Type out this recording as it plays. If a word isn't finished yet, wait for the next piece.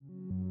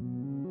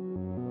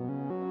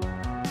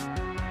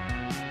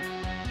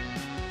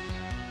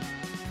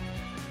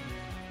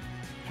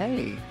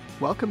Hey,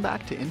 welcome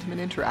back to Intimate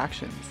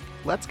Interactions.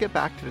 Let's get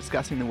back to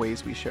discussing the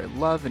ways we share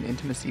love and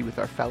intimacy with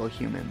our fellow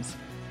humans.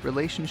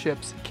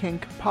 Relationships,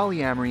 kink,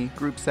 polyamory,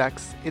 group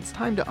sex, it's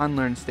time to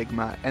unlearn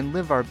stigma and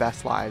live our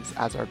best lives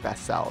as our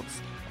best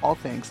selves, all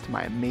thanks to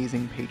my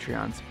amazing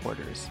Patreon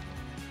supporters.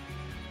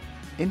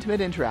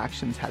 Intimate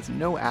Interactions has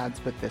no ads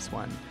but this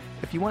one.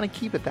 If you want to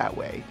keep it that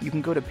way, you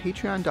can go to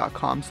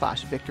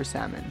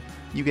patreon.com/VictorSalmon.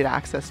 You get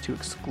access to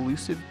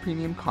exclusive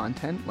premium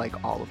content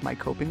like all of my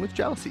coping with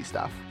jealousy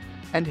stuff.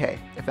 And hey,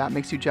 if that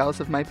makes you jealous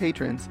of my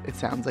patrons, it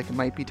sounds like it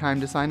might be time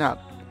to sign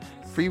up.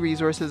 Free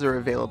resources are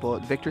available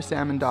at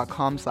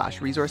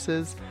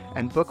victorsalmon.com/resources,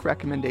 and book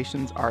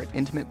recommendations are at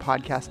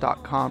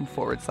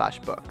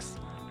intimatepodcast.com/books.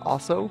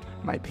 Also,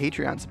 my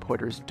Patreon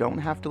supporters don't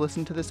have to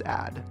listen to this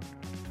ad.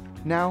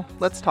 Now,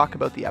 let's talk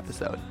about the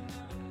episode.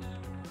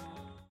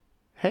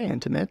 Hey,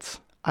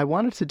 Intimates. I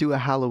wanted to do a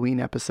Halloween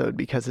episode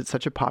because it's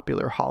such a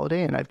popular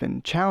holiday, and I've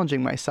been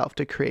challenging myself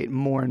to create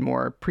more and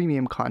more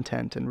premium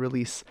content and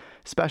release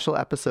special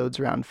episodes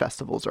around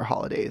festivals or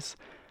holidays.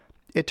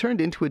 It turned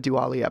into a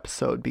Diwali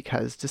episode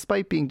because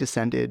despite being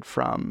descended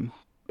from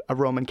a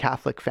Roman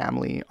Catholic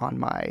family on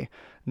my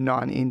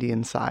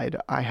non-Indian side,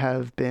 I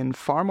have been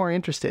far more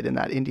interested in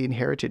that Indian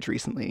heritage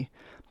recently.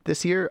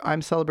 This year,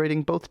 I'm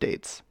celebrating both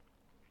dates.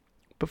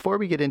 Before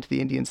we get into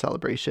the Indian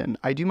celebration,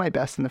 I do my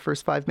best in the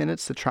first 5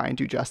 minutes to try and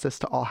do justice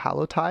to All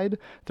Hallowtide,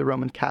 the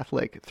Roman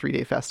Catholic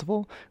 3-day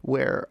festival,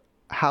 where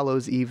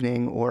Hallows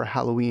Evening or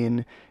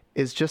Halloween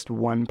is just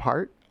one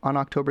part on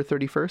October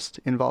 31st,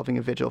 involving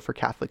a vigil for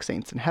Catholic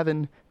saints in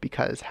heaven,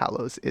 because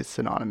Hallows is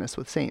synonymous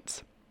with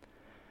saints.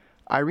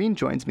 Irene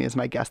joins me as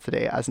my guest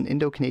today as an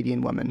Indo-Canadian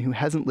woman who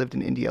hasn't lived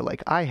in India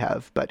like I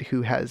have, but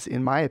who has,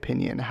 in my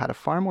opinion, had a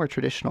far more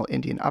traditional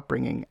Indian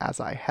upbringing as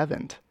I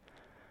haven't.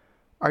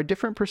 Our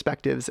different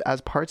perspectives as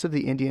parts of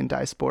the Indian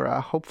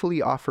diaspora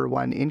hopefully offer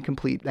one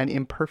incomplete and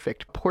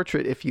imperfect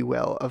portrait, if you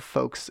will, of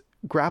folks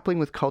grappling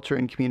with culture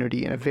and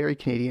community in a very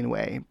Canadian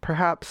way,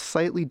 perhaps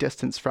slightly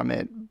distanced from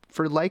it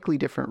for likely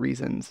different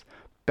reasons,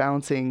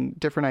 balancing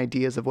different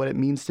ideas of what it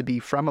means to be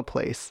from a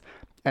place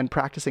and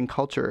practicing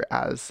culture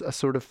as a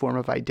sort of form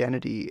of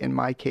identity, in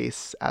my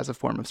case, as a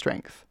form of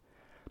strength.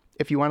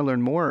 If you want to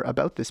learn more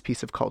about this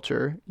piece of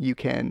culture, you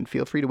can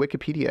feel free to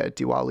Wikipedia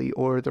Diwali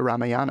or the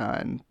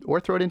Ramayana, or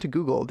throw it into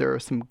Google. There are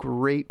some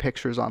great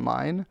pictures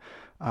online,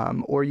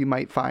 or you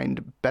might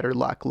find better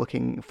luck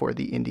looking for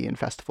the Indian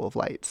Festival of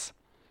Lights.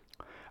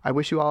 I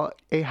wish you all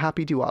a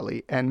happy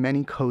Diwali and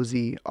many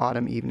cozy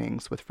autumn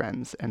evenings with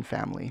friends and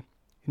family.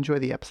 Enjoy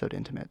the episode,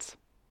 Intimates.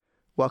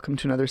 Welcome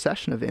to another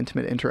session of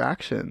Intimate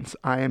Interactions.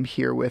 I am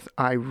here with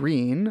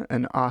Irene,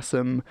 an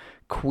awesome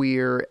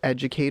queer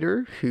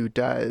educator who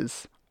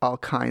does all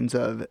kinds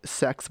of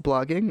sex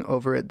blogging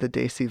over at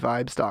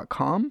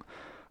thedesivibes.com.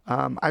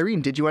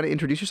 Irene, did you want to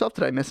introduce yourself?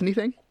 Did I miss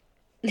anything?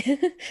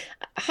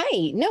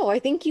 Hi. No, I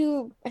think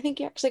you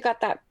actually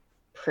got that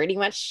pretty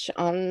much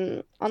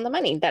on the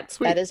money.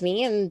 That is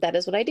me, and that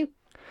is what I do.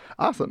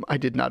 Awesome. I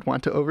did not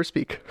want to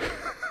overspeak.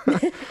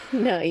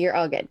 No, you're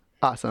all good.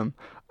 Awesome.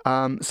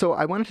 So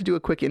I wanted to do a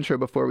quick intro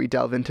before we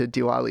delve into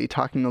Diwali,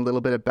 talking a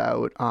little bit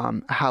about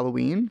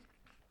Halloween.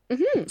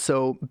 Mm-hmm.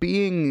 So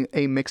being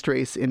a mixed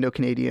race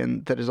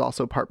Indo-Canadian that is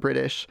also part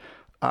British,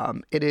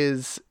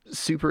 it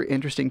super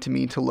interesting to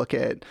me to look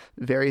at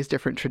various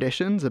different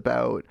traditions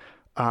about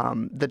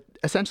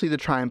essentially the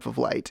triumph of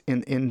light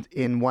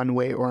in one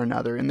way or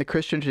another. In the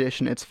Christian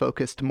tradition, it's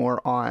focused more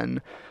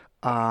on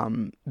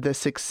the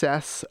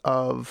success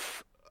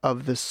of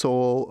the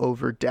soul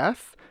over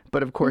death.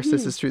 But of course,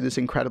 This is through this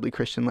incredibly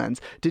Christian lens.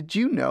 Did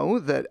you know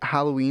that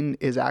Halloween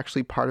is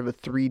actually part of a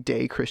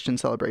 3-day Christian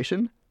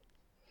celebration?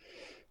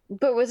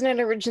 But wasn't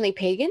it originally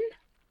pagan?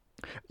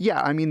 Yeah,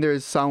 I mean,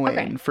 there's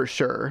Samhain for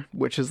sure,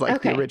 which is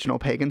like the original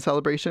pagan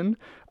celebration.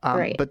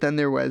 Right. But then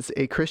there was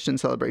a Christian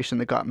celebration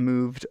that got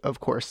moved, of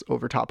course,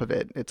 over top of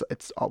it.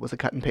 It's always a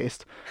cut and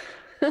paste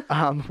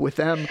with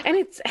them. And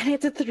it's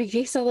a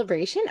 3-day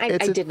celebration? I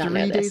did not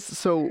know this.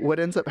 So what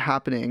ends up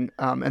happening,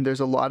 and there's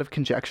a lot of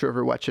conjecture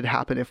over what should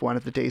happen if one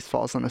of the days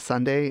falls on a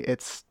Sunday.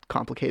 It's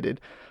complicated.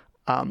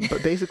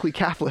 But basically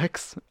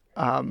Catholics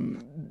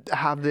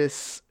have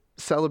this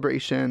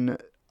celebration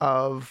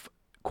of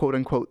quote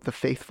unquote the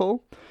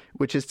faithful,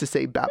 which is to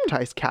say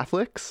baptized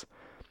Catholics.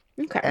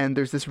 Okay. And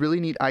there's this really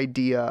neat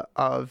idea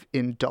of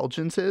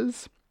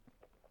indulgences.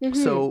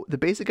 Mm-hmm. So the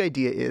basic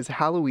idea is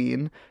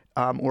Halloween,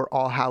 or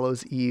All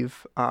Hallows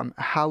Eve.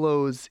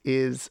 Hallows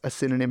is a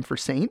synonym for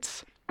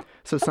saints.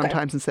 So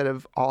sometimes instead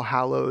of All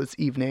Hallows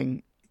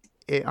Evening,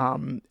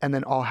 and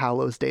then All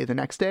Hallows Day the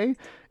next day,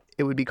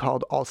 it would be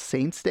called All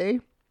Saints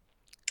Day.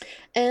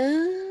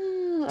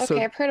 Oh, okay. So,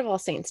 I've heard of All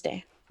Saints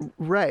Day.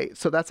 Right.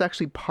 So that's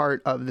actually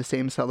part of the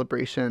same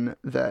celebration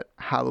that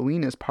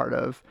Halloween is part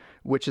of,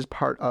 which is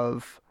part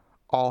of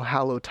All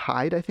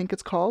Hallowtide, I think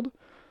it's called.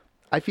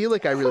 I feel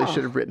like I really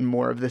should have written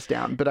more of this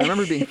down, but I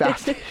remember being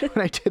fascinated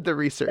when I did the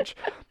research.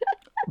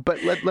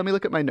 But let me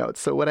look at my notes.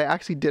 So what I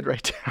actually did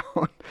write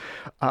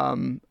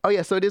down.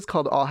 So it is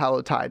called All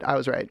Hallowtide. I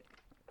was right.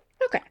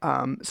 Okay.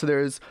 So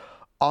there's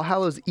All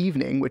Hallows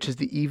Evening, which is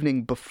the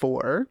evening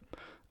before.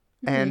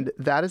 And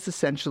that is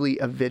essentially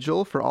a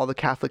vigil for all the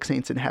Catholic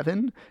saints in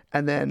heaven.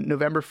 And then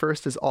November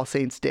 1st is All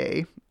Saints'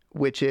 Day,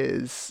 which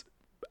is,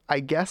 I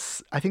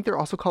think they're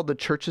also called the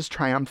Church's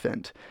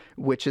Triumphant,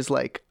 which is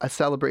like a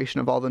celebration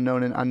of all the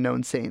known and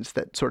unknown saints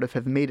that sort of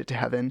have made it to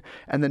heaven.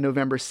 And then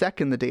November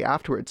 2nd, the day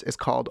afterwards, is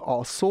called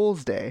All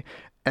Souls' Day.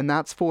 And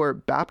that's for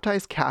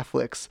baptized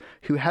Catholics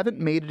who haven't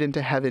made it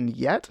into heaven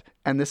yet.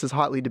 And this is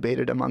hotly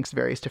debated amongst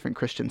various different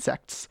Christian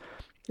sects.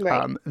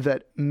 Right.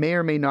 That may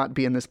or may not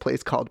be in this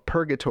place called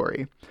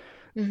purgatory.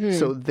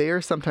 So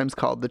they're sometimes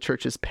called the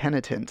Church's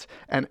penitent.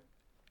 And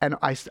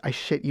I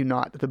shit you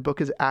not, the book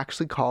is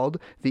actually called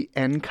The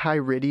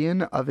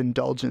Enchiridion of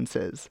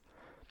Indulgences.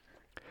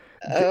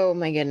 Oh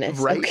my goodness.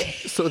 Right?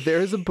 Okay. So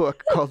there's a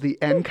book called The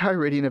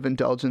Enchiridion of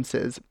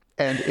Indulgences,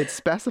 and it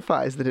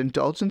specifies that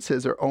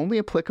indulgences are only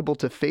applicable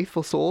to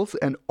faithful souls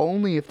and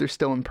only if they're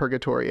still in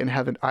purgatory and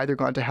haven't either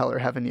gone to hell or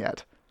heaven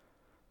yet.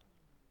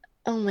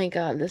 Oh my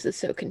God, this is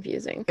so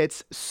confusing.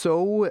 It's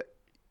so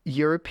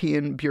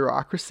European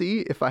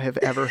bureaucracy, if I have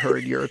ever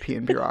heard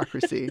European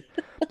bureaucracy.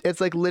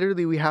 It's like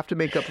literally we have to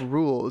make up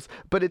rules.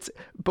 But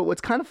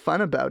what's kind of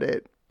fun about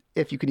it,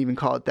 if you can even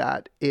call it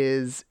that,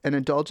 is an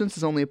indulgence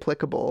is only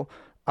applicable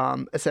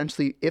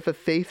essentially if a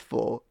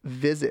faithful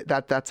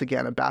that's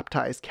again a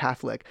baptized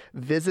Catholic,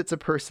 visits a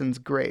person's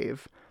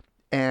grave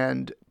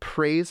and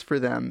prays for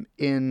them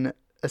in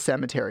a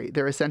cemetery.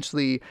 They're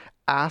essentially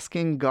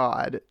asking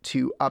God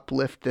to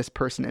uplift this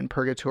person in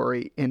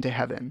purgatory into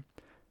heaven.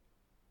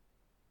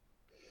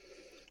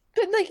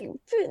 But like,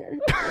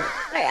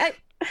 I have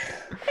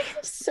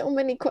so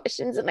many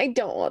questions and I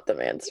don't want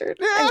them answered.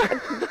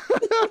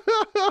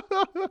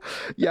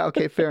 Yeah,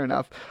 okay, fair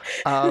enough.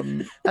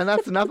 And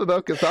that's enough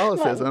about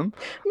Catholicism.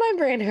 My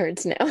brain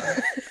hurts now.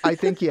 I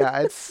think,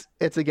 yeah,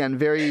 it's again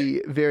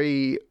very,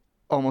 very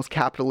almost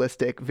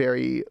capitalistic,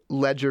 very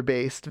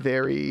ledger-based,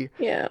 very...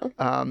 Yeah.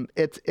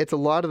 It's a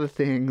lot of the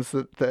things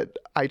that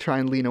I try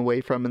and lean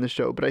away from in the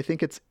show, but I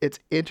think it's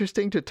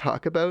interesting to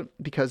talk about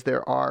because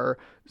there are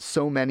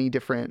so many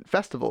different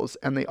festivals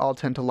and they all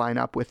tend to line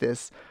up with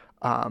this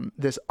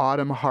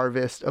autumn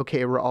harvest,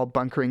 okay, we're all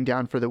bunkering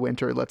down for the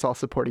winter, let's all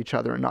support each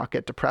other and not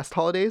get depressed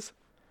holidays.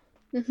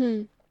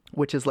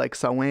 Which is like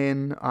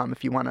Samhain.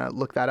 If you want to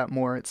look that up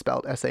more, it's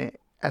spelled Samhane,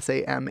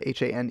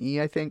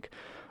 I think.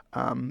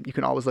 You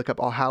can always look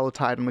up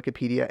All-Hallowtide on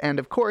Wikipedia. And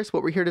of course,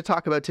 what we're here to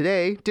talk about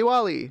today,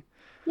 Diwali.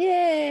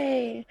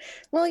 Yay!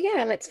 Well,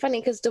 yeah, and it's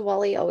funny because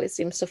Diwali always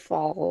seems to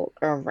fall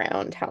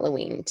around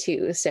Halloween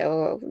too.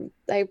 So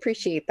I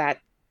appreciate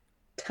that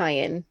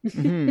tie-in.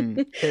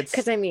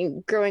 Because I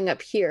mean, growing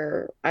up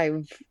here,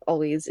 it's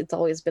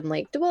always been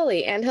like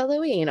Diwali and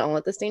Halloween all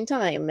at the same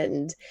time.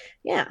 And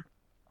yeah,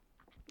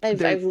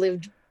 I've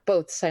lived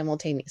both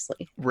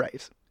simultaneously.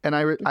 Right. And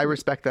I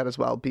respect that as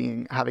well,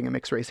 having a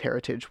mixed race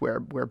heritage where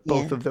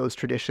both of those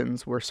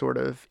traditions were sort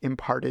of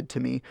imparted to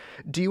me.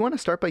 Do you want to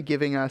start by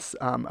giving us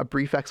a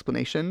brief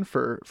explanation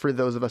for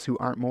those of us who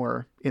aren't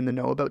more in the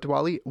know about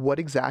Diwali, what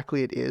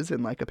exactly it is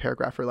in like a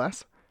paragraph or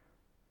less?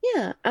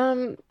 Yeah.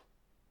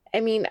 I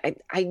mean,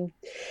 I've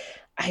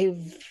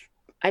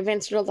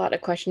answered a lot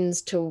of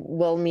questions to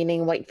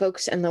well-meaning white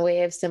folks, and the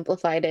way I've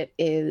simplified it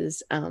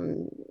is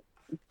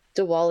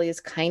Diwali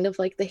is kind of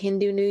like the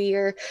Hindu New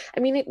Year.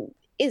 I mean, it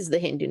is the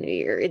Hindu New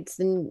Year. It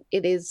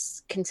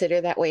is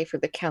considered that way for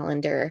the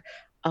calendar.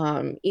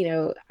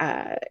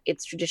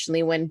 It's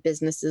traditionally when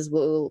businesses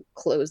will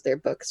close their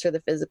books for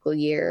the fiscal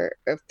year,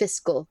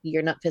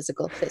 not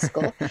physical,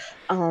 fiscal.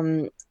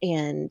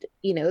 And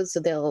so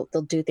they'll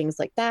do things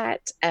like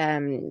that.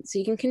 So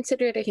you can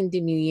consider it a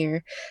Hindu New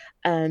Year.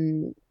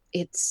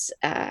 It's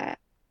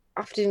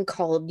often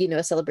called,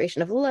 a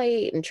celebration of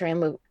light and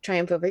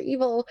triumph over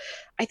evil.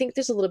 I think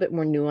there's a little bit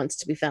more nuance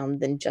to be found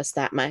than just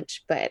that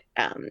much, but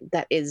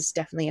that is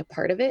definitely a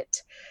part of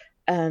it.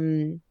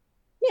 I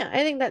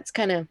think that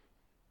kind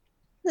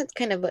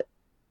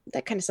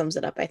of sums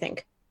it up, I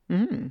think.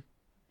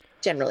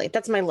 Generally,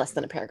 that's my less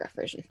than a paragraph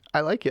version.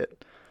 I like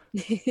it.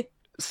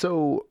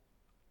 So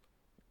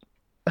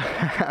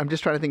I'm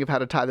just trying to think of how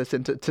to tie this to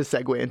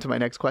segue into my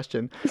next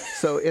question.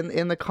 So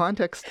in the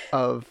context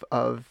of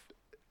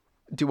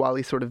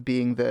Diwali sort of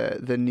being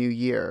the new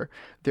year,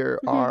 there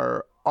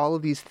are all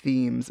of these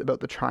themes about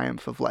the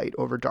triumph of light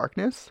over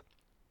darkness.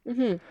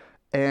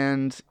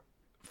 And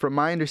from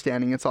my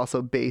understanding, it's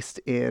also based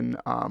in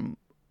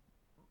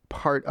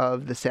part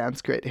of the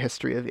Sanskrit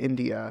history of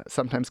India,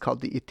 sometimes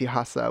called the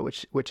Itihasa,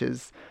 which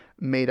is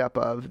made up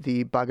of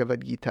the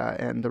Bhagavad Gita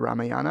and the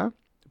Ramayana.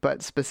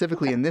 But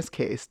specifically in this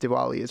case,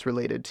 Diwali is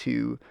related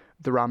to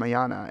the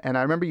Ramayana. And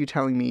I remember you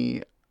telling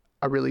me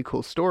a really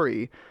cool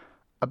story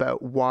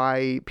about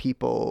why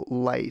people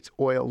light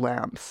oil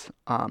lamps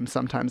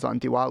sometimes on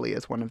Diwali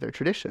as one of their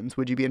traditions.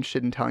 Would you be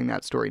interested in telling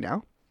that story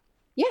now?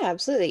 Yeah,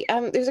 absolutely.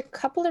 There's a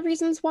couple of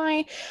reasons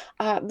why.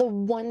 The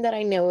one that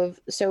I know of,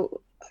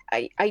 so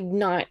I'm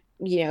not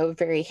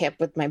very hip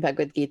with my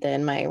Bhagavad Gita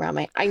and my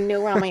Ramayana. I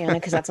know Ramayana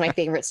because that's my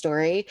favorite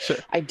story. Sure.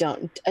 I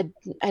don't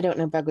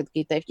know Bhagavad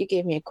Gita. If you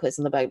gave me a quiz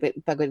in the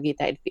Bhagavad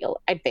Gita,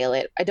 I'd fail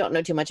it. I don't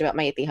know too much about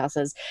my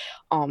itihasas.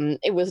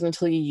 It wasn't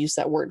until you used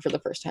that word for the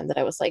first time that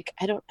I was like,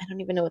 I don't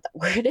even know what that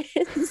word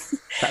is.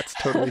 That's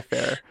totally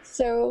fair.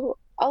 So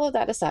all of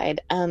that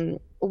aside,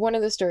 one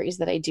of the stories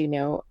that I do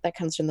know that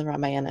comes from the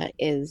Ramayana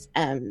is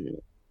in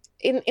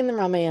the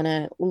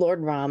Ramayana, Lord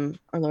Ram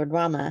or Lord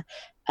Rama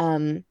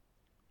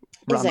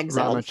is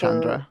exiled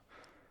Ramachandra.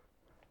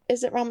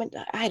 Is it Rama?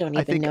 I don't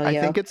even know.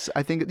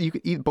 I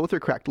think both are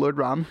correct. Lord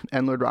Ram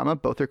and Lord Rama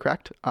both are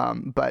correct.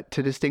 But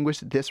to distinguish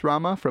this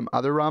Rama from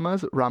other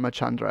Ramas,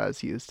 Ramachandra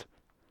is used.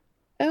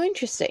 Oh,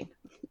 interesting.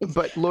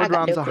 But Lord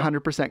Ram's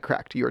 100%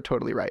 correct. You're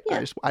totally right.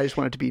 Yeah. I just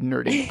wanted to be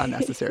nerdy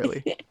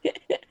unnecessarily.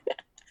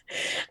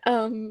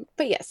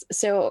 But yes,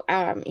 so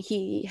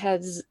he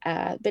has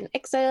been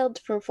exiled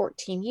for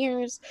 14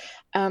 years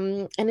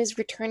and is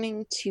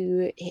returning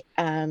to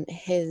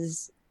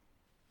his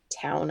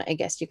town, I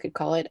guess you could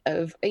call it,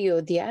 of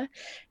Ayodhya.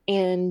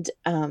 And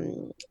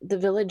the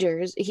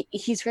villagers,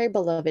 he's very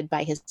beloved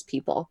by his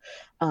people.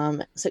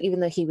 So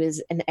even though he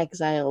was an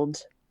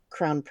exiled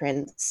crown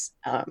prince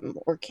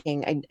or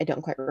king, I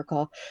don't quite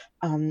recall,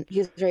 he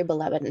was very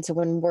beloved. And so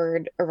when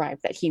word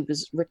arrived that he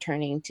was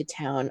returning to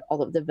town,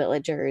 all of the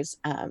villagers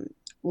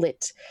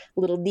lit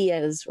little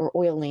diyas or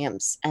oil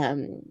lamps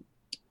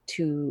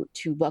to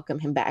welcome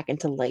him back and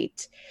to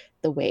light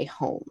the way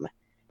home.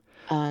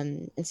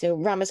 And so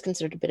Ram is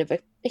considered a bit of a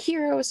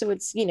hero, so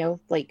it's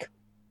like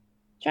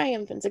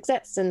triumph and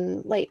success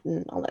and light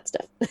and all that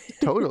stuff.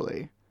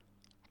 Totally.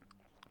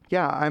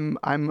 Yeah,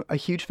 I'm a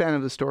huge fan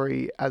of the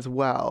story as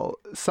well.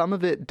 Some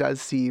of it does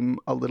seem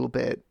a little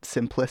bit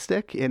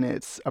simplistic in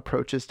its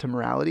approaches to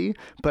morality,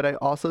 but I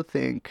also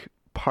think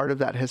part of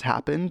that has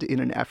happened in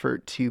an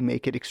effort to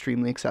make it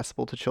extremely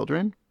accessible to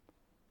children.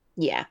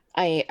 Yeah,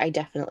 I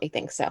definitely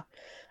think so.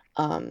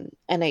 And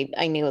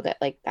I knew that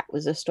that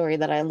was a story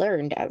that I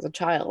learned as a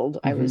child.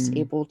 I was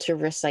able to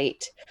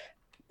recite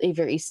a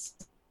very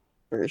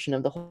version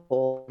of the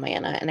whole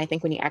Ramayana, and I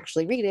think when you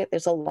actually read it,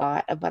 there's a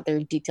lot of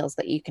other details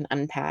that you can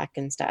unpack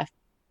and stuff.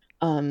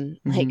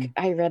 Like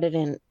I read it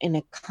in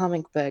a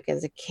comic book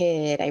as a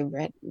kid. I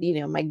read,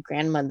 my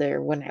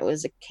grandmother when I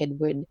was a kid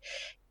would,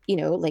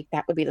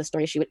 that would be the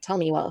story she would tell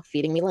me while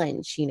feeding me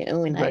lunch,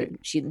 and right.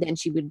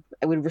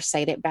 I would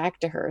recite it back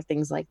to her,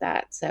 things like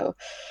that. So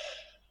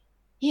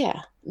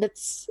yeah,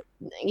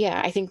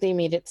 I think they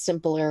made it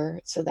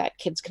simpler so that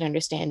kids can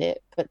understand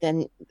it, but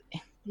then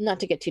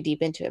not to get too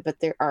deep into it, but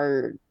there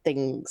are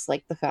things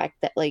like the fact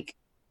that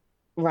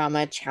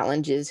Rama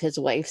challenges his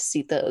wife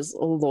Sita's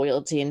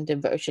loyalty and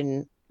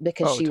devotion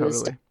because she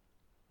was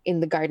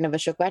in the garden of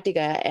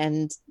Ashokvatika,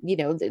 and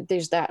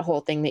there's that whole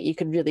thing that you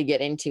could really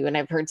get into, and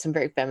I've heard some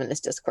very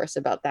feminist discourse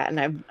about that, and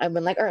I've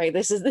been like, all right,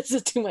 this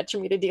is too much for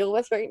me to deal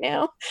with right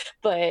now,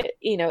 but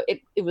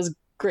it was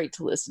great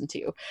to listen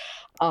to.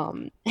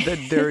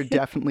 There are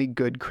definitely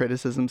good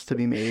criticisms to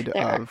be made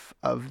of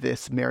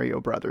this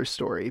Mario Brothers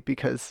story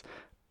because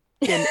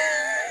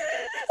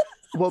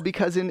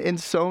because in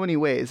so many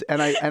ways,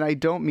 and I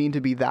don't mean to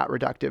be that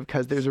reductive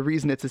because there's a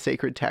reason it's a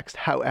sacred text.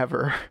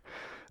 However,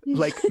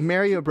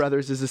 Mario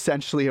Brothers is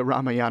essentially a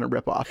Ramayana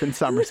ripoff in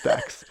some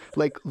respects.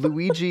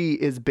 Luigi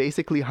is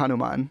basically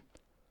Hanuman.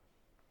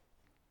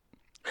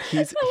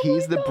 He's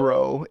the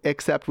bro,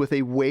 except with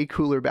a way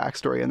cooler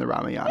backstory in the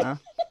Ramayana.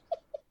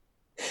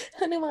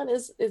 Hanuman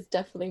is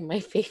definitely my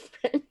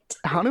favorite.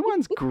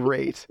 Hanuman's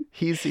great.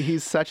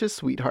 He's such a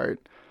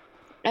sweetheart.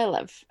 I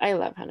love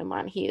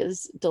Hanuman. He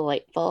is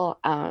delightful.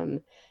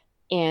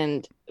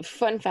 And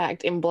fun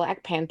fact, in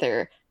Black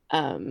Panther,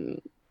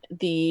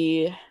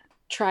 the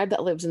tribe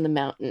that lives in the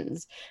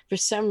mountains, for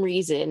some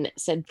reason,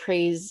 said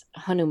praise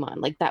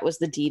Hanuman. That was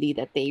the deity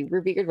that they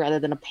revered rather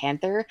than a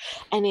panther.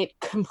 And it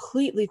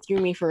completely threw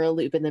me for a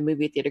loop in the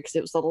movie theater because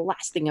it was the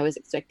last thing I was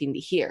expecting to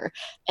hear.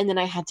 And then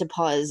I had to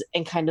pause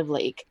and kind of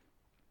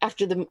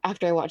after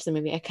I watched the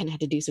movie, I kind of had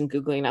to do some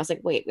Googling. I was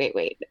like, wait,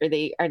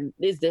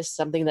 is this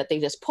something that they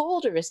just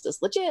pulled, or is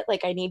this legit?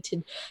 I need to,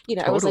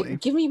 totally. I was like,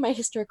 give me my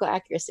historical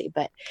accuracy.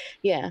 But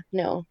yeah,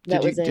 no,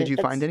 did you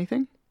find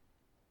anything?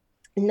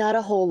 Not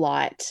a whole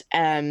lot.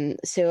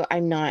 So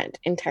I'm not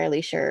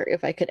entirely sure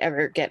if I could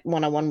ever get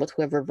one-on-one with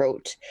whoever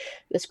wrote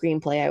the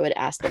screenplay. I would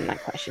ask them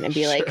that question and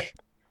be sure.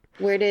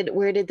 Where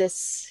did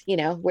this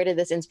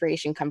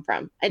inspiration come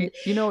from? And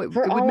it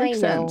would make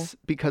sense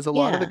because a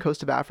lot of the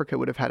coast of Africa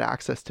would have had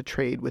access to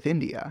trade with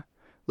India.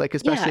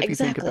 Especially if you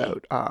think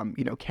about,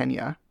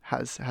 Kenya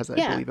has I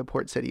believe a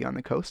port city on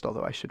the coast,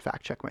 although I should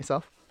fact check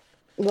myself.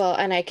 Well,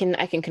 and I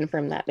can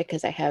confirm that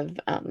because I have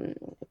a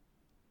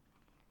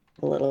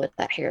little bit of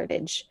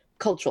that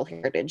cultural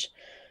heritage.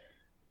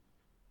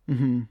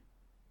 Mm-hmm.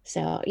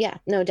 So yeah,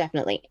 no,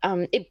 definitely.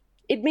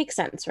 It makes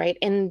sense, right?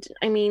 And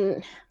I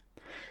mean,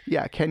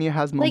 yeah, Kenya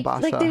has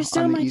Mombasa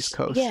on the East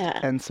Coast,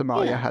 and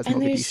Somalia has Mogadishu.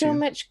 And there's so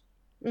much,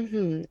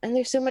 and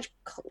there's so much,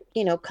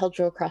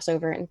 cultural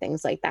crossover and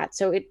things like that.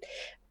 So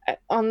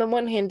on the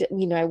one hand,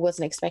 I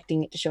wasn't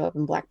expecting it to show up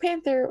in Black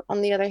Panther.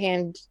 On the other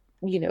hand,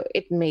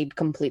 it made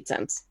complete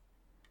sense.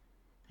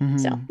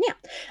 So Mhm.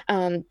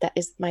 yeah, that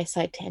is my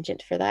side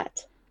tangent for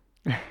that.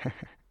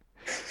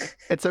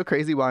 It's so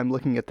crazy while I'm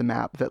looking at the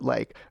map that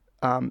like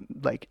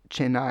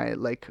Chennai,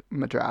 like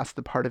Madras,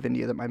 the part of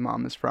India that my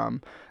mom is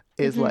from,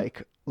 is Hmm.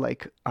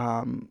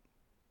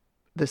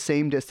 the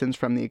same distance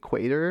from the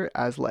equator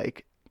as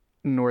like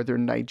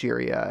northern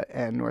Nigeria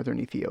and northern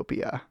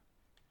Ethiopia.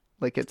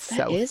 Like it's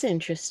That is south.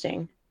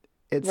 interesting.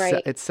 It's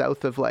Right. it's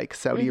south of like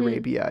Saudi Hmm.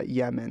 Arabia,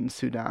 Yemen,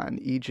 Sudan,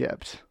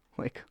 Egypt,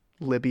 like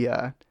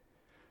Libya.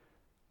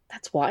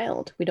 That's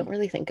wild. We don't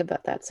really think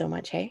about that so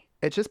much, hey?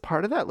 It's just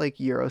part of that like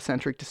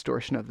Eurocentric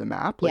distortion of the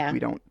map. Like Yeah. we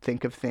don't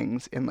think of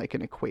things in like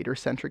an equator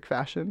centric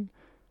fashion.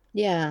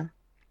 Yeah.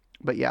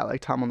 But yeah,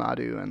 like Tamil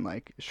Nadu and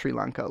like Sri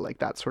Lanka, like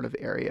that sort of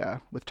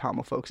area with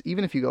Tamil folks.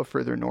 Even if you go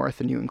further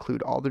north and you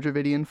include all the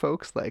Dravidian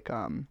folks, like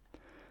let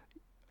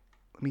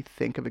me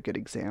think of a good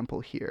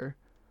example here.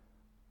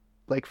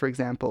 Like for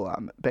example,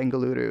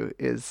 Bengaluru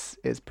is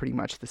pretty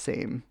much the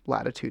same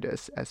latitude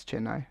as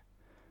Chennai.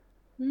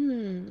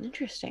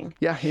 Interesting.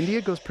 Yeah, India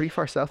goes pretty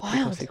far south,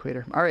 pretty close to the Wild.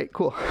 equator. All right,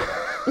 cool.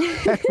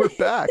 And we're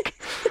back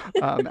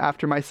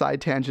after my side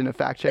tangent of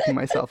fact checking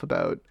myself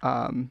about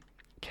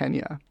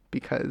Kenya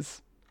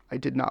because I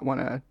did not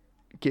want to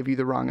give you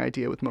the wrong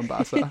idea with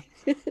Mombasa.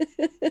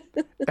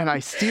 And I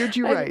steered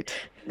you I'm right.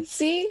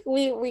 See,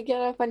 we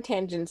get off on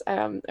tangents.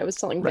 I was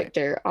telling Right.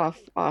 Victor off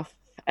of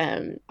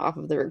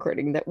the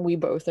recording that we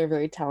both are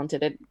very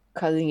talented at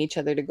causing each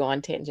other to go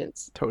on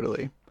tangents.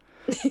 Totally.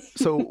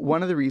 So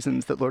one of the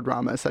reasons that Lord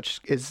Rama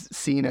is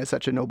seen as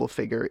such a noble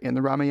figure in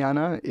the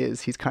Ramayana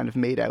is he's kind of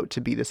made out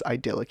to be this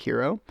idyllic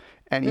hero,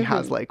 and he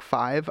has Hmm. like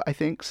five, I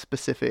think,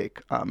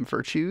 specific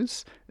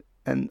virtues.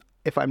 And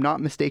if I'm not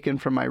mistaken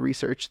from my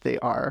research, they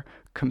are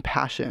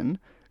compassion,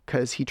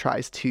 because he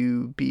tries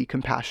to be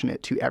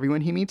compassionate to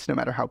everyone he meets, no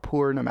matter how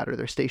poor, no matter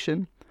their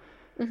station.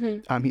 Hmm.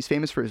 He's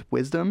famous for his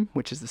wisdom,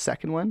 which is the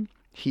second one.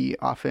 He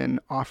often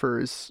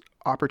offers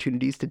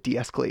opportunities to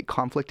de-escalate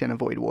conflict and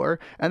avoid war.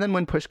 And then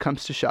when push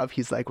comes to shove,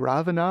 he's like,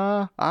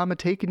 Ravana, I'm a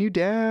taking you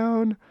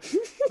down.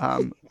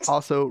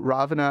 Also,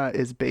 Ravana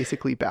is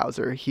basically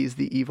Bowser. He's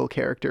the evil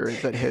character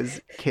that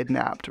has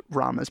kidnapped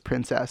Rama's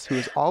princess, who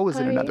is always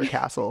in another I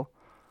castle.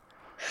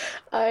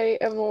 I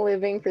am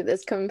living for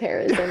this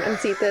comparison. And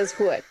Sita's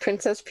what?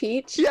 Princess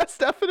Peach? Yes,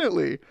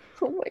 definitely.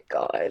 Oh my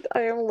God,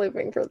 I am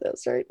living for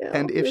this right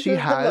And now. This is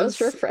the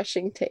most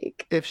refreshing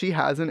take. if she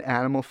has an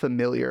animal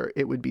familiar,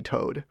 it would be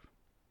Toad.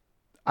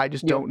 I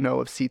just Yep. don't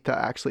know if Sita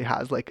actually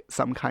has like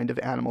some kind of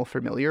animal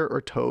familiar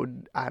or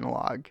Toad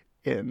analog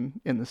in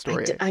the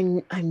story.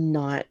 I'm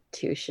not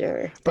too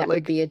sure. But That would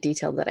like, be a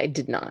detail that I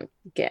did not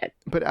get.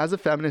 but as a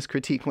feminist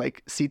critique,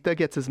 like Sita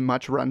gets as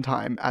much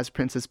runtime as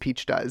Princess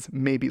Peach does,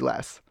 maybe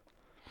less.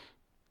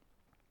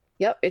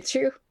 Yep, it's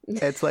true.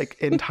 It's like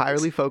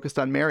entirely focused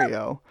on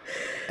Mario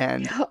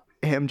and Yep.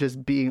 him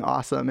just being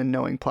awesome and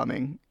knowing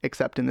plumbing,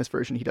 except in this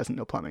version he doesn't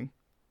know plumbing.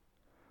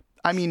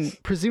 I mean,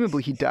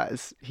 presumably he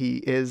does. He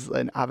is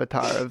an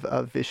avatar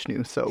of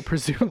Vishnu, so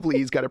presumably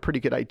he's got a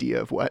pretty good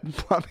idea of what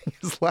plumbing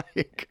is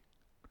like.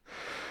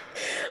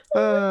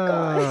 Oh my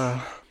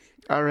God.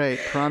 All right,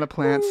 piranha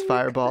plants, Oh my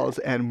fireballs,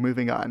 and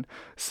moving on.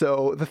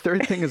 So the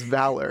third thing is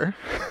valor.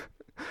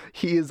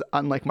 He is,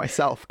 unlike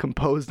myself,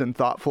 composed and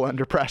thoughtful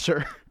under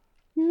pressure.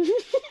 God.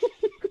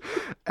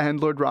 And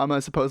Lord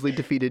Rama supposedly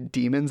defeated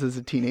demons as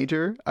a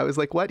teenager. I was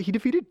like, what? He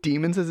defeated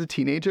demons as a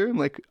teenager? I'm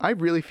like, I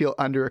really feel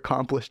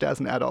underaccomplished as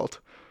an adult.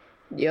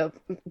 Yep.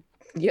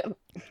 Yep.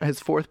 His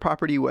fourth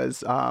property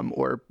was,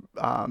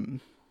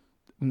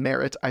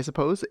 merit, I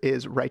suppose,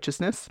 is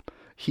righteousness.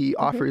 He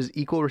Hmm. offers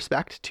equal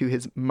respect to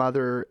his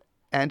mother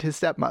and his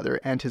stepmother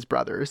and his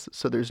brothers.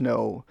 So there's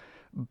no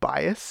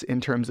bias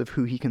in terms of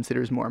who he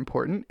considers more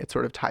important. It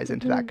sort of ties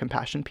into that Hmm.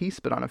 compassion piece,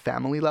 but on a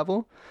family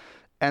level.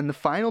 And the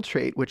final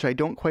trait, which I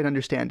don't quite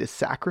understand, is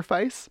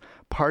sacrifice.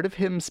 Part of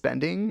him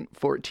spending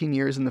 14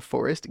 years in the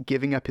forest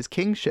giving up his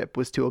kingship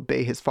was to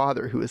obey his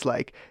father, who was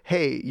like,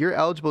 hey, you're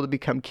eligible to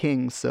become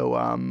king, so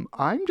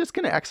I'm just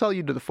going to exile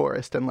you to the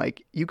forest and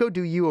like, you go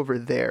do you over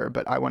there,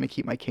 but I want to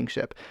keep my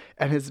kingship.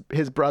 And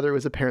his brother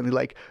was apparently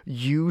like,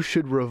 you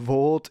should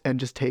revolt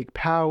and just take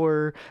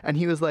power. And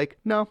he was like,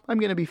 no, I'm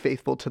going to be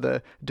faithful to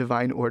the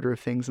divine order of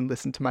things and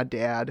listen to my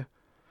dad.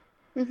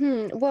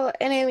 Well,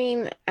 and I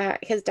mean,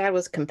 his dad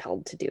was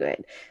compelled to do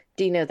it.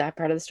 Do you know that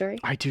part of the story?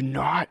 I do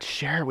not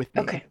share with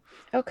me. Okay.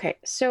 Okay.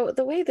 So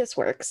the way this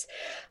works,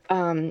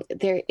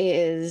 there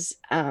is,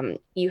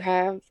 you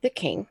have the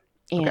king,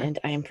 Okay. and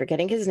I am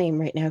forgetting his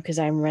name right now because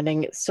I'm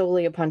running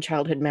solely upon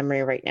childhood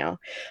memory right now.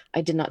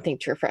 I did not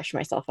think to refresh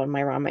myself on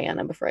my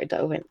Ramayana before I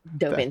dove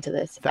That, into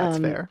this. that's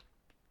fair.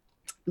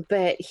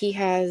 But he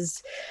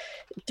has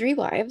three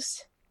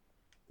wives.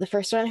 The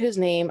first one whose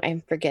name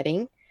I'm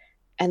forgetting,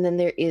 and then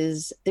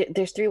there's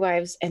three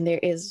wives, and there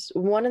is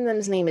one of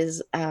them's name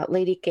is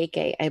Lady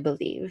Keke, I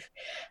believe.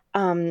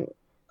 Um,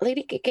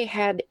 Lady Keke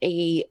had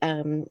a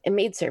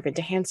maidservant,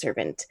 a hand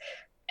servant,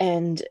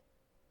 and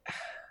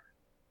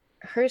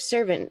her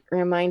servant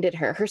reminded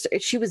her,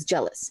 she was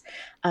jealous.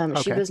 She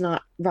Okay. was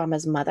not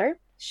Rama's mother,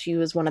 She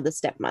was one of the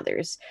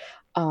stepmothers.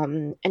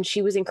 And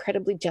she was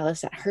incredibly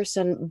jealous that her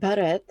son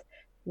Bharat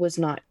was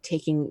not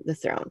taking the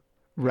throne.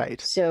 Right.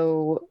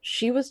 So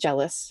she was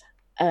jealous.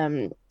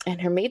 And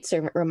her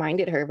maidservant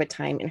reminded her of a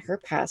time in her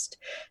past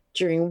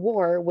during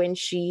war when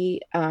she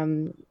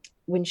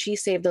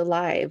saved the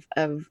life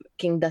of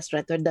King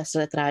Dashrath or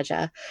Dashrath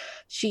Raja.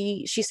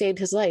 She saved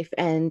his life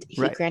and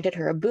he Right. granted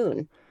her a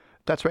boon.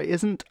 That's right.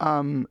 Isn't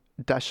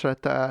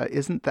Dashratha,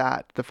 isn't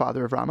that the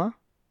father of Rama?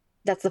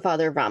 That's the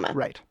father of Rama.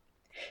 Right.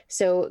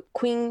 So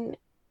Queen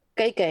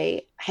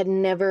Kaikai had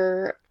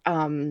never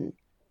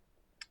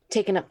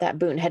taken up that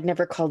boon, had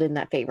never called in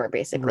that favor,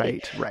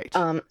 basically. Right.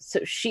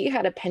 So she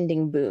had a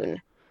pending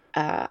boon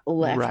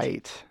left.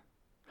 Right.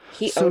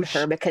 He owed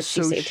her because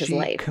she saved his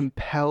life.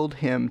 Compelled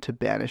him to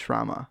banish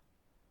Rama.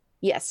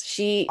 Yes,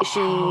 she's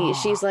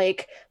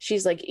like,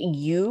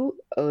 you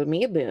owed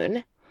me a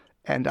boon,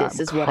 and this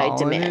I'm is what I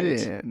demand.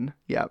 It in.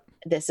 Yep.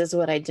 This is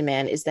what I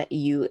demand, is that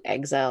you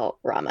exile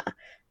Rama.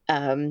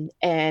 And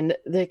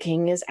the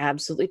king is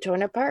absolutely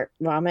torn apart.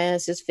 Rama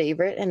is his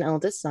favorite and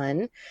eldest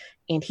son,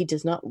 and he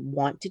does not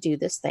want to do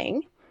this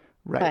thing.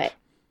 Right. But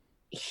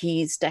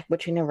he's stuck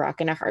between a rock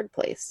and a hard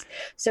place.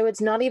 So it's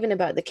not even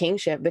about the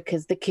kingship,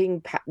 because the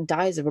king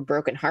dies of a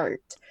broken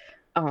heart.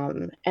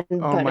 Oh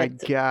my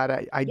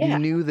God. I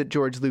knew that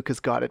George Lucas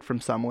got it from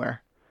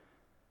somewhere.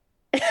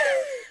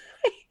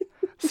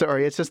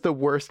 Sorry, it's just the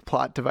worst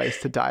plot device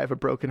to die of a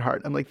broken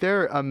heart. I'm like,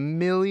 there are a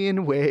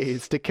million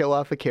ways to kill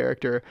off a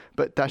character,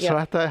 but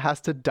Dashratha has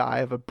to die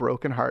of a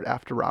broken heart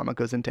after Rama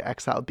goes into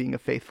exile, being a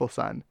faithful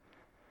son.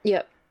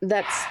 Yep.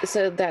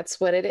 That's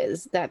what it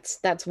is.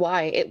 That's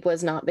why it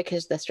was not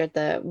because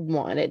Dashratha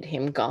wanted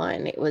him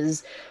gone. It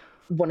was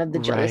one of the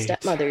jealous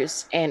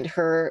stepmothers and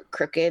her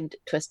crooked,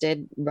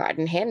 twisted,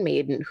 rotten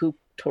handmaiden who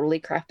totally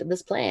crafted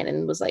this plan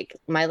and was like,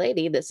 my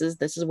lady, this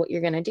is what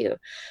you're gonna do.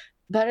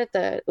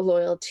 Bharata,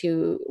 loyal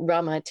to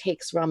Rama,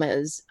 takes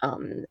Rama's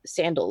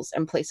sandals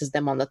and places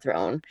them on the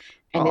throne,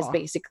 and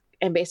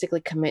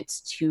basically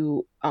commits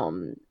to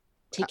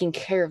taking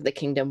care of the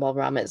kingdom while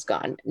Rama is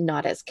gone,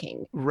 not as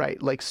king.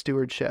 Right, like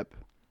stewardship.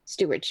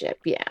 Stewardship,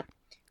 yeah.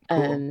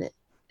 Cool.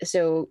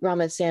 So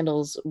Rama's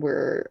sandals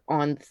were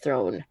on the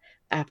throne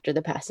after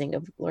the passing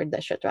of Lord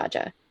Dashrath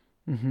Raja.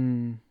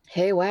 Mm-hmm.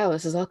 Hey, wow,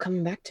 this is all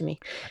coming back to me.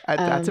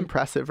 That's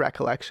impressive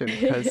recollection,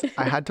 because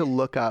I had to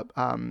look up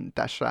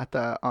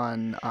Dashratha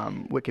on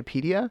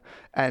Wikipedia,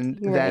 and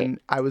then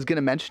I was going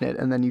to mention it,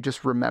 and then you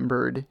just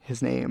remembered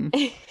his name.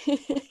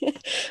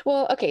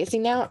 Well, okay, see,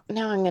 now I'm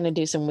going to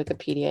do some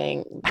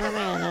Wikipediaing.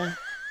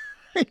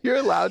 You're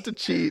allowed to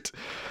cheat.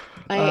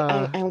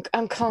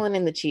 I'm calling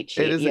in the cheat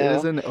sheet. It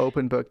is an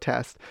open book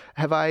test.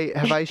 Have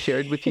I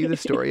shared with you the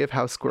story of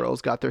how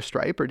squirrels got their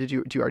stripe, or do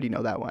you already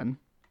know that one?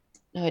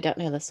 No, I don't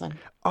know this one.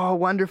 Oh,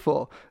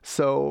 wonderful.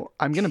 So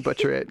I'm going to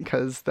butcher it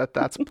because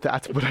that's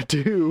what I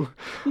do.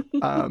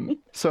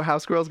 So how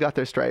squirrels got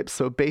their stripes.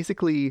 So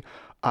basically,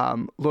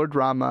 Lord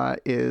Rama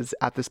is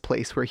at this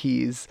place where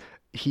he's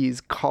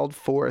called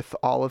forth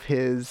all of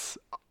his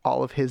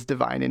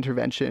divine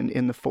intervention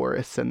in the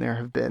forests, and there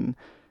have been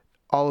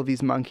all of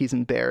these monkeys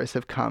and bears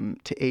have come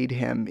to aid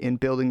him in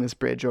building this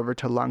bridge over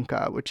to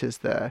Lanka, which is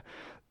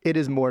it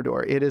is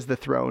Mordor. It is the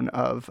throne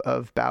of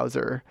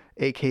Bowser,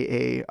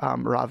 aka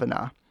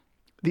Ravana.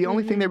 The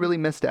only thing they really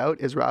missed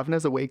out is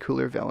Ravana's a way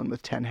cooler villain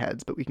with 10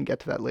 heads, but we can get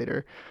to that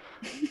later.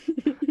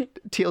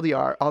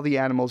 TLDR, all the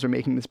animals are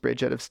making this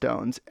bridge out of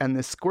stones, and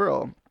this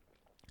squirrel,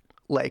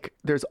 like,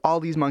 there's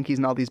all these monkeys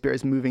and all these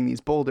bears moving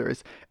these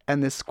boulders,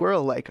 and this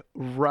squirrel, like,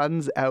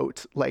 runs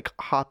out, like,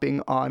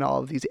 hopping on all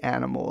of these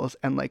animals,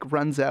 and, like,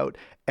 runs out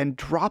and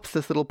drops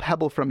this little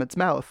pebble from its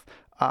mouth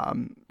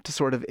to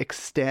sort of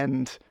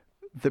extend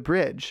the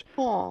bridge.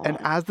 Aww. And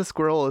as the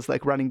squirrel is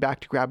like running back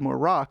to grab more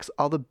rocks,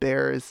 all the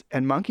bears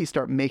and monkeys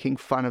start making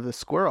fun of the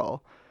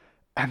squirrel,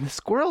 and the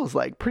squirrel is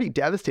like pretty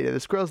devastated. The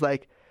squirrel's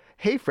like,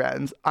 hey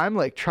friends, I'm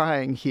like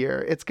trying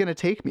here, it's gonna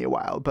take me a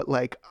while, but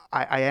like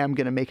I am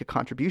gonna make a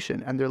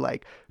contribution. And they're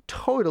like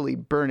totally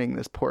burning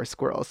this poor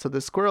squirrel. So the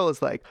squirrel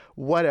is like,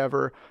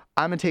 whatever,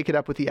 I'm gonna take it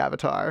up with the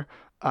Avatar.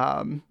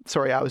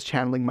 Sorry, I was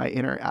channeling my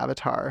inner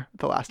Avatar,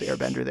 the last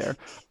airbender there.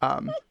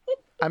 I'm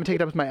gonna take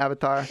it up with my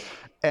Avatar,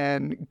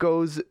 and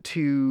goes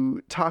to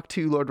talk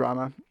to Lord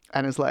Rama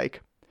and is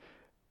like,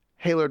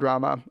 hey, Lord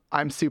Rama,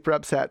 I'm super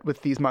upset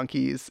with these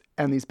monkeys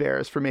and these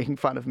bears for making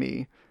fun of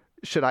me.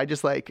 Should I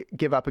just like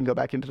give up and go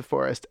back into the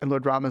forest? And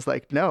Lord Rama's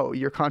like, no,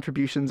 your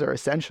contributions are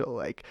essential.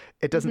 Like,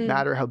 it doesn't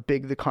matter how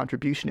big the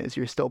contribution is.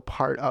 You're still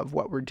part of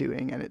what we're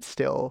doing, and it's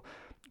still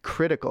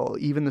critical.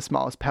 Even the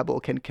smallest pebble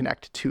can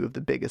connect two of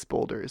the biggest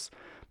boulders.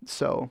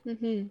 So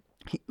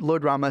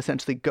Lord Rama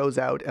essentially goes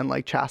out and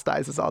like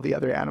chastises all the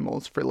other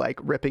animals for like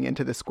ripping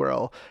into the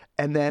squirrel,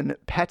 and then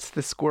pets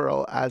the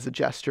squirrel as a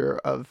gesture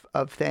of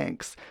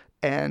thanks.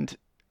 And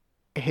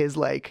his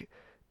like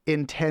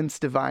intense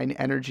divine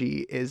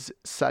energy is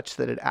such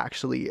that it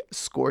actually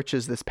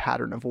scorches this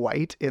pattern of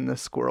white in the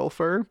squirrel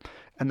fur.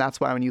 And that's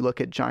why when you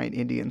look at giant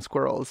Indian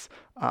squirrels,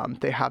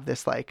 they have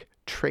this like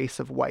trace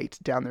of white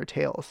down their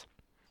tails.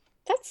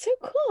 That's so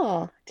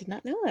cool. Did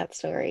not know that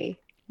story.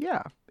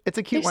 Yeah, It's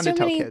a cute There's one to so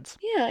tell many, kids.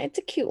 yeah, it's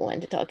a cute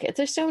one to tell kids.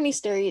 There's so many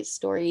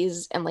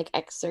stories and like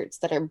excerpts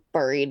that are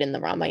buried in the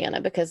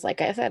Ramayana because,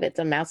 like I said, it's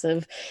a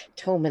massive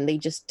tome and they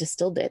just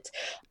distilled it.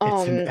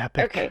 It's an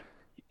epic. Okay.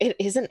 It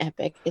is an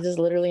epic. It is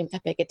literally an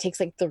epic. It takes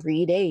like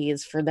 3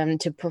 days for them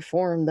to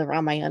perform the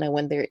Ramayana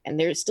when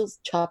they're still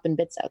chopping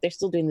bits out. They're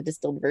still doing the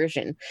distilled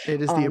version.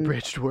 It is the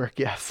abridged work,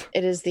 yes.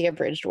 It is the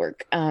abridged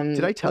work.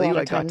 Did I tell you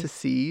I got to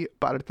see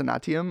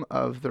Bharatanatyam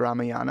of the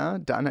Ramayana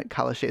done at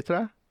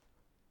Kalakshetra?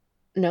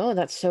 No,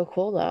 that's so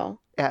cool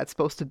though. Yeah, it's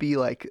supposed to be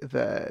like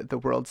the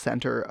world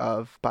center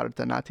of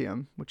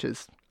Bharatanatyam, which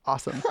is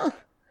awesome. Huh.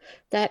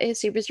 That is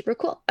super, super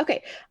cool.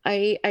 Okay.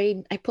 I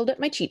pulled up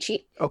my cheat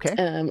sheet. Okay.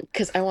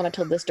 Because I want to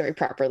tell this story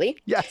properly.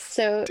 Yes.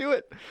 So do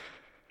it.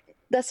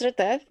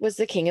 Dasharatha was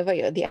the king of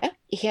Ayodhya.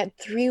 He had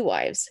 3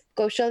 wives,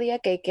 Kaushalya,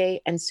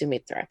 Kaikeyi, and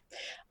Sumitra.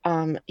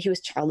 He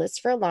was childless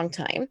for a long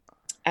time.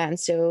 And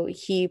so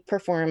he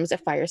performs a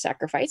fire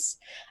sacrifice.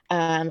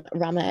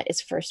 Rama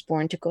is first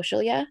born to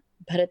Kaushalya.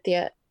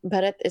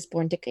 Bharat is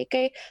born to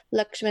Kaikeyi.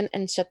 Lakshman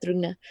and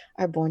Shatrughna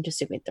are born to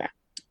Sumitra.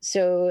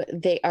 So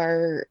they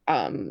are,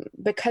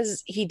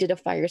 because he did a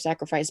fire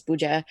sacrifice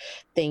puja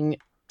thing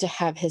to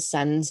have his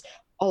sons,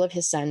 all of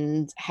his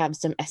sons have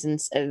some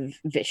essence of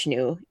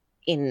Vishnu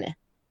in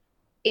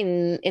them.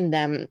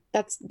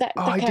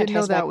 I didn't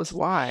know that was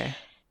why.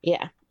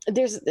 Yeah.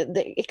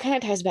 It kind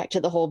of ties back to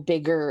the whole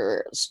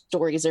bigger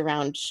stories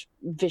around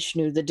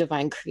Vishnu, the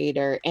divine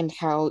creator, and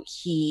how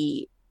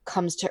he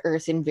comes to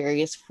earth in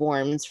various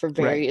forms for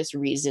various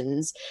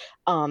reasons,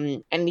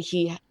 and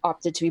he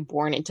opted to be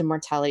born into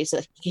mortality so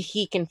that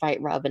he can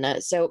fight Ravana.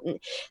 So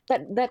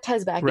that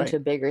ties back into a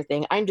bigger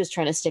thing. I'm just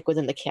trying to stick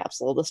within the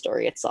capsule of the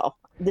story itself.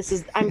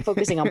 I'm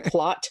focusing on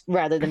plot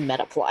rather than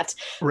meta plot.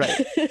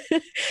 Right.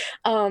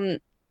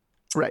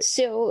 Right.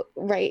 So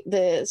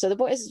the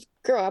boys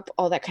grow up,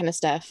 all that kind of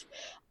stuff.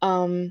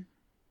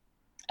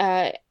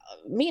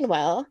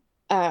 Meanwhile,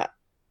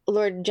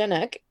 Lord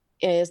Janak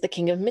is the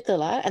king of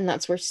Mithila, and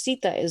that's where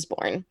Sita is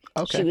born.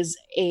 Okay. She was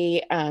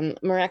a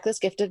miraculous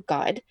gift of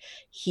God.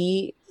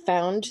 He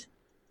found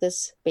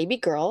this baby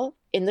girl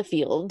in the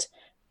field,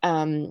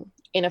 in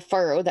a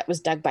furrow that was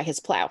dug by his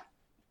plow.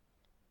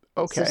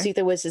 Okay. So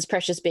Sita was his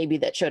precious baby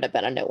that showed up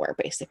out of nowhere,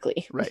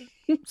 basically. Right.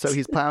 So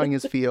he's plowing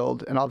his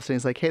field, and all of a sudden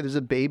he's like, hey, there's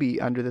a baby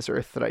under this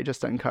earth that I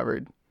just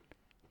uncovered.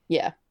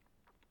 Yeah.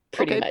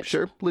 Pretty much.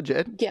 Sure.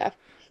 Legit. Yeah.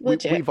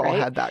 Legit. We've all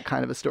had that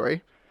kind of a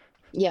story.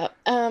 Yeah.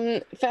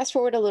 Fast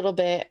forward a little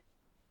bit.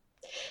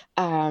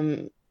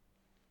 There's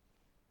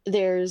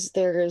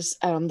the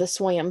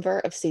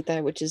Swayamvar of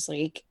Sita, which is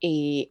like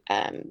a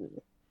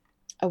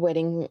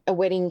wedding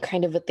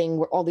kind of a thing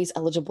where all these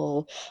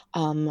eligible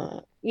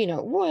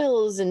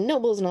royals and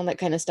nobles and all that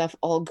kind of stuff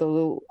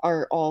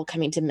are all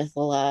coming to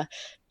Mithila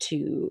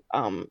to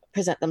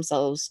present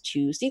themselves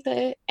to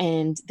Sita,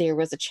 and there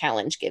was a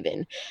challenge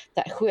given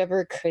that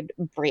whoever could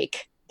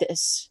break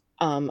this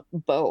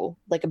bow,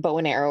 like a bow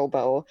and arrow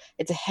bow.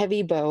 It's a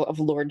heavy bow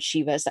of Lord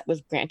Shiva's that was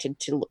granted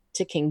to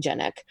King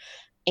Janak,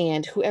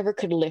 and whoever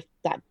could lift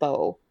that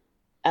bow,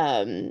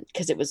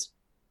 because it was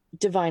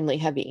divinely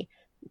heavy,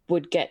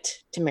 would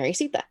get to marry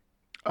Sita.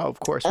 Oh, of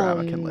course,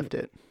 Rama can lift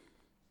it.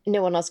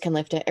 No one else can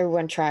lift it.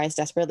 Everyone tries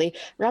desperately.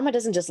 Rama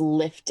doesn't just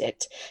lift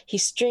it. He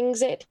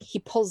strings it, he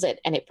pulls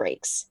it, and it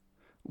breaks.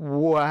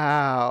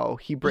 Wow.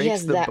 He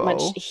breaks the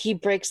bow. He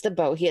breaks the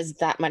bow. He has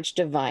that much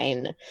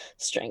divine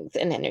strength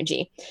and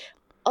energy.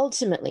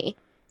 Ultimately,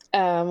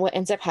 what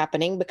ends up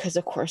happening, because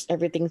of course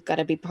everything's got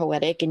to be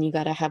poetic and you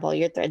got to have all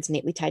your threads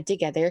neatly tied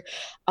together,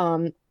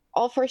 all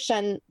 4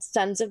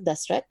 sons of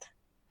Dashrath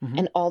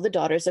and all the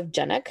daughters of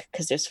Janak,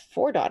 because there's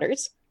 4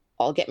 daughters,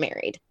 all get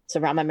married. So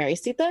Rama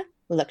marries Sita,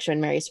 Lakshman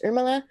marries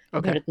Urmila,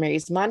 Bharat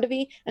marries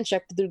Mandavi, and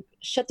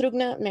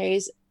Shatrughna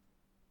marries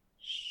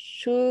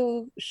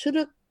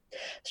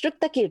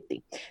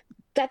Shrutakirti.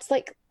 That's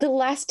like the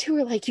last 2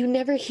 are like, you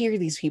never hear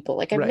these people.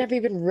 Like, I've never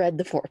even read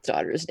the 4th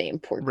daughter's name.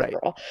 Poor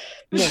girl.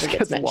 Never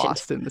gets mentioned.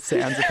 Lost in the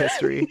sands of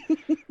history.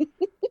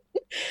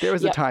 There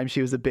was a time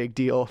she was a big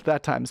deal.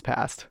 That time's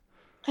passed.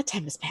 That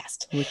time has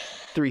passed.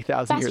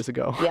 3,000 years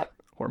ago. Yep.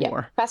 Or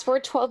more. Fast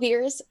forward 12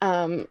 years,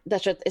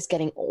 Dashrath is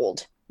getting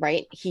old,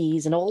 right?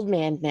 He's an old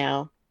man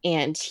now,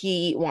 and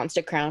he wants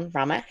to crown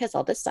Rama, his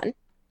eldest son,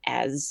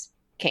 as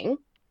king.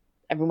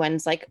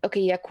 Everyone's like, okay,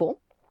 yeah, cool.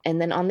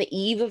 And then on the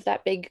eve of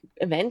that big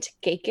event,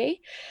 Kaikeyi,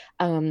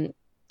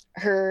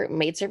 her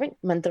maidservant,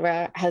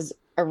 Manthara, has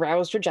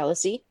aroused her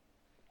jealousy.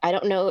 I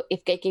don't know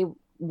if Kaikeyi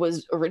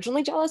was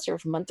originally jealous or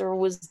if Manthara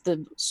was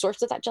the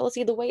source of that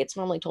jealousy. The way it's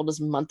normally told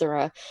is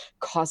Manthara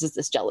causes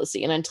this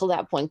jealousy. And until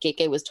that point,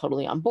 Kaikeyi was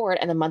totally on board.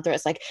 And then Manthara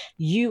is like,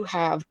 you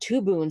have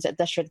 2 boons that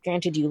Dashrath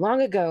granted you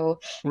long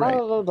ago, blah,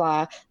 blah, blah,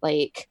 blah.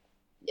 Like,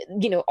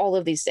 all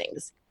of these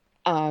things.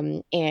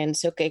 And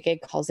so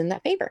Kaikeyi calls in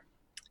that favor.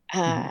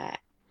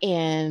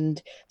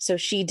 And so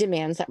she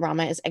demands that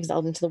Rama is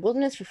exiled into the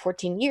wilderness for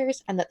 14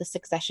 years and that the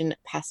succession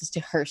passes to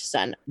her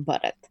son,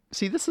 Bharat.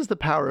 See, this is the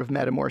power of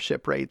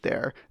metamorship right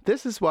there.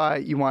 This is why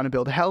you want to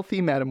build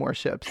healthy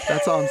metamorshipships.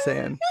 That's all I'm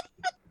saying.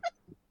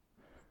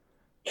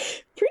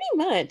 Pretty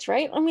much,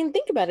 right? I mean,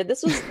 think about it.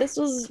 This was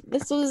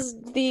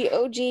the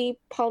OG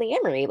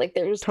polyamory. Like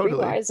there's three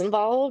Totally. wives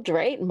involved,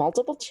 right?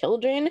 Multiple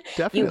children. You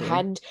Definitely.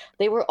 had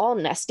they were all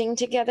nesting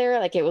together.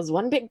 Like it was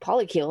one big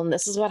polycule, and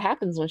this is what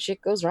happens when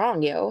shit goes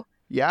wrong, yo.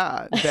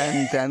 Yeah.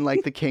 Then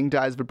like the king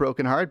dies of a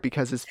broken heart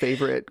because his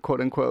favorite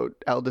quote unquote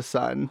eldest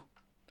son,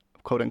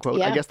 quote unquote.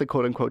 I Yeah. guess the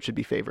quote unquote should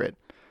be favorite.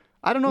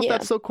 I don't know if Yeah.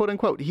 that's so quote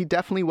unquote. He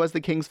definitely was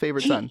the king's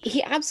favorite son.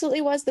 He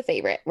absolutely was the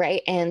favorite,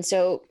 right? And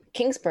so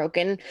King's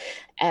broken,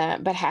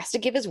 but has to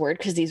give his word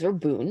because these were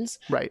boons.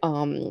 Right.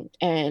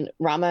 And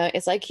Rama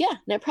is like, yeah,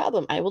 no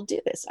problem. I will do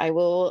this. I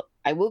will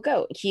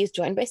go. He is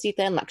joined by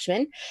Sita and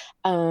Lakshman.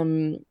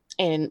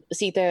 And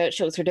Sita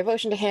shows her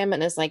devotion to him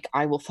and is like,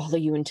 I will follow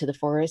you into the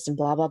forest and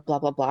blah blah blah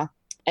blah blah.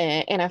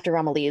 And after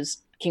Rama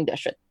leaves, King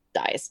Dashrath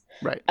dies.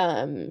 Right.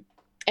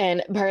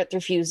 And Bharat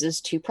refuses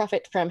to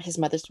profit from his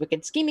mother's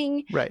wicked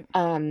scheming. Right.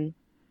 And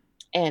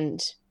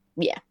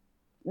yeah,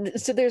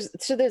 so there's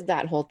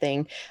that whole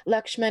thing.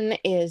 Lakshman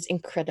is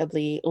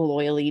incredibly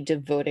loyally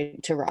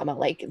devoted to Rama,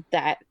 like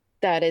that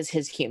is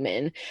his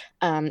human.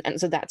 And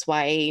so that's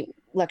why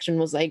Lakshman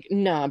was like,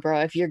 nah,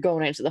 bro, if you're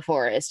going into the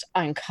forest,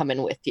 I'm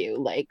coming with you.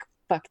 Like,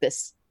 fuck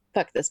this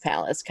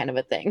palace kind of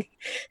a thing.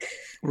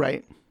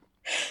 Right.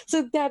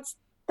 So that's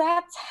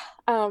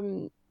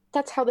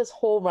how this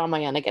whole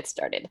Ramayana gets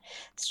started.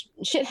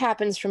 Shit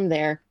happens from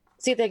there.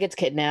 Sita gets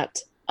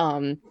kidnapped.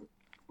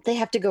 They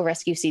have to go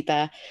rescue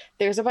Sita.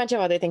 There's a bunch of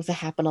other things that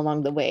happen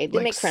along the way. They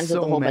Like make friends with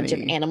a so whole bunch of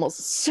many- animals.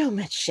 So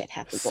much shit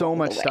happens. So along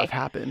much the way. stuff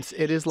happens.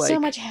 It is like So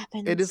much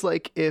happens. It is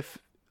like if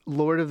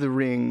Lord of the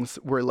Rings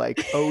were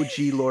like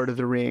OG Lord of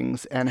the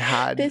Rings and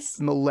had This-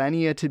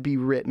 millennia to be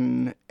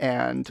written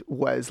and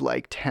was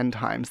like 10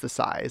 times the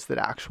size that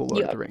actual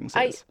Lord of Yeah, the Rings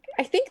is.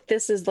 I think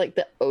this is like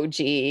the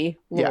OG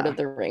Lord Yeah. of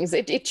the Rings.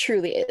 It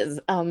truly is.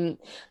 You know,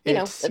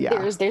 It's-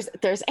 yeah.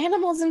 there's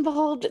animals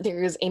involved.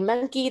 There's a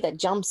monkey that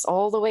jumps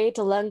all the way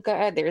to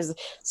Lanka. There's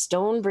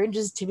stone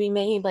bridges to be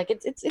made. Like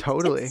it's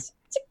Totally.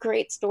 It's a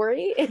great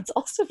story. It's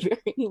also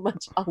very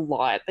much a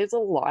lot. There's a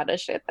lot of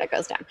shit that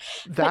goes down.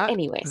 But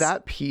anyways,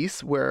 that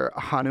piece where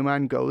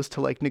Hanuman goes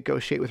to like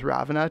negotiate with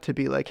Ravana to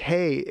be like,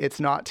 hey, it's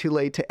not too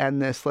late to end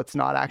this. Let's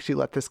not actually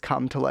let this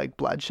come to like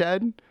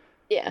bloodshed.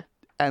 yeah.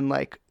 And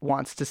like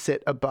wants to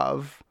sit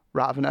above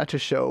Ravana to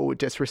show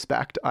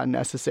disrespect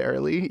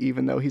unnecessarily,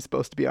 even though he's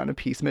supposed to be on a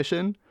peace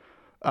mission.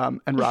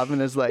 And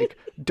Ravana's like,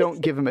 don't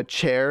give him a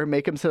chair,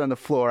 make him sit on the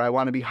floor. I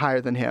want to be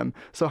higher than him.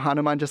 So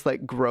Hanuman just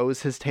like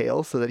grows his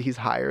tail so that he's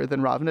higher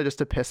than Ravana just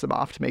to piss him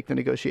off to make the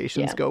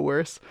negotiations Yeah. go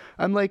worse.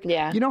 I'm like,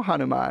 Yeah. you know,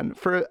 Hanuman,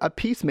 for a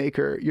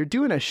peacemaker, you're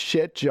doing a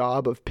shit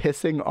job of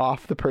pissing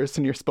off the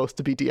person you're supposed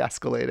to be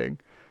de-escalating.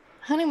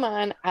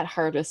 Hanuman at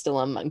heart is still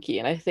a monkey,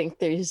 and I think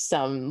there's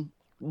some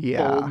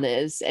Yeah.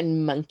 boldness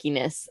and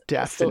monkeyness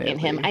still in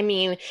him. Definitely. I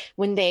mean,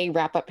 when they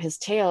wrap up his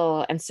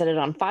tail and set it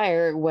on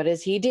fire, what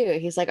does he do?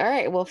 He's like, all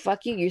right, well,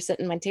 fuck you. You're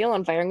setting my tail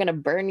on fire. I'm going to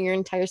burn your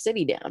entire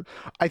city down.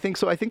 I think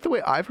so. I think the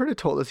way I've heard it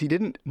told is he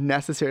didn't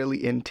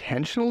necessarily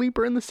intentionally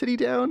burn the city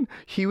down.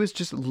 He was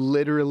just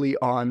literally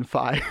on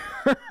fire.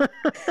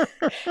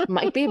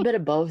 Might be a bit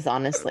of both,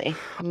 honestly.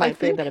 Might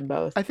be a think- bit of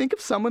both. I think if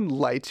someone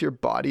lights your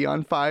body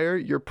on fire,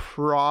 you're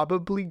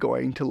probably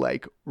going to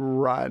like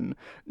run.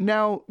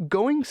 Now,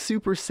 going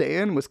Super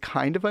Saiyan was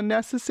kind of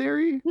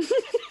unnecessary,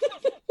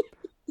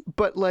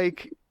 but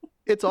like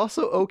it's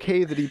also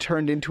okay that he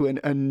turned into an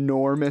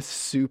enormous,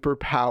 super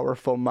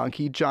powerful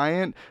monkey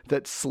giant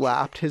that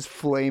slapped his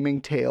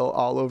flaming tail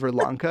all over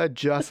Lanka,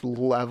 just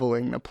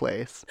leveling the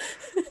place.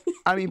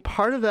 I mean,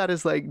 part of that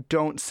is like,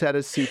 don't set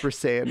a Super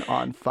Saiyan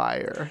on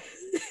fire.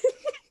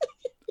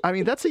 I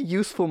mean, that's a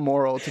useful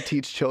moral to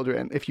teach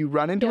children. If you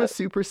run into a Yep.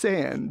 Super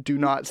Saiyan, do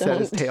not set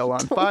his Don't- tail on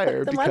don't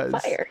fire light them on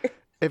because fire.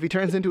 if he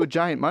turns into a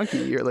giant monkey,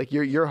 you're like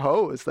you're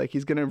hosed. Like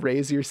he's gonna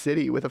raise your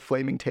city with a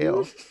flaming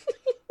tail.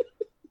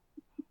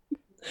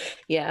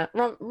 Yeah,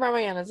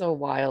 Ramayana is a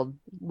wild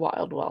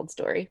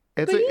story.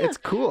 It's But yeah. it's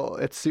cool.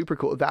 It's super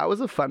cool. That was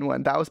a fun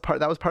one. That was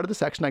part of the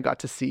section I got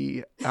to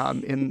see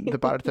in the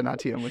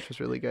Bharatanatyam, which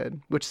was really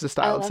good. Which is a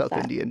style of love South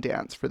that. Indian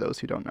dance for those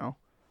who don't know.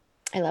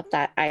 I love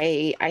that.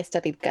 I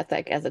studied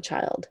Kathak as a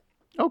child.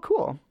 Oh,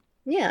 cool.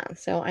 Yeah,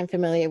 so I'm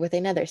familiar with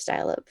another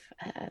style of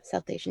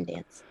South Asian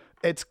dance.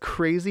 It's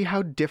crazy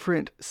how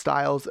different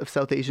styles of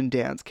South Asian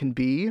dance can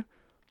be.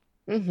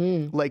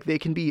 Mm-hmm. Like they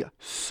can be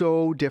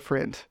so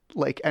different.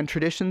 Like, and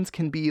traditions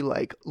can be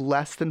like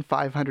less than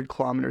 500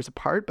 kilometers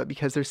apart, but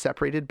because they're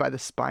separated by the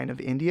spine of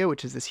India,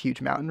 which is this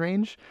huge mountain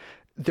range,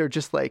 they're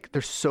just like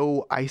they're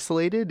so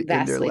isolated in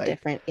their Vastly like,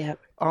 different. Yep.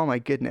 oh my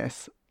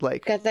goodness,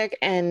 like Kathak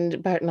and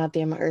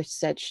Bharatanatyam are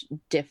such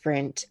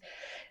different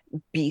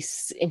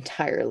beasts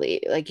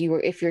entirely. Like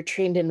if you're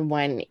trained in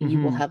one, you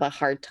will Mhm. have a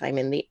hard time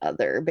in the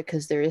other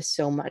because there is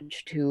so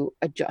much to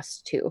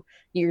adjust to.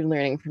 You're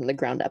learning from the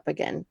ground up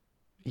again.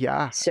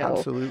 yeah, So,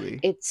 absolutely.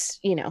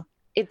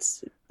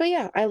 But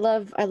yeah, I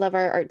love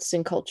our arts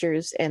and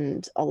cultures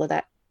and all of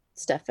that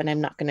stuff, and I'm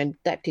not going to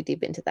dive too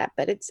deep into that,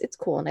 but it's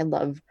cool, and I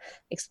love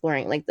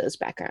exploring like those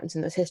backgrounds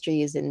and those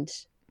histories and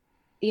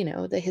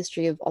the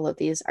history of all of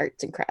these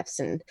arts and crafts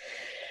and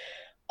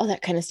all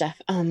that kind of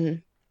stuff.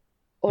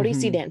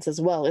 Odissi Hmm. dance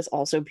as well is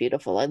also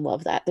beautiful. I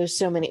love that. There's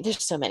so many.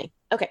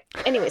 Okay.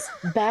 Anyways,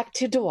 back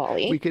to We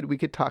Diwali.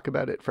 could talk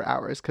about it for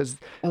hours because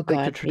Oh like the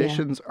God, yeah.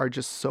 traditions are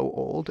just so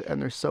old and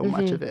there's so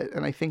much Hmm. of it.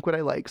 And I think what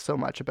I like so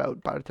much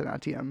about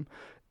Bharatanatyam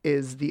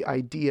is the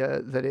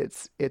idea that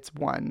it's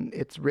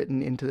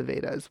written into the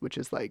Vedas, which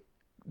is like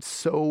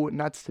so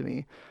nuts to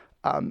me.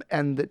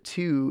 And that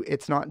two,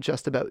 it's not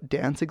just about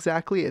dance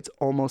exactly, it's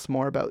almost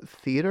more about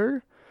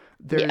theater.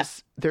 Yeah.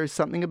 There's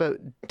something about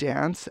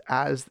dance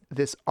as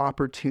this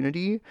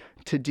opportunity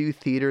to do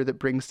theater that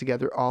brings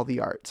together all the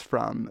arts,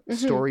 from Hmm.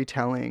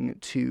 storytelling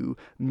to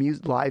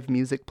live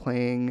music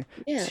playing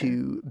Yeah.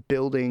 to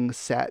building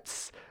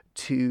sets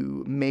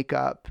to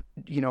makeup,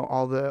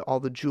 all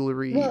the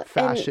jewelry, Well, and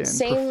fashion,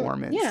 same,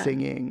 performance, yeah.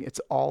 singing, it's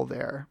all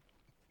there.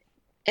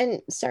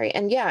 And sorry,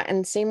 and yeah,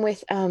 and same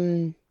with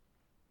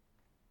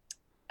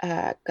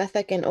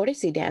Kathak and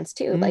Odissi dance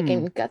too. Like Mm,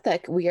 in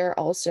Kathak, we are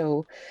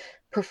also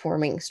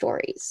performing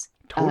stories.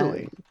 Um,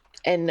 totally.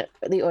 and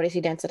the Odissi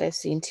dance that I've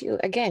seen too,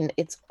 again,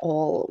 it's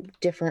all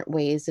different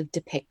ways of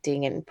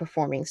depicting and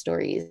performing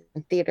stories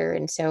in theater.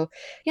 And so,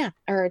 yeah,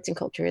 our arts and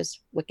culture is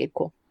wicked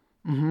cool.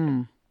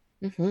 Hmm.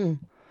 Hmm.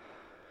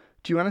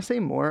 Do you want to say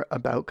more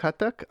about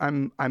Kathak?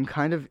 I'm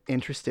kind of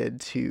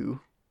interested to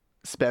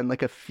spend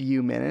like a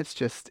few minutes,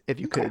 just if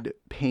you Okay. could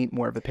paint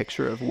more of a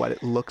picture of what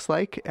it looks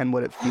like and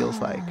what it feels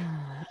like.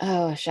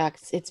 Oh,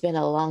 shucks. It's been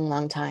a long,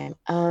 long time.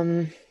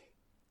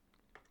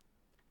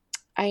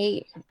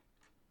 I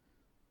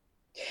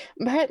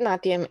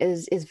Bharatanatyam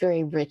is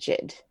very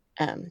rigid.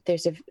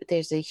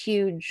 There's a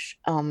huge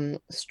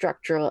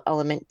structural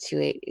element to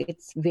it.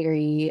 It's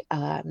very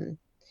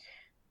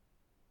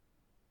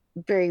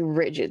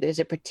rigid. There's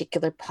a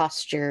particular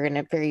posture and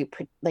a very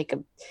like a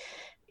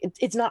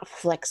it's not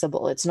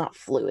flexible. It's not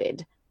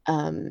fluid.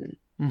 Um,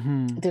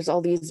 Mm-hmm. there's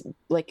all these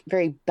like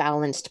very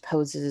balanced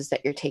poses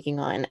that you're taking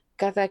on.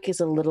 Kathak is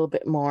a little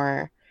bit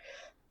more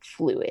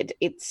fluid.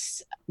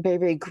 It's very,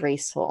 very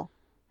graceful.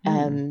 Mm.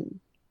 Um,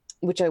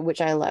 which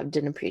I loved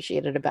and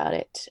appreciated about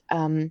it.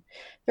 Very,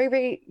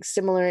 very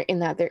similar in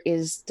that there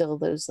is still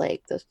those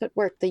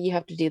footwork that you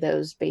have to do,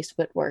 those base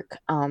footwork.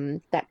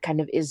 That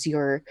kind of is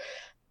your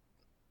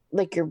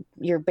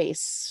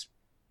base.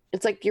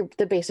 It's like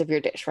the base of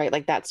your dish, right?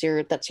 Like that's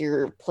your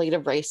plate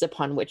of rice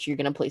upon which you're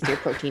gonna place your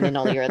protein and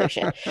all your other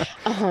shit.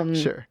 Um,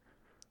 Sure.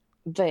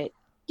 but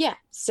yeah,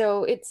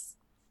 so it's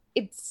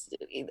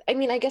I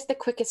mean, I guess the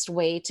quickest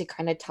way to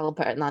kind of tell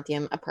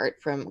Bharatanatyam apart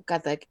from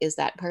Kathak is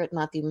that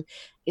Bharatanatyam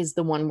is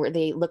the one where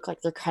they look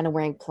like they're kind of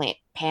wearing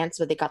pants,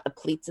 but they got the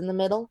pleats in the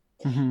middle,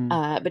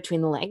 Mm-hmm.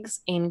 between the legs.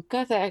 In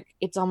Kathak,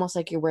 it's almost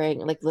like you're wearing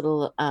like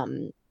little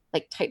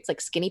like tights, like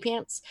skinny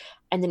pants,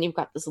 and then you've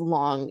got this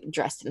long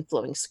dress and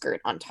flowing skirt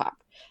on top.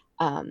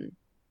 Um,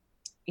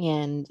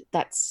 and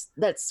that's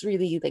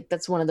really like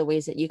that's one of the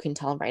ways that you can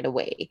tell right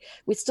away.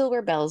 We still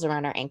wear bells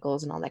around our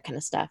ankles and all that kind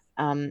of stuff,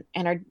 and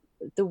our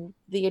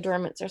the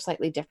adornments are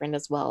slightly different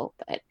as well,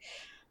 but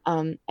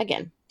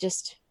again,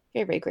 just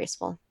very, very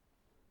graceful.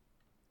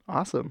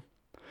 Awesome.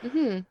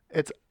 Hmm.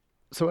 It's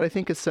so what I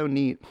think is so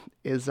neat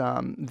is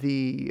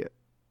the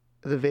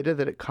Veda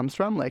that it comes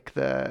from, like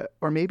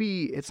or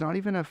maybe it's not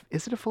even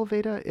is it a full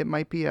Veda? It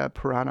might be a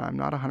Purana. I'm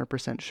not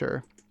 100%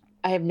 sure.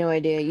 I have no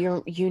idea.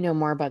 You know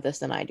more about this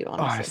than I do,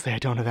 honestly. Honestly, I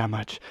don't know that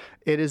much.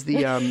 It is the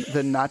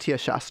Natya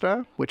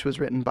Shastra, which was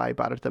written by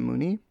Bharata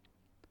Muni,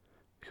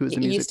 who is a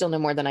You music. still know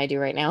more than I do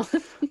right now.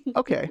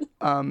 Okay.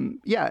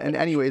 Yeah. And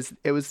anyways,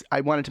 it was.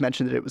 I wanted to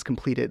mention that it was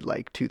completed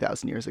like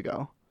 2,000 years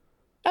ago.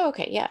 Oh,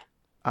 okay, yeah.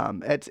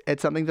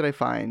 It's something that I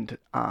find,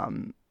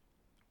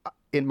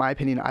 in my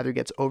opinion, either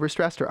gets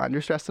overstressed or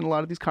understressed in a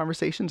lot of these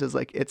conversations. Is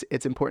like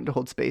it's important to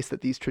hold space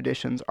that these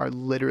traditions are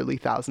literally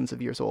thousands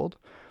of years old.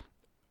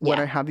 When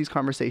I Yeah. have these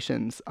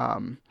conversations,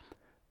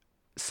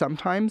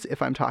 sometimes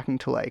if I'm talking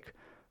to like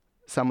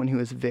someone who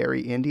is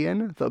very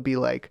Indian, they'll be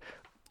like,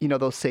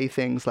 they'll say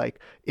things like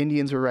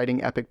Indians were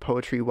writing epic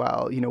poetry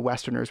while,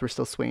 Westerners were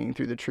still swinging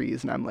through the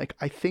trees. And I'm like,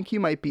 I think you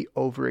might be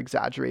over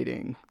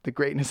exaggerating the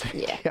greatness of Yeah.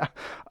 India. Yeah.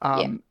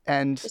 Um,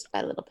 and, Just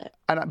by a little bit.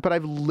 but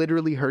I've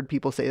literally heard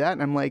people say that.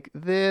 And I'm like,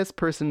 this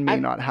person may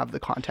I've not have the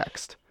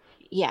context.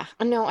 Yeah.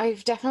 No,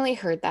 I've definitely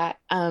heard that.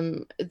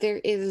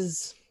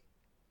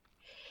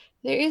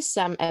 There is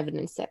some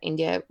evidence that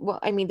India, well,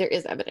 I mean, there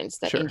is evidence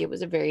that Sure. India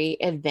was a very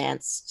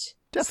advanced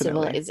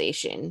Definitely.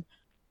 civilization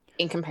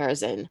in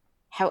comparison.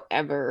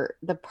 However,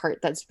 the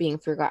part that's being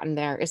forgotten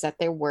there is that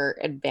there were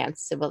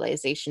advanced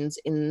civilizations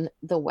in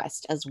the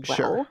West as Sure.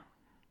 well,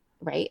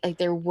 right? Like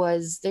there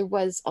was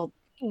all,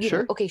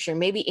 Sure. okay, sure,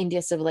 maybe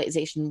India's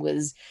civilization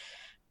was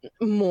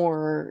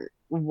more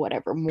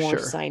whatever, more Sure.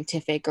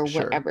 scientific or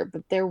Sure. whatever,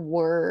 but there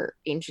were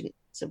ancient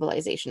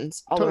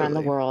civilizations all around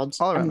the Totally. world,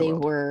 All around and the they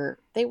world. were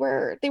they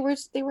were they were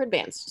they were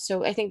advanced.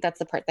 So I think that's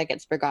the part that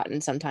gets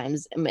forgotten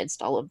sometimes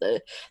amidst all of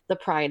the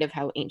pride of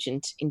how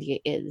ancient India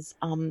is.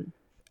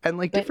 And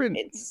like But different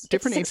it's a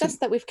different success ancient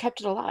that we've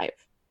kept it alive.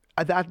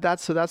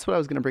 that's what I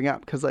was going to bring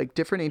up, because like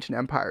different ancient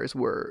empires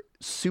were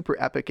super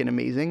epic and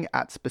amazing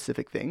at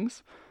specific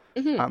things.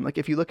 Like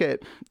if you look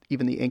at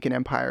even the Incan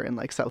Empire in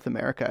like South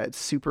America, it's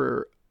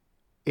super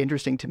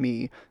interesting to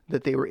me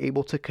that they were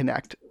able to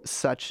connect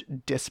such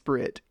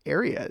disparate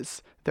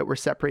areas that were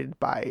separated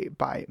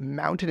by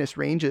mountainous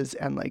ranges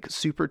and like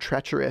super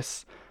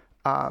treacherous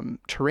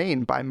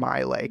terrain by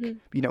my like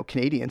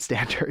Canadian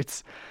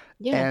standards.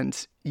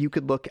 And you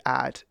could look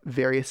at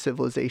various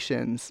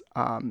civilizations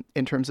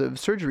in terms of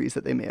surgeries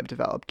that they may have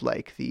developed,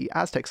 like the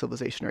Aztec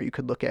civilization, or you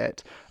could look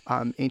at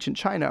ancient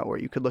China, or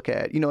you could look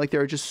at, like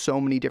there are just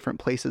so many different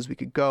places we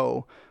could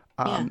go.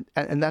 And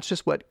that's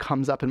just what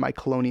comes up in my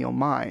colonial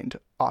mind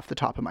off the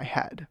top of my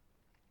head.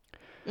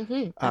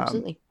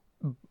 Absolutely.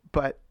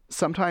 But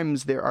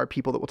sometimes there are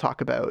people that will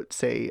talk about,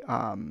 say,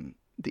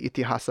 the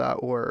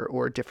Itihasa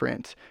or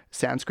different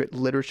Sanskrit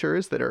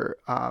literatures that are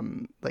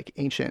like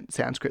ancient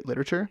Sanskrit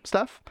literature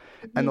stuff.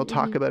 And they'll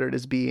talk about it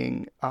as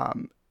being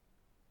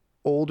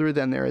older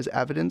than there is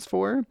evidence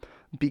for,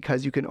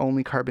 because you can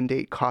only carbon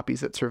date copies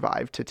that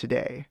survive to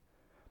today.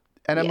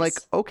 And I'm like,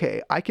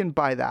 okay, I can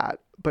buy that,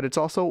 but it's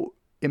also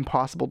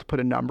impossible to put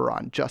a number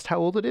on just how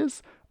old it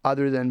is,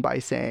 other than by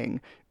saying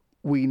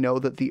we know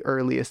that the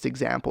earliest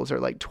examples are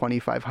like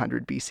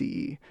 2500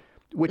 BCE,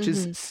 which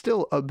is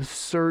still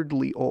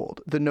absurdly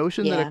old. The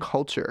notion that a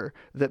culture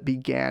that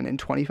began in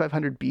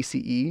 2500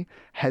 BCE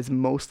has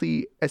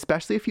mostly,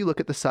 especially if you look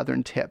at the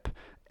southern tip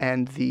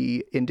and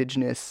the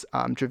indigenous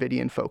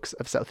Dravidian folks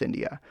of South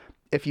India,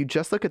 if you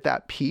just look at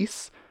that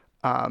piece,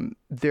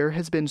 there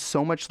has been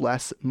so much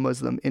less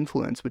Muslim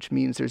influence, which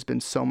means there's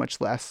been so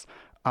much less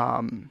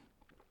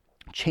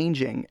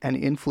changing and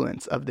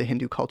influence of the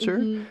Hindu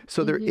culture.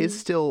 So there is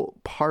still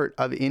part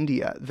of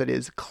India that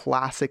is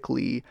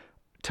classically,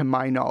 to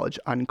my knowledge,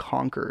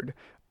 unconquered.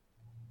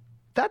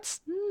 That's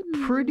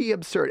pretty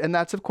absurd. And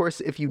that's, of course,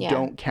 if you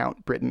don't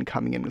count Britain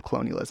coming in with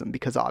colonialism,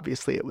 because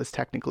obviously it was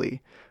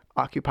technically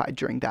occupied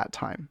during that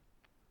time.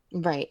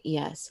 Right.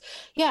 Yes.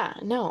 Yeah.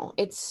 No,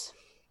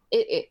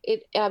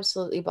 it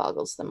absolutely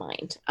boggles the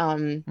mind.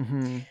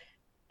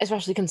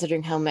 Especially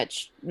considering how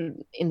much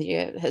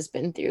India has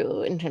been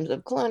through in terms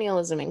of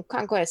colonialism and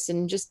conquest,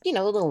 and just, the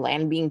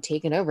land being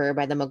taken over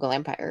by the Mughal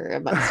Empire,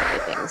 amongst other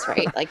things,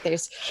 right? Like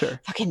there's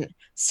fucking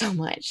so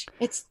much.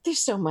 There's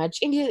so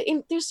much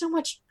there's so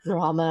much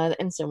drama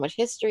and so much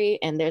history,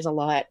 and there's a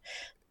lot,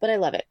 but I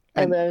love it.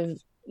 I love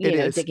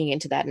digging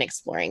into that and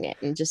exploring it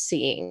and just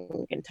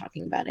seeing and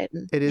talking about it.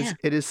 And,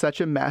 it is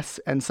such a mess.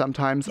 And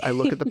sometimes I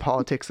look at the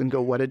politics and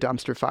go, what a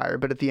dumpster fire.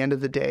 But at the end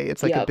of the day,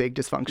 it's like a big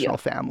dysfunctional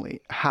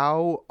family.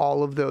 How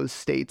all of those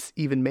states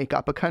even make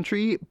up a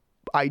country,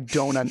 I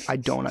don't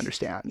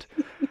understand.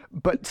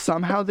 But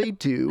somehow they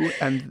do.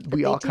 And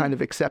we all kind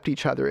of accept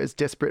each other as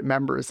disparate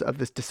members of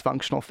this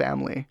dysfunctional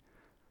family.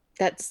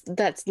 That's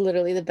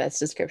literally the best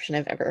description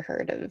I've ever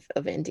heard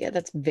of India.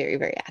 That's very,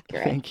 very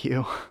accurate. Thank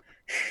you.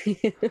 So do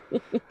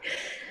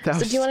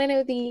you want to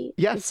know the...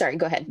 Yes. Sorry,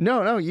 go ahead.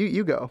 No,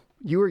 you go.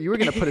 You were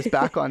going to put us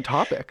back on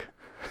topic.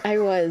 I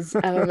was.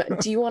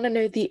 Do you want to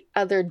know the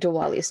other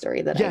Diwali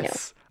story that I know?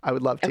 Yes, I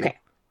would love to.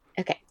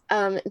 Okay.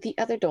 The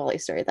other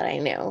Diwali story that I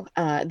know,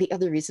 the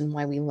other reason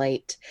why we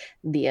light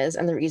diyas,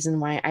 and the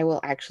reason why I will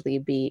actually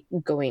be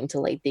going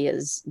to light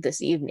diyas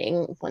this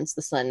evening once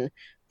the sun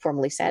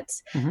formally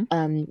sets,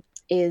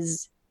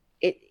 is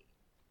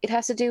it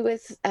has to do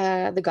with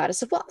the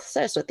goddess of wealth,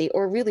 Saraswati,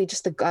 or really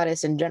just the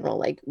goddess in general,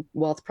 like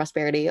wealth,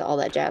 prosperity, all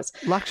that jazz.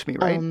 Lakshmi,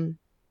 right?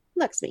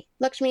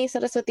 Lakshmi,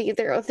 Saraswati,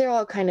 they're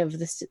all kind of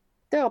this.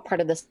 They're all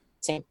part of the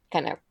same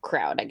kind of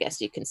crowd, I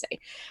guess you can say.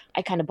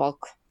 I kind of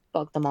bulk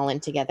them all in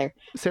together.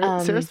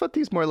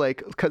 Saraswati's more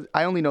like, because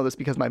I only know this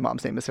because my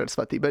mom's name is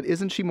Saraswati, but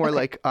isn't she more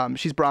like,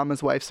 she's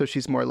Brahma's wife, so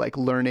she's more like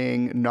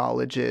learning,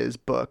 knowledges,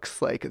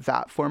 books, like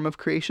that form of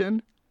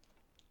creation?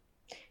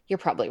 You're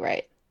probably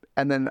right.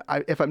 And then,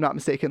 if I'm not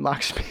mistaken,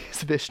 Lakshmi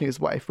is Vishnu's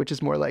wife, which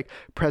is more like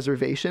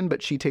preservation,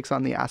 but she takes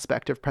on the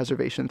aspect of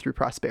preservation through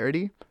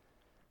prosperity.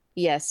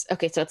 Yes.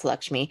 Okay, so it's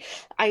Lakshmi.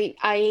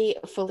 I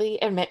fully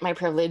admit my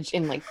privilege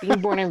in like being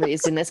born and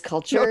raised in this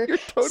culture. No, you're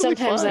totally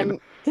sometimes fine.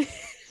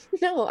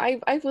 No,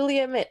 I fully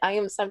admit I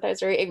am sometimes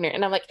very ignorant,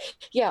 and I'm like,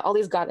 yeah, all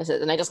these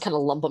goddesses, and I just kind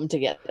of lump them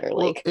together.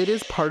 Like, well, it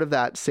is part of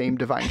that same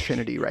divine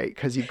trinity, right?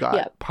 Because you've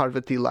got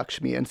Parvati,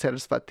 Lakshmi, and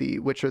Saraswati,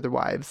 which are the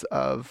wives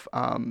of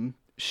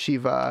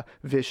Shiva,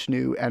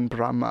 Vishnu, and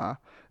Brahma,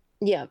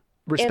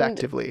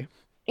 respectively.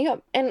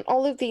 And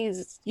all of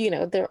these,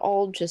 they're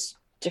all just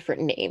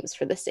different names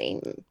for the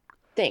same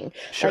thing.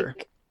 Sure.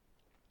 Like,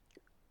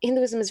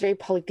 Hinduism is very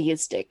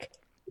polytheistic,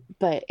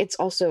 but it's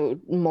also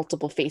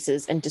multiple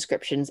faces and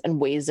descriptions and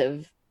ways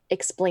of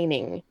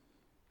explaining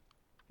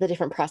the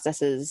different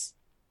processes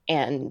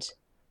and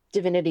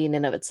divinity in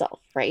and of itself,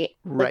 right?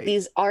 Right. Like,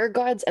 these are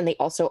gods, and they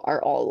also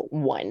are all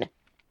one.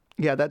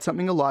 Yeah, that's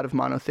something a lot of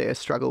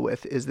monotheists struggle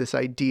with, is this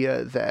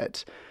idea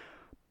that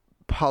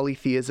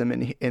polytheism,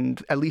 in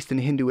at least in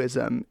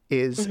Hinduism,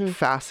 is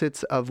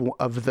facets of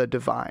the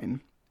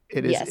divine.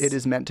 It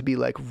is meant to be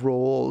like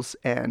roles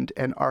and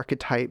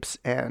archetypes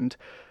and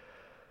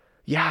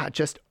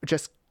just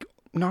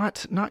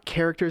not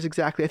characters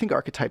exactly. I think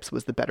archetypes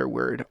was the better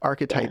word.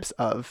 Archetypes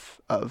of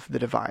the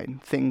divine,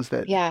 things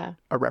that Yeah.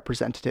 are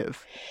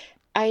representative.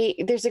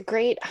 There's a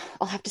great,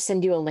 I'll have to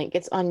send you a link.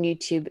 It's on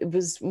YouTube. It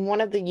was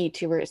one of the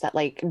YouTubers that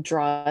like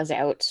draws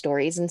out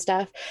stories and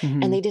stuff.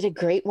 And Hmm. they did a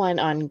great one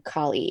on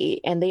Kali.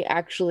 And they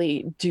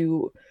actually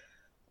do,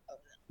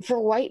 for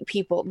white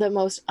people, the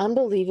most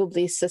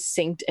unbelievably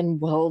succinct and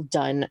well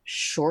done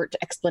short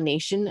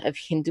explanation of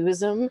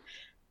Hinduism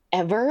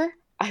ever.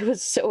 I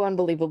was so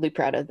unbelievably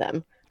proud of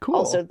them. Cool.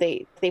 Also,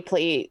 they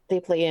play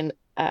an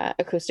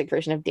acoustic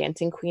version of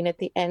Dancing Queen at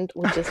the end,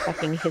 which is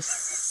fucking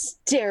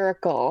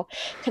hysterical,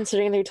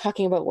 considering they're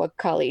talking about what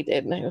Kali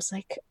did. And I was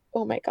like,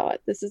 oh my god,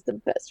 this is the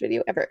best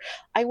video ever.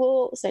 I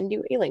will send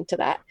you a link to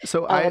that.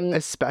 So I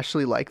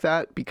especially like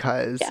that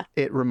because Yeah.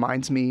 it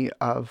reminds me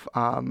of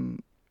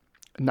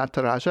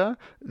Nataraja,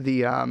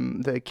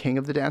 the king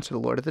of the dance or the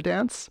lord of the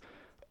dance,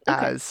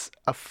 Okay. as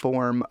a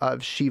form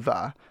of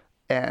Shiva.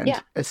 And Yeah,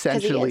 because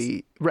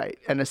he is.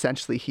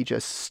 essentially he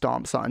just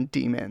stomps on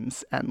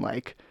demons, and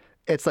like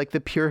it's like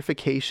the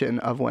purification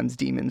of one's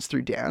demons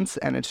through dance,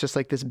 and it's just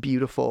like this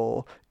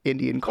beautiful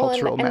Indian Well,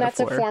 cultural and that's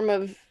a metaphor. form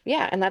of,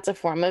 yeah, and that's a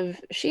form of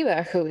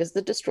Shiva, who is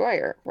the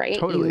destroyer, right?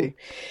 Totally.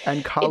 And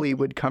It Kali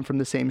would come from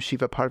the same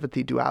Shiva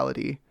Parvati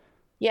duality.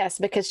 Yes,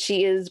 because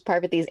she is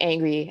Parvati's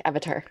angry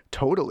avatar,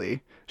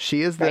 Totally.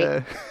 She is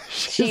right? the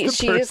she is She the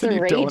she is person the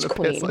you don't rage want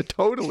to piss queen. on.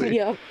 Totally.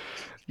 Yep.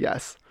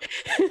 Yes.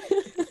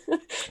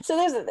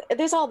 So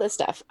there's all this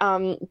stuff.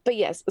 But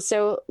yes,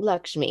 so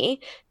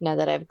Lakshmi, now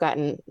that I've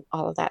gotten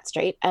all of that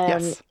straight,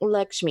 Yes.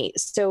 Lakshmi.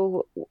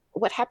 So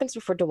what happens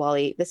before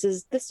Diwali?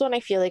 This one I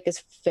feel like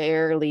is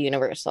fairly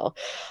universal.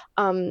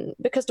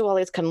 Because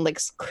Diwali is kind of like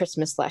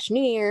Christmas slash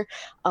New Year.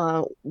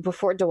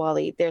 Before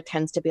Diwali, there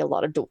tends to be a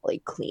lot of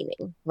Diwali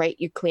cleaning, right?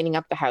 You're cleaning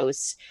up the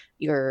house,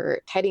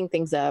 you're tidying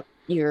things up,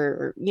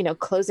 you're,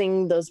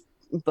 closing those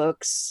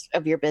books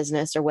of your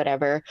business or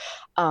whatever.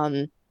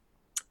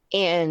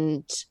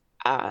 And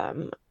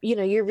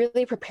you're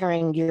really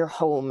preparing your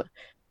home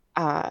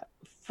uh,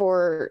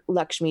 for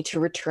Lakshmi to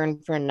return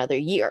for another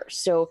year.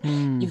 So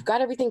Hmm. you've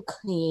got everything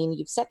clean,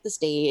 you've set the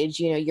stage,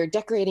 you're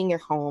decorating your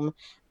home,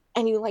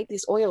 and you light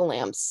these oil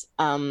lamps.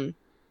 And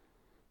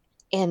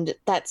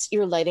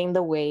you're lighting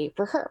the way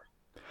for her,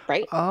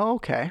 right? Oh,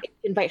 okay.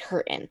 Invite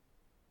her in. It's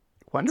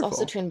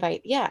also Wonderful. to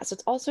invite, yeah, so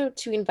it's also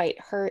to invite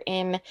her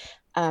in.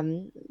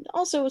 Um,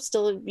 Also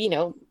still,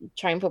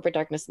 triumph over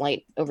darkness,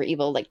 light over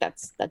evil. Like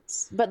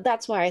but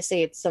that's why I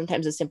say it's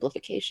sometimes a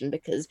simplification,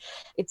 because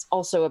it's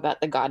also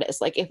about the goddess.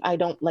 Like if I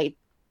don't light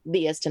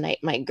Diaz tonight,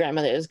 my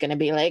grandmother is going to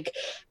be like,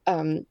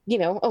 oh,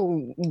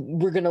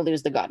 we're going to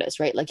lose the goddess,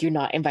 right? Like you're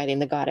not inviting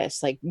the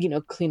goddess. Like,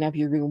 clean up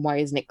your room. Why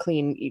isn't it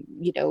clean?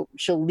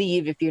 She'll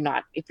leave if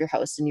your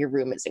house and your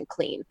room isn't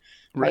clean,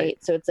 Right. right?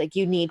 So it's like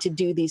you need to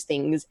do these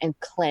things and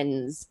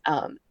cleanse,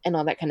 and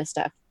all that kind of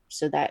stuff,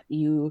 so that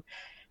you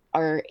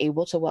are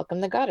able to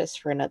welcome the goddess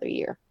for another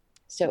year.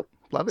 So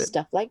Love it.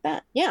 stuff like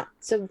that. Yeah.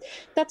 So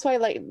that's why,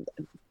 like,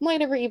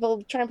 light over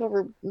evil, triumph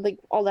over, like,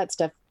 all that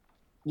stuff.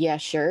 Yeah,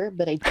 sure.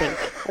 But I think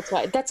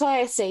that's why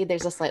I say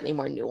there's a slightly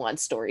more nuanced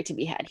story to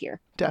be had here.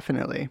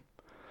 Definitely.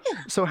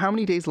 So how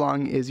many days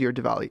long is your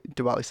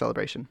Diwali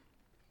celebration?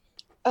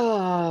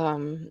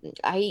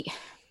 I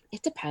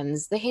It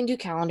depends. The Hindu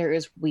calendar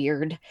is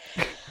weird.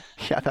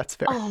 Yeah, that's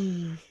fair.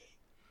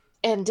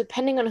 And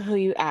depending on who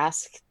you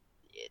ask,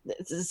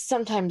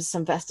 sometimes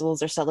some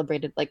festivals are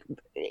celebrated like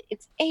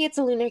it's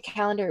a lunar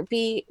calendar.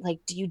 B, like,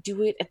 do you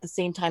do it at the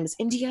same time as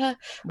India,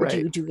 or do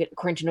Right. you do it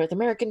according to North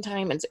American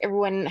time? And so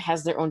everyone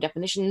has their own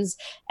definitions,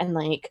 and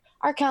like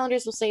our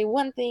calendars will say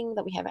one thing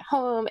that we have at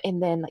home,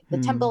 and then like the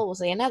Hmm. temple will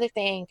say another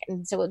thing.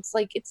 And so it's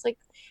like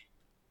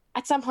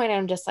at some point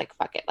I'm just like,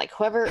 fuck it, like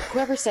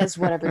whoever says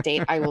whatever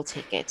date, I will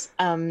take it.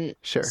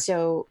 Sure.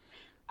 So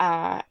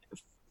uh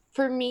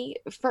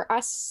for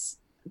us,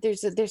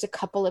 there's a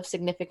couple of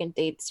significant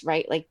dates,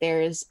 right? Like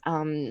there's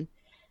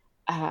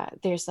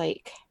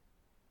like,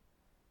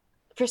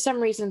 for some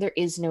reason there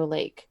is no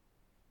like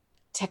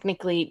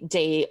technically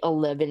day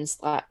 11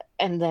 slot,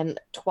 and then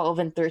 12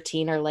 and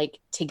 13 are like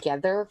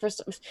together for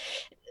some.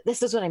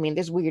 This is what I mean,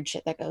 there's weird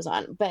shit that goes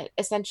on, but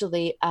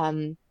essentially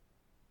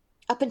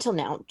up until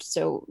now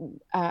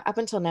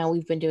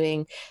we've been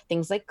doing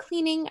things like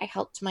cleaning. I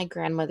helped my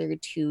grandmother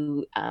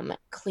to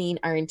clean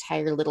our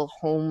entire little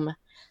home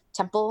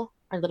temple,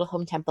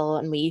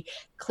 and we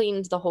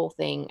cleaned the whole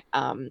thing.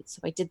 So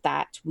I did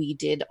that. We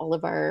did all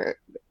of our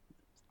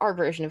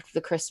version of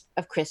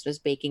Christmas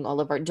baking, all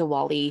of our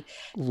Diwali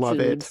Love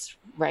it. foods,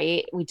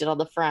 right? We did all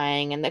the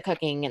frying and the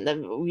cooking and the,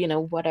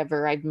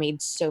 whatever. I've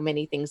made so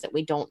many things that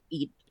we don't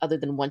eat other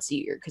than once a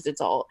year, because it's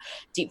all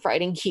deep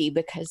fried and ghee,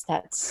 because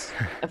that's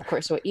of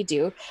course what you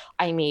do.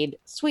 I made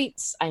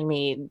sweets, I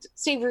made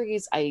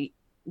savories,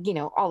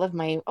 all of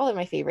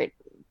my favorite,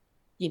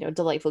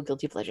 delightful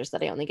guilty pleasures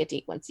that I only get to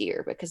eat once a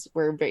year, because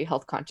we're very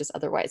health conscious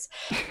otherwise.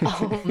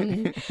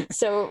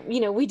 So,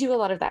 we do a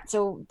lot of that.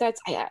 So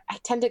I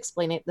tend to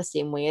explain it the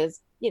same way as,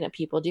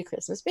 people do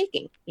Christmas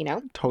baking. You all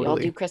do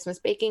Totally. Christmas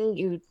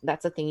baking.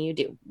 That's a thing you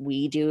do.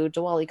 We do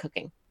Diwali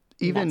cooking.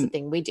 And that's a even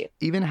thing we do.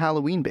 even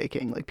Halloween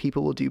baking, like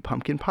people will do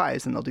pumpkin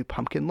pies and they'll do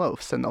pumpkin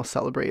loaves and they'll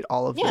celebrate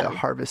all of the Yeah.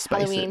 harvest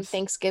Halloween, spices.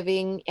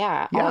 Thanksgiving,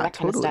 yeah, all of Yeah, that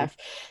kind of totally. stuff.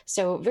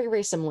 So very,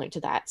 very similar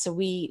to that. So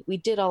we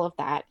did all of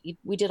that.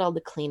 We did all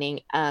the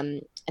cleaning.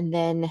 And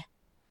then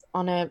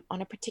on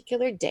a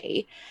particular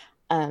day,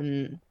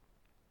 um,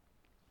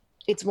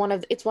 it's one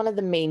of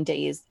the main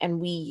days, and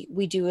we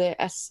do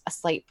a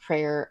slight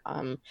prayer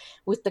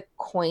with the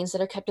coins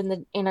that are kept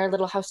in our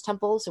little house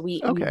temple. So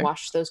we Okay.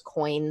 wash those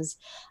coins,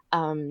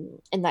 and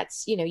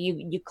that's,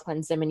 you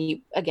cleanse them, and you,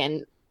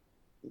 again,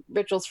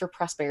 rituals for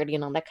prosperity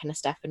and all that kind of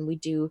stuff, and we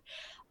do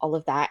all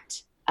of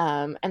that.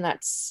 And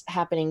that's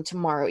happening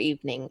tomorrow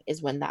evening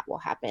is when that will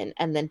happen.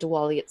 And then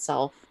Diwali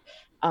itself,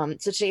 so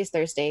today's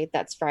Thursday,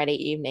 that's Friday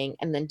evening,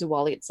 and then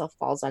Diwali itself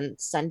falls on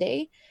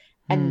Sunday,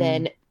 and Hmm.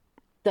 then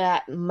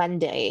that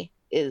Monday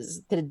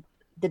is the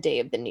day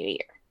of the new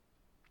year.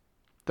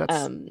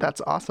 Um, That's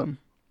awesome.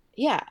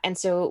 yeah, and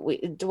so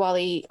on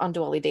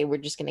Diwali Day, we're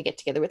just going to get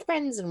together with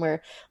friends, and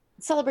we're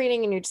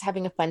celebrating, and you're just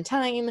having a fun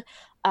time.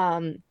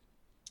 Um,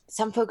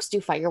 some folks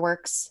do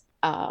fireworks.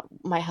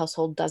 My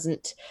household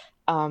doesn't.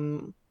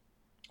 Um,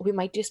 we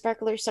might do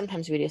sparklers.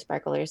 Sometimes we do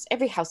sparklers.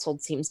 Every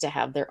household seems to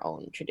have their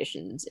own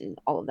traditions and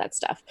all of that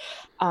stuff.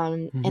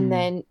 And Hmm.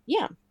 then,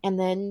 yeah, and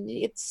then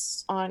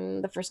it's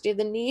on the first day of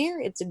the new year.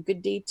 It's a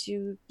good day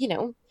to,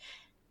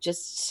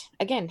 just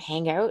again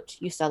hang out.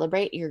 You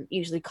celebrate. You're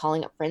usually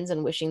calling up friends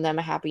and wishing them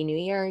a happy new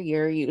year.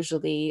 You're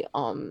usually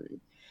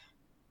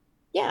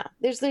yeah,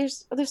 there's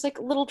like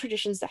little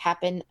traditions that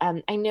happen.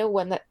 I know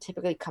one that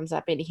typically comes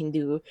up in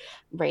Hindu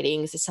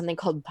writings is something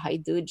called Bhai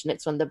Dooj, and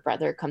it's when the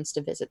brother comes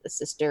to visit the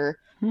sister,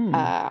 Hmm.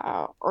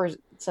 or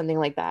something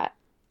like that.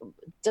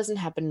 Doesn't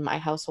happen in my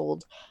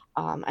household.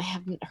 I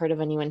haven't heard of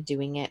anyone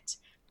doing it,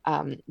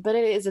 but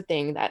it is a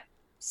thing that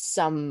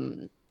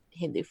some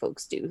Hindu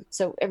folks do.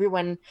 So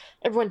everyone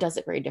does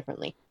it very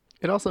differently.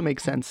 It also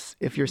makes sense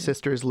if your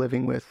sister's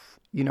living with,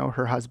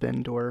 her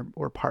husband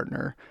or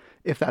partner.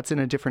 If that's in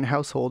a different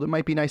household, it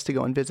might be nice to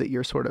go and visit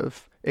your sort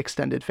of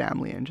extended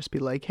family and just be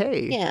like,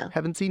 "Hey, Yeah,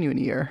 haven't seen you in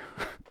a year."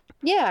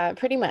 yeah,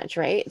 pretty much,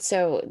 right?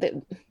 So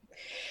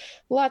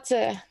lots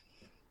of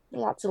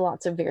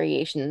lots of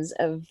variations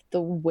of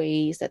the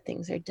ways that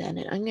things are done.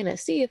 And I'm gonna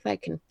see if I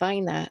can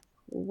find that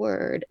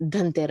word,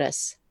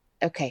 Dhanteras.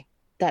 Okay,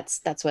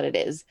 that's what it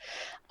is.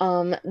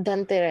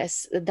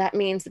 Dhanteras, that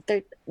means that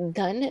they're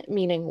done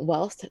meaning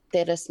wealth,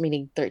 Teras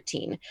meaning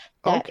 13.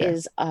 That Okay.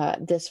 is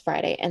this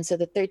Friday. And so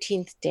the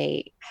 13th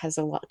day has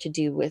a lot to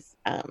do with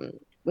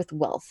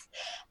wealth.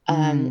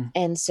 Hmm.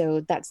 And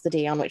so that's the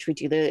day on which we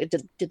do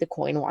the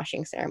coin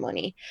washing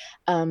ceremony.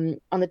 On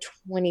the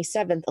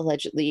 27th,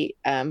 allegedly,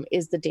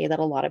 is the day that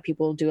a lot of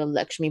people do a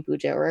Lakshmi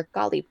Puja or a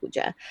Kali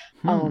Puja.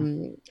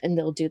 Hmm. And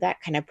they'll do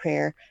that kind of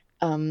prayer.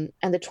 And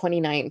the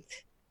 29th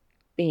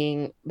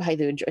being Bhai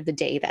Dooj, or the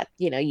day that,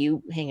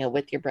 you hang out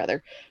with your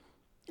brother.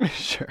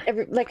 Sure.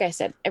 Like I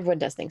said, everyone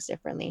does things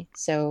differently.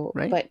 So,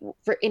 Right? but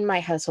for in my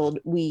household,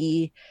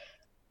 we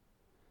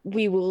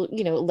will,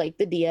 light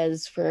the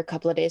diyas for a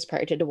couple of days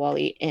prior to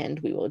Diwali, and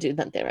we will do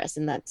Dhanteras,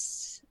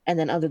 and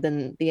then other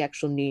than the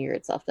actual New Year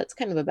itself, that's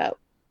kind of about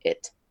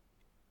it.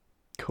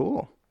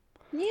 Cool.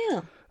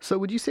 Yeah. So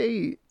would you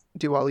say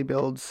Diwali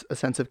builds a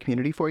sense of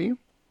community for you?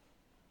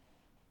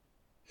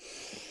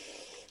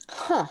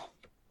 Huh.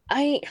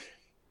 I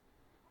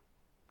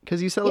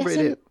Because you Yes celebrate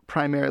and it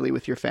primarily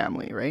with your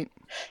family, right?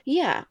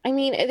 yeah. I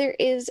mean, there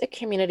is a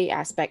community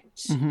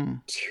aspect Hmm.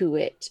 to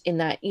it, in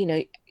that,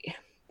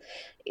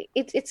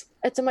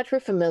 it's a much more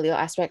familial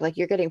aspect. Like,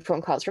 you're getting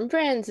phone calls from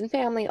friends and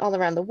family all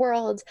around the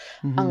world.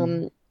 Hmm.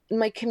 um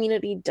my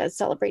community does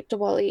celebrate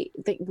Diwali.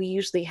 We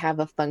usually have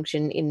a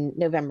function in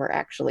November,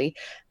 actually,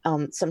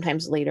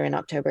 sometimes later in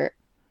October,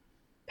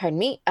 pardon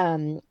me,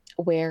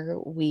 where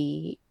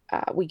we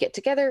get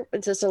together.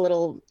 It's just a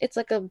little, it's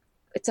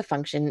a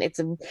function.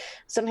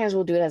 Sometimes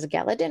we'll do it as a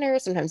gala dinner,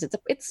 sometimes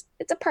it's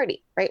a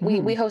party, right? We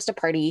Hmm. host a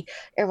party,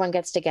 everyone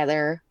gets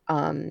together,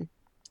 and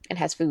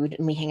has food,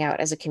 and we hang out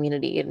as a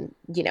community. And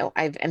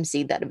I've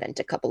emceed that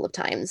event a couple of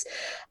times,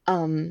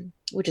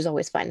 which is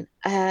always fun.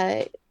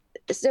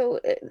 So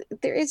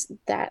there is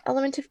that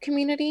element of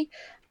community,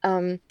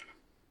 um,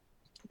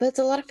 but it's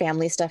a lot of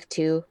family stuff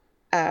too.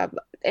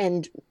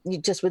 And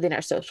just within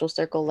our social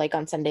circle, like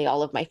on Sunday,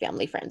 all of our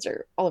family friends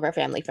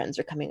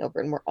are coming over,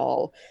 and we're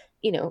all,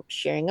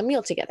 sharing a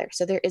meal together.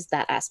 So there is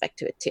that aspect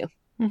to it too.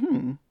 Hmm.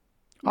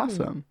 Mm-hmm.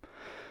 Awesome.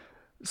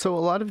 So a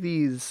lot of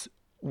these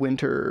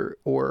winter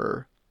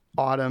or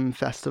autumn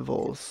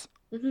festivals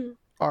Mm-hmm.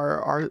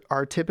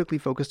 are typically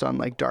focused on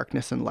like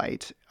darkness and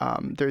light.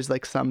 There's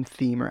like some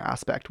theme or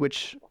aspect,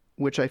 which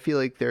I feel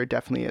like there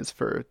definitely is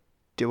for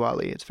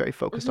Diwali. It's very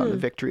focused on the Mm-hmm.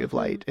 victory of Mm-hmm.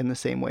 light in the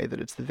same way that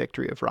it's the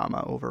victory of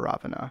Rama over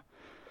Ravana.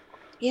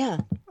 Yeah,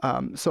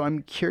 So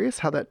I'm curious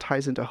how that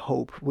ties into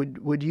hope.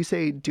 Would you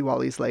say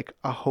Diwali is like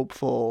a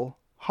hopeful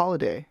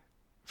holiday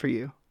for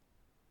you?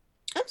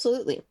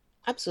 absolutely,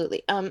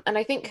 absolutely. And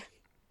I think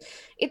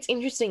it's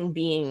interesting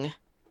being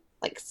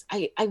like,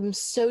 I'm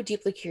so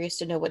deeply curious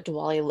to know what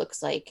Diwali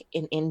looks like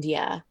in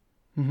India,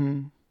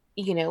 Hmm.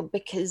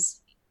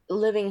 because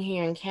living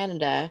here in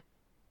Canada,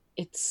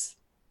 it's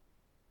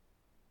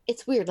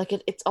it's weird. Like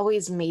it's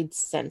always made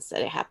sense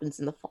that it happens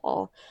in the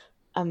fall.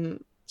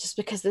 Just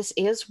because this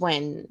is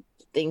when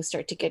things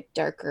start to get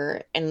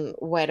darker and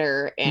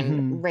wetter and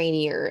Mm-hmm.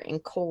 rainier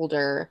and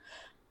colder.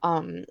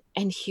 And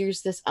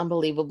here's this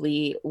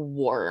unbelievably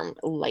warm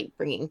light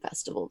bringing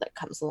festival that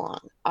comes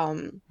along.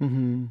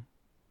 Mm-hmm.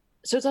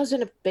 So it's always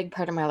been a big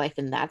part of my life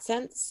in that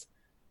sense.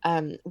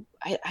 Um,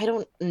 I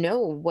don't know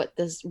what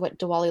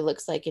Diwali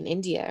looks like in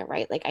India,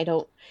 right? Like I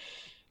don't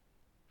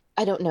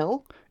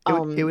know. It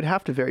would Um,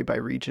 have to vary by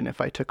region if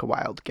I took a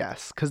wild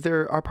guess, because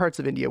there are parts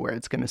of India where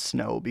it's going to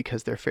snow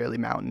because they're fairly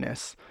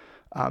mountainous,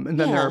 and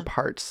then there are yeah.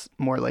 parts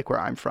more like where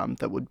I'm from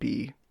that would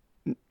be,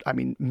 I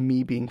mean,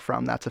 me being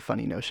from, that's a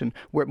funny notion.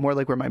 Where more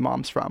like where my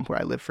mom's from, where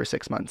I lived for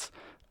 6 months.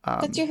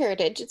 That's your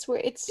heritage. It's where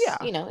it's, Yeah,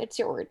 it's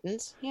your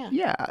origins. Yeah.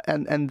 yeah,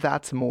 and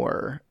that's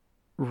more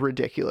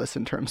ridiculous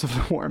in terms of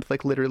the warmth.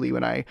 Like literally,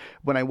 when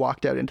I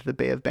walked out into the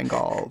Bay of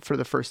Bengal for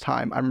the first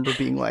time, I remember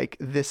being like,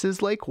 "This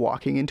is like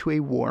walking into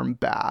a warm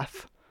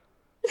bath."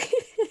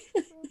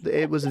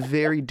 It was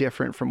very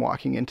different from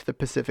walking into the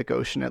Pacific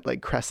Ocean at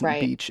like Crescent Right.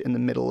 Beach in the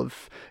middle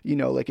of,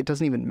 like it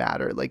doesn't even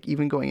matter. Like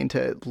even going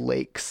into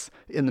lakes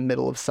in the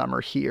middle of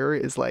summer here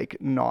is like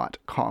not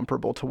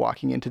comparable to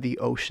walking into the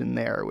ocean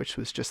there, which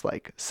was just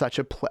like such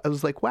I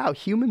was like, wow,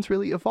 humans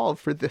really evolved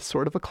for this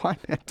sort of a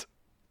climate.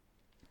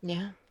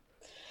 Yeah.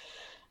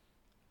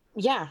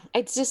 Yeah.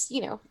 It's just,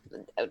 and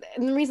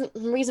the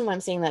reason why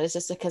I'm saying that is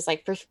just because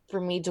like for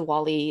me,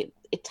 Diwali,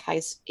 it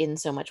ties in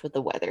so much with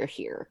the weather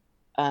here.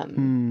 Um,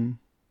 Hmm.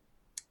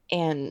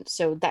 and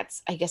so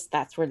I guess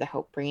that's where the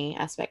hope bringing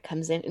aspect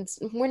comes in.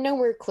 We're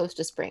nowhere close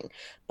to spring,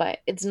 but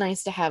it's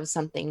nice to have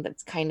something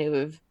that's kind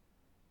of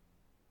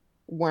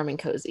warm and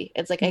cozy.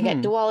 It's like I get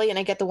Hmm. Diwali and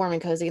I get the warm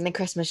and cozy, and then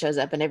Christmas shows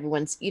up and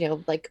everyone's,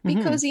 like be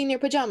Hmm. cozy in your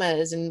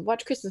pajamas and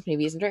watch Christmas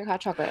movies and drink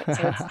hot chocolate.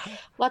 So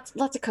it's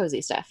lots of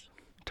cozy stuff.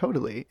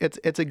 Totally.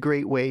 It's a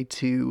great way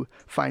to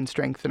find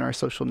strength in our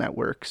social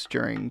networks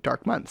during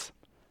dark months.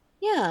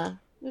 Yeah.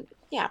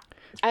 Yeah.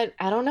 I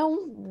don't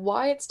know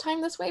why it's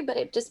timed this way, but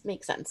it just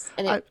makes sense.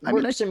 And I it I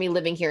mean I works for me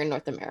living here in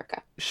North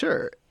America.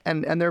 Sure.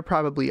 And there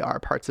probably are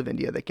parts of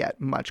India that get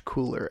much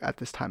cooler at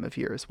this time of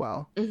year as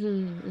well.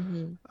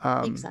 Makes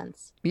Um,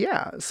 sense.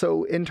 yeah.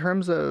 So in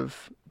terms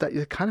of that,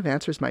 it kind of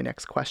answers my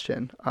next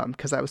question.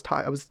 Because I was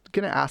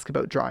going to ask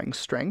about drawing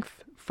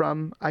strength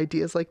from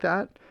ideas like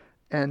that,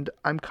 and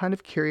I'm kind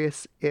of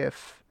curious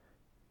if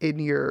in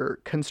your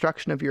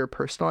construction of your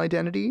personal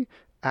identity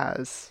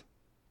as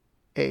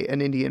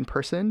an Indian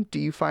person, do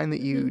you find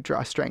that Mhm. you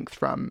draw strength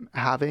from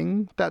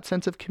having that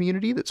sense of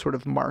community that sort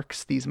of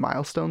marks these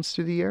milestones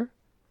through the year?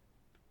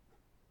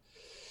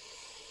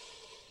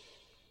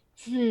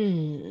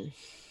 Hmm.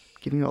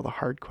 Giving you all the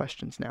hard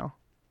questions now.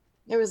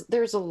 There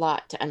was a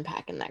lot to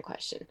unpack in that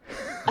question.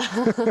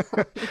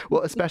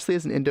 Well, especially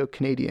as an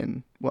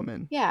Indo-Canadian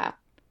woman. Yeah.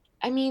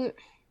 I mean,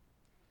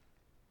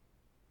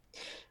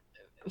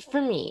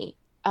 for me,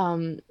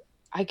 um,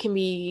 I can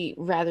be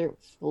rather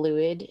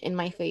fluid in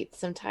my faith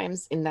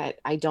sometimes, in that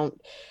I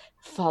don't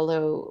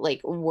follow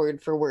like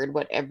word for word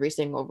what every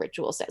single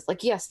ritual says.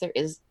 Like, yes, there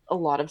is a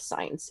lot of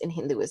science in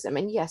Hinduism,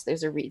 and yes,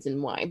 there's a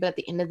reason why. But at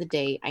the end of the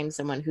day, I'm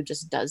someone who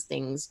just does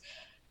things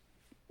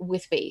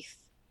with faith.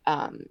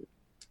 Um,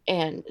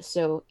 and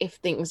so if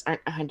things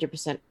aren't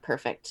 100%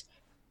 perfect,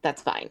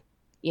 that's fine.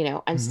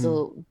 I'm Hmm.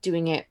 still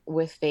doing it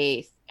with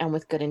faith and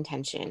with good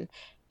intention.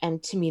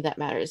 And to me, that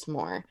matters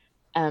more.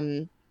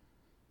 Um,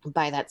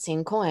 by that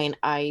same coin,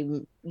 my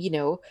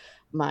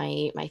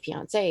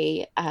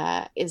fiance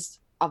is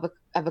of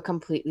a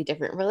completely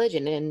different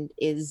religion and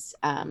is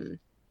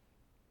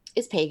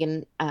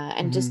pagan,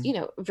 and just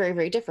Hmm. very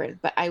very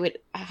different. But I would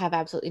have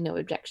absolutely no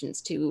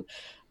objections to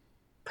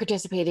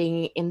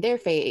participating in their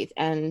faith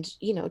and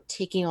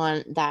taking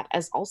on that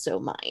as also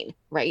mine,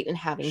 right, and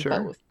having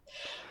Sure. both.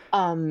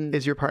 um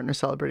Is your partner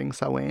celebrating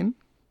Samhain?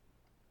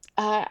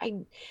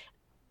 I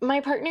My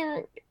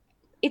partner,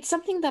 it's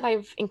something that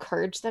I've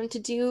encouraged them to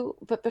do,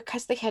 but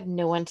because they had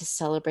no one to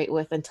celebrate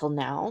with until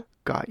now,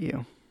 Got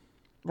you.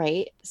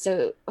 right?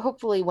 So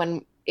hopefully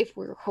if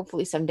we're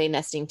hopefully someday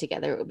nesting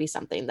together, it would be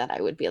something that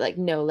I would be like,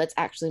 no, let's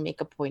actually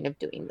make a point of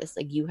doing this.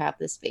 Like, you have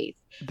this faith,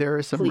 There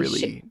are some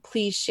really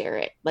please share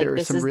it. there Like, are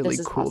this some is really this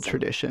is cool awesome.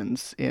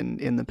 traditions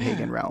in the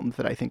pagan Yeah. realm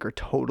that I think are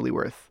totally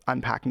worth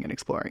unpacking and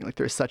exploring. Like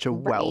there's such a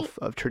Right. wealth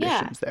of Yeah.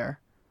 traditions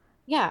there.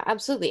 Yeah,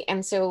 absolutely.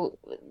 And so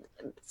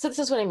this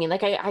is what I mean.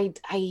 Like, I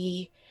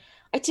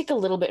take a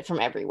little bit from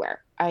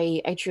everywhere.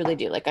 I truly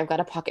do. Like, I've got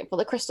a pocket full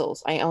of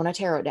crystals. I own a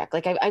tarot deck.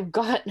 Like, I've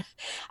got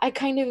I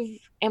kind of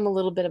am a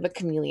little bit of a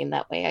chameleon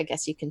that way, I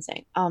guess you can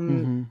say.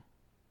 Hmm.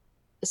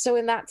 So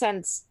in that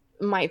sense,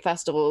 my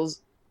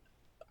festivals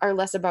are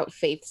less about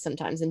faith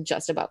sometimes than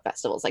just about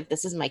festivals. Like,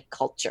 this is my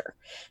culture,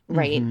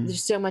 right? Hmm.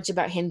 There's so much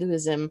about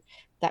Hinduism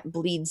that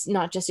bleeds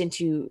not just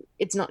into,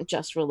 it's not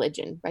just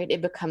religion, right?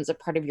 It becomes a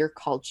part of your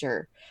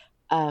culture.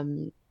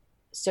 Um,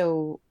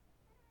 so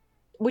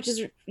which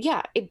is,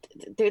 yeah,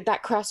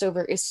 that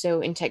crossover is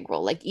so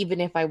integral. Like, even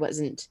if I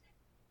wasn't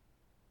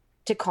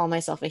to call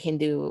myself a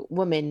Hindu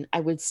woman, I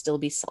would still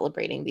be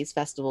celebrating these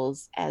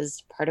festivals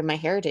as part of my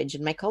heritage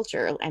and my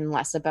culture, and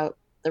less about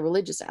the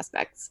religious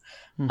aspects.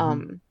 Mm-hmm.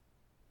 Um,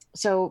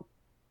 so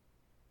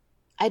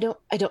I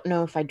don't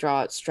know if I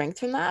draw strength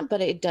from that,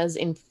 but it does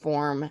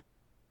inform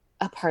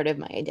a part of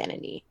my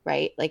identity,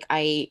 right? Like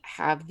I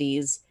have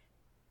these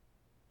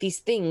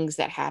things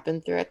that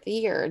happen throughout the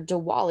year,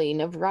 Diwali,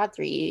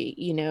 Navratri,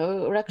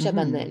 Raksha Mm-hmm.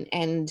 Bandhan,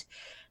 and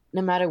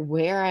no matter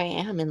where I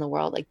am in the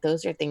world, like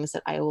those are things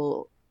that I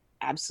will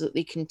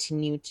absolutely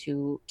continue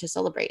to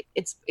celebrate.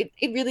 It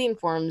really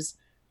informs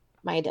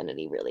my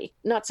identity, really.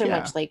 Not so Yeah.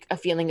 much like a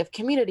feeling of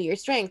community or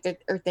strength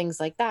or things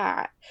like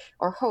that,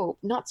 or hope,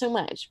 not so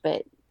much,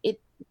 but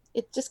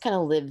it just kind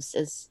of lives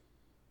as,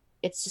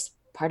 it's just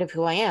part of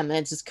who I am, and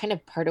it's just kind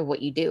of part of what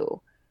you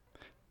do.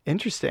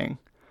 Interesting.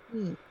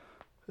 Hmm.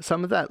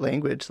 Some of that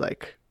language,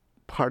 like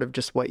part of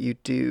just what you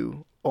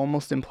do,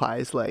 almost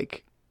implies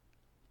like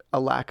a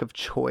lack of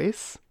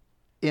choice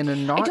in a I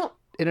not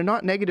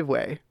don't. negative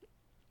way.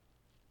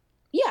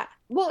 Yeah.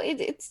 Well,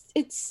 it's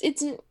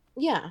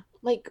yeah.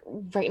 Like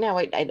right now,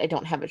 I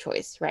don't have a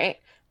choice, right?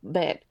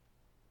 But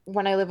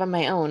when I live on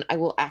my own, I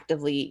will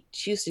actively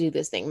choose to do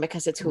this thing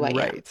because it's who I am.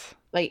 Right.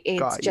 Like it's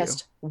Got you.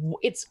 just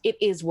it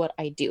is what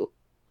I do.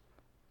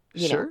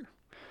 You know. Sure.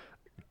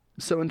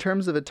 So, in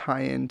terms of a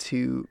tie in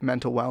to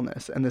mental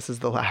wellness, and this is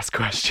the last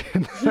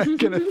question I'm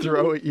going to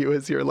throw at you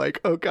as you're like,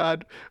 oh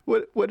God,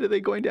 what are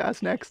they going to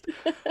ask next?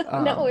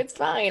 No, Um, it's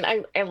fine.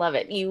 I love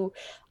it. You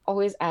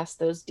always ask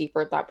those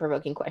deeper, thought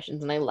provoking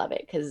questions, and I love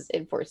it because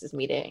it forces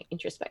me to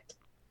introspect.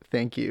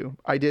 Thank you.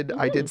 I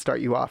did start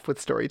you off with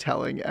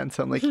storytelling and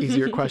some like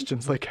easier Mm.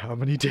 questions like how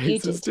many You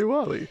days is did.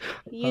 Diwali?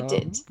 You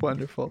did.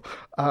 Wonderful.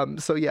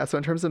 So yeah, so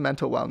in terms of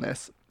mental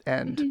wellness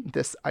and Mhm.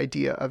 this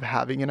idea of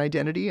having an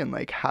identity and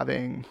like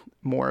having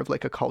more of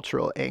like a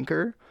cultural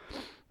anchor,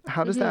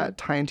 how does Mhm. that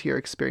tie into your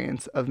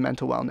experience of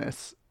mental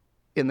wellness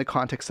in the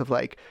context of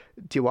like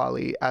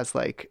Diwali as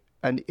like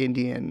an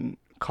Indian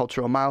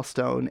cultural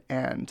milestone,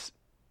 and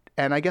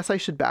I guess I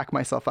should back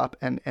myself up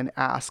and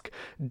ask,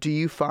 do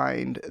you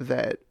find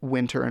that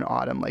winter and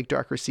autumn, like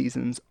darker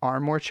seasons, are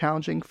more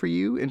challenging for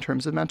you in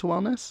terms of mental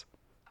wellness?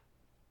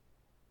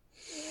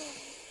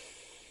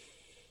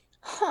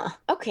 Huh.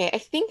 Okay. I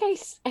think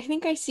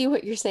I see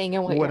what you're saying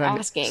and what What you're I'm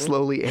asking.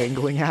 slowly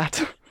angling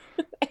at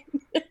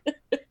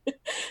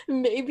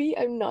Maybe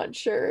I'm not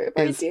sure if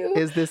I is do.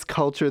 is this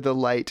culture the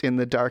light in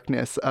the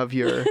darkness of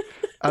your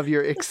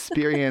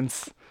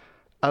experience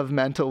of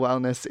mental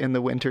wellness in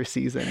the winter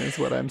season is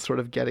what I'm sort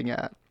of getting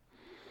at.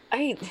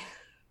 I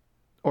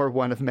Or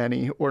one of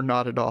many, or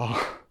not at all.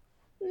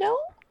 no.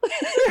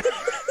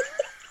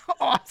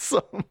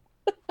 Awesome.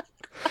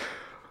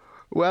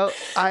 Well,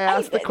 I I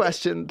asked the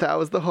question. That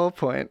was the whole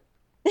point.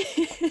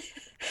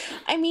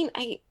 I mean,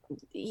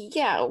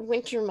 yeah,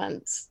 winter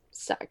months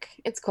suck.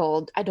 It's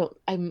cold.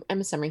 I'm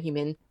a summer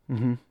human.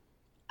 Mm-hmm.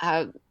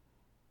 Uh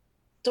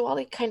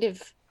Diwali kind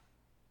of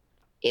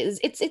is,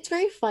 it's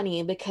very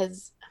funny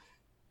because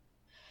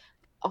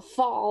a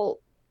fall,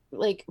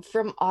 like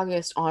from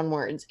August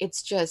onwards,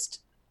 it's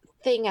just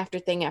thing after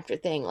thing after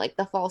thing. Like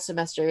the fall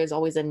semester is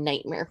always a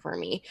nightmare for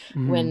me.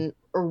 Mm-hmm.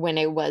 When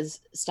I was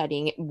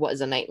studying, it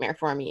was a nightmare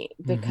for me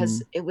Mm-hmm.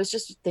 because it was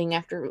just thing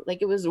after,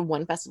 like it was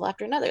one festival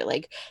after another.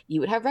 Like you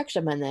would have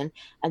Raksha Bandhan,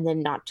 and then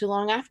not too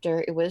long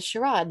after it was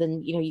Sharad.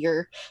 Then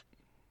you're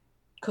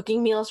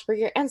cooking meals for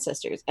your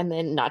ancestors, and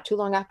then not too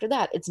long after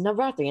that it's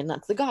Navratri, and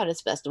that's the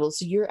goddess festival.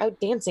 So you're out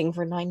dancing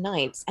for 9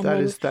 nights, and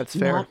then That's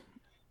fair. not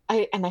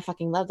I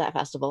fucking love that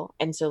festival.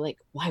 And so like,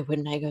 why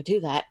wouldn't I go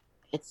do that?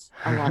 It's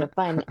a lot of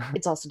fun.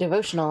 It's also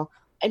devotional.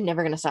 I'm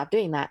never gonna stop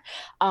doing that.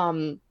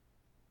 Um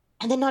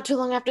and then not too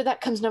long after that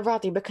comes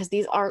Navratri because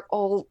these are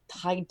all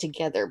tied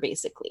together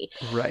basically.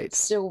 Right.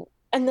 So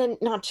and then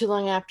not too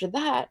long after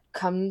that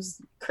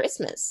comes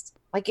Christmas.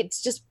 Like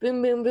it's just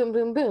boom, boom, boom,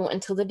 boom, boom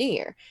until the new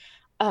year.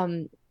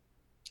 Um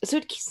so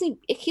it keeps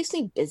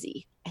me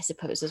busy, I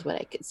suppose is what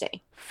I could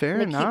say. Fair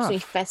And it keeps me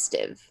enough.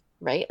 festive,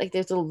 right? Like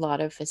there's a lot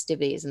of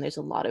festivities and there's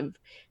a lot of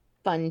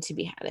fun to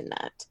be had in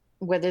that.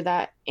 Whether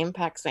that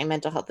impacts my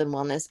mental health and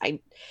wellness, I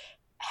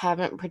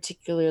haven't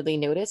particularly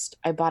noticed.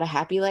 I bought a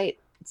happy light,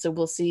 so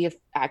we'll see if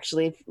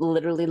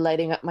literally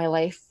lighting up my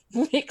life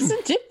makes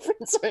a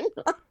difference or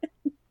not.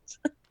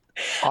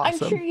 I'm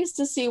Awesome. curious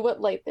to see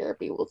what light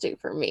therapy will do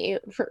for me,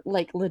 for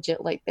like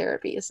legit light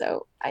therapy.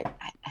 So I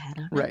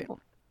don't Right. know.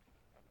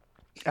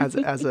 As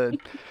a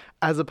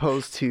as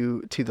opposed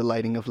to the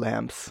lighting of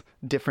lamps,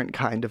 different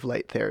kind of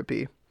light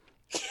therapy.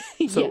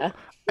 So Yeah.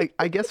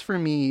 I guess for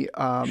me,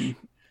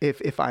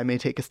 if I may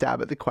take a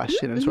stab at the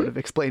question and Mm-hmm. sort of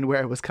explain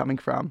where I was coming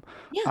from,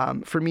 Yeah.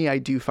 for me, I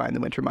do find the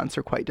winter months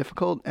are quite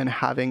difficult, and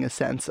having a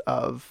sense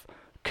of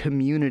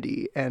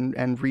community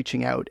and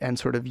reaching out and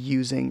sort of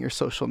using your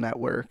social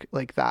network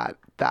like that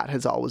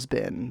has always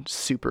been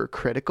super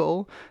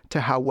critical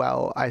to how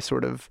well I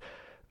sort of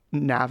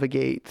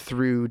navigate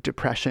through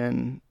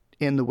depression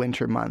in the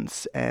winter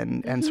months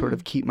and sort Mm-hmm.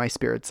 of keep my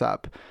spirits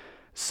up.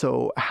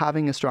 So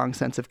having a strong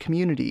sense of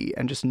community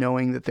and just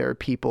knowing that there are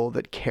people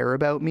that care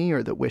about me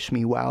or that wish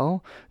me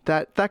well,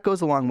 that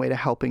goes a long way to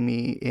helping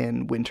me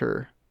in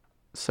winter.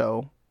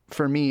 So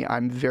for me,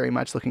 I'm very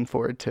much looking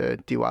forward to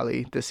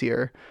Diwali this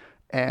year.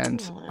 And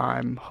Aww.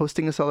 I'm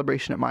hosting a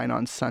celebration at mine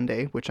on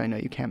Sunday, which I know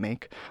you can't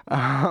make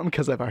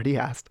because I've already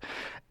asked.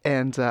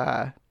 And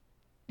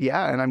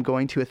yeah, and I'm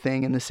going to a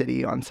thing in the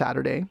city on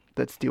Saturday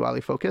that's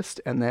Diwali focused.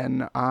 And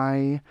then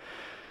I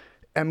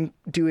am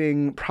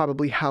doing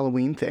probably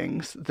Halloween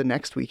things the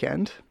next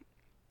weekend.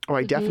 Or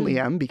I definitely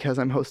am, because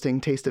I'm hosting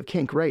Taste of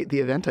Kink, right? The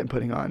event I'm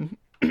putting on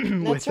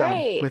That's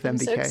right. with MBK. I'm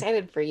so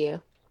excited for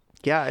you.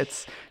 Yeah,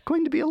 it's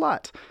going to be a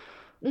lot.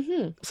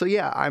 So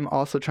yeah, I'm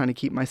also trying to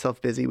keep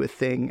myself busy with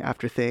thing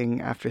after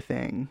thing after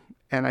thing.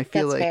 And I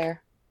feel That's like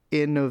fair.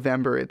 in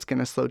November, it's going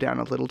to slow down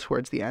a little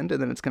towards the end,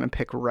 and then it's going to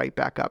pick right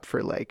back up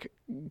for like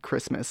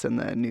Christmas and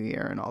the New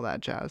Year and all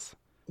that jazz.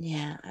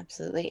 Yeah,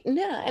 absolutely.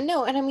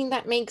 No, and I mean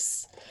that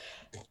makes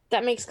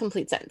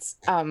complete sense.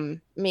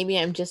 Maybe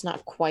I'm just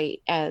not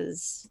quite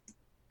as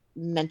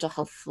mental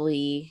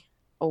healthily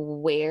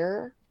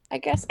aware, I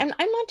guess. I'm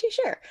not too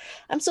sure.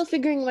 I'm still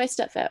figuring my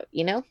stuff out,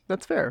 you know?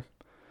 That's fair.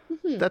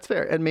 That's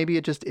fair. And maybe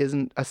it just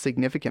isn't a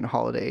significant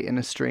holiday in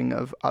a string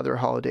of other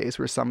holidays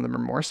where some of them are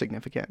more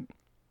significant.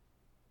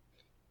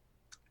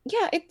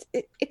 Yeah,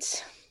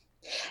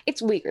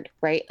 it's weird,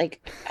 right?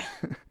 Like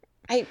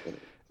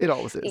It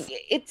always is.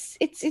 It's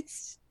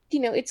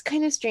it's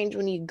kind of strange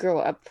when you grow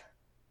up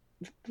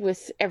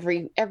with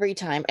every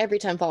time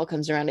fall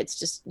comes around, it's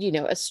just,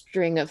 a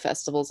string of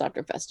festivals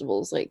after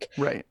festivals. Like,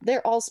 right.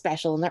 They're all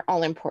special and they're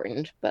all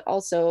important, but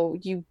also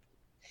you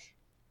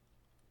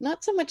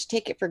not so much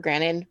take it for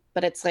granted,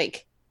 but it's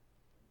like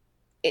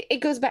it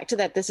goes back to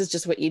that this is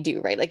just what you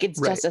do, right? Like it's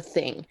just a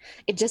thing.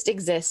 It just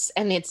exists,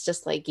 and it's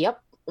just like,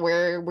 yep,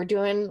 we're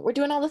doing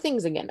all the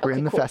things again. We're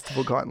in the cool.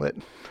 festival gauntlet.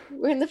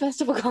 We're in the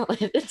festival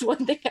gauntlet. It's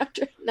one thing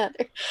after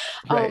another.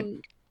 Right.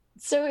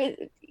 So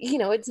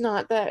it's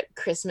not that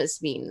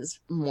Christmas means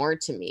more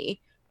to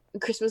me.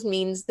 Christmas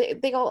means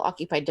they all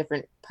occupy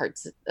different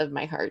parts of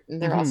my heart,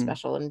 and they're all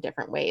special in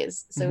different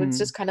ways. So it's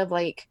just kind of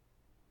like,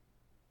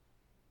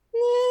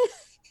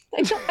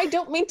 I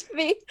don't mean to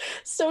be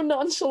so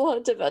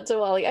nonchalant about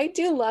Diwali. I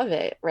do love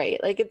it,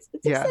 right? Like it's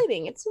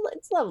exciting. It's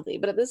lovely,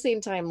 but at the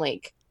same time,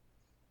 like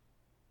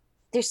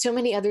there's so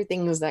many other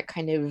things that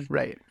kind of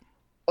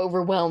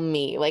overwhelm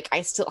me. Like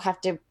I still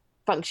have to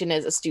function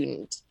as a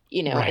student,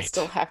 I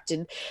still have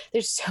to,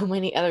 there's so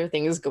many other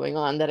things going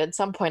on that at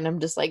some point I'm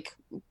just like,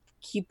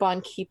 keep on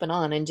keeping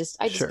on, and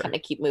I just kind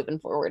of keep moving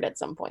forward at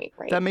some point,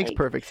 right? That makes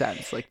perfect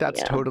sense. Like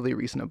that's totally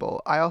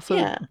reasonable. I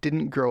also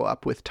didn't grow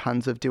up with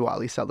tons of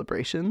Diwali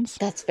celebrations.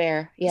 That's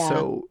fair. Yeah.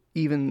 So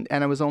and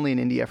I was only in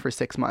India for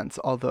 6 months,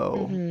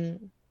 although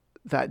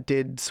that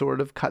did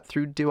sort of cut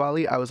through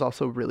Diwali. I was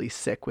also really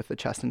sick with a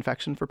chest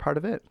infection for part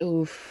of it.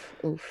 Oof.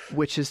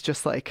 Which is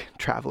just like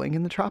traveling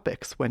in the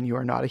tropics when you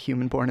are not a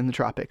human born in the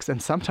tropics,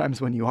 and sometimes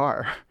when you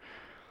are.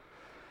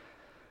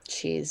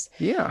 Jeez.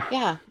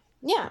 Yeah.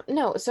 Yeah,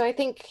 no. So I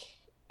think,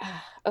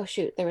 oh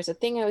shoot, there was a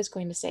thing I was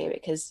going to say,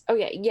 because,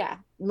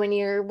 when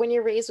you're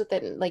raised with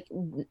it, like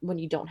when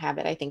you don't have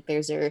it, I think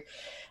there's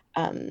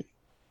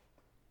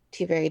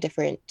two very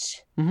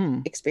different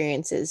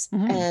experiences.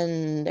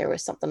 And there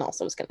was something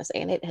else I was going to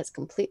say, and it has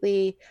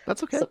completely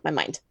slipped my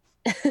mind.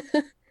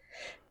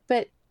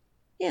 But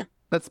yeah.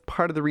 That's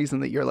part of the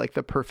reason that you're like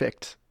the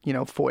perfect,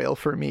 foil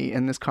for me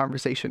in this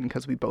conversation,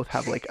 because we both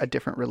have like a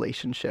different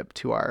relationship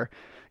to our,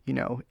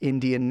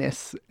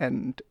 Indianness,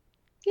 and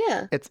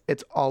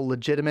it's all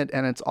legitimate,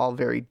 and it's all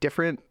very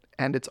different,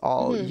 and it's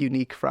all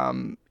unique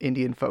from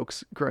Indian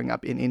folks growing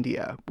up in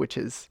India, which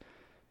is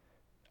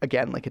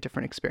again like a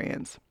different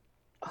experience.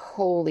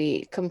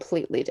 Wholly,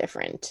 completely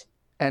different.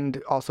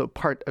 And also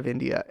part of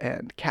India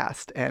and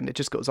caste, and it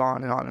just goes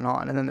on and on and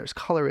on. And then there's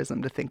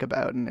colorism to think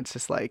about, and it's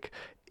just like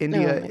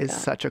India is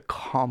such a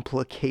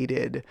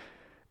complicated,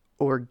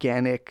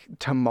 organic,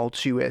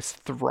 tumultuous,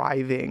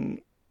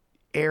 thriving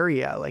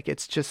area. Like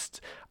it's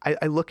just,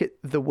 I look at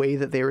the way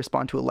that they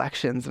respond to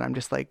elections, and I'm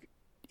just like,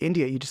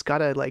 India, you just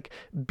gotta like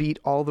beat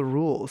all the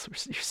rules.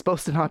 You're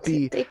supposed to not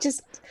be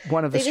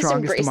one of the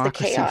strongest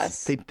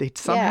democracies. They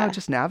somehow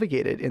just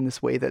navigate it in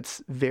this way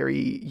that's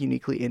very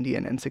uniquely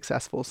Indian and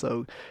successful.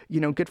 So,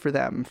 good for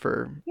them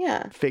for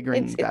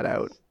figuring that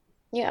out.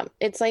 Yeah,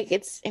 it's like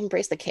it's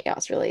embrace the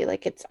chaos, really.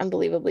 Like it's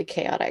unbelievably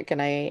chaotic,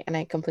 and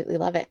I completely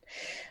love it.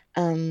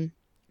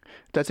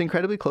 That's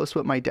incredibly close to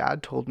what my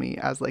dad told me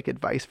as like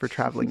advice for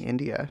traveling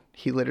India.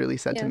 He literally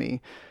said to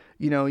me,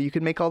 you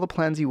can make all the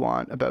plans you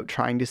want about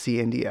trying to see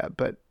India,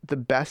 but the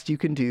best you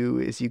can do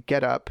is you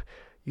get up,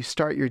 you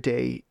start your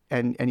day,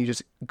 and you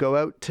just go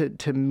out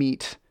to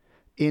meet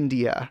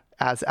India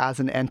as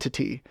an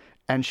entity.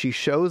 And she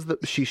shows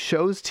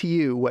to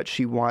you what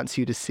she wants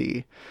you to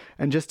see,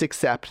 and just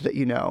accept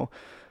that,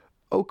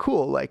 oh,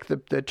 cool. Like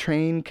the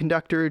train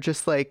conductor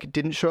just like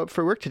didn't show up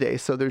for work today,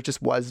 so there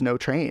just was no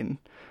train.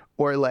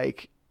 Or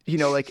like, you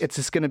know, like it's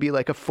just going to be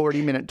like a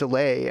 40-minute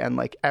delay and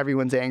like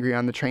everyone's angry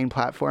on the train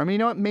platform. You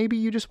know what? Maybe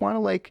you just want to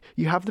like,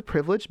 you have the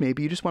privilege.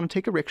 Maybe you just want to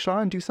take a rickshaw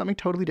and do something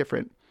totally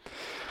different.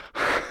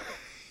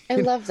 I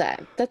love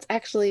that. That's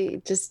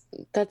actually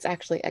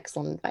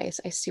excellent advice.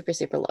 I super,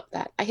 super love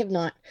that. I have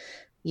not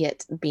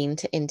yet been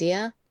to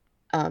India.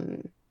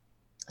 Um,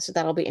 so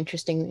that'll be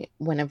interesting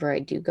whenever I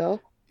do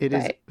go. It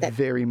is But that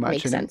very much,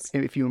 makes and sense.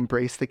 if you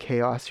embrace the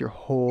chaos, your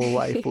whole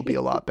life will be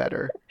a lot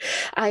better.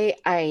 I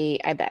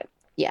bet.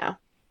 Yeah.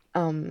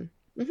 Mhm.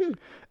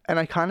 And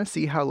I kind of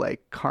see how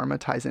like karma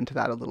ties into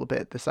that a little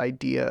bit. This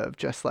idea of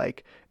just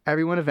like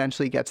everyone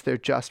eventually gets their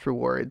just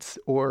rewards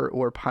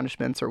or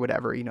punishments or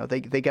whatever. You know, they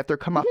get their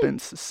Mhm.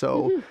 comeuppance.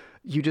 So Mhm.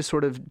 you just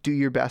sort of do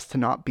your best to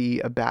not be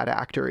a bad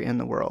actor in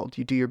the world.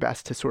 You do your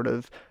best to sort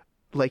of,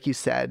 like you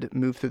said,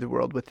 move through the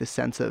world with this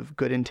sense of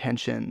good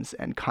intentions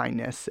and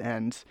kindness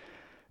and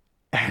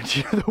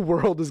you know, the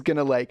world is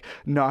gonna like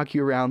knock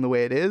you around the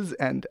way it is.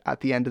 And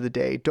at the end of the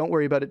day, don't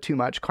worry about it too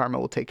much. Karma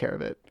will take care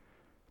of it.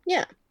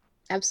 Yeah,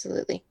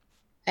 absolutely.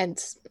 And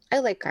I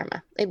like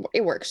karma.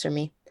 It works for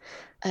me.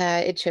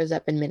 It shows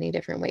up in many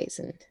different ways,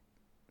 and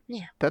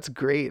yeah. That's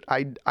great.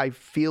 I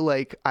feel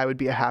like I would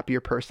be a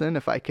happier person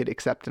if I could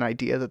accept an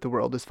idea that the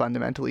world is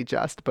fundamentally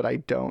just, but I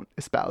don't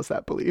espouse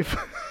that belief.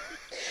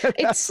 And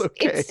that's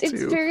okay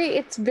too.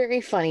 It's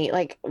very funny.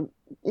 Like,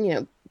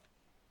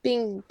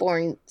 being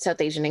born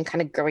South Asian and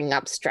kind of growing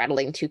up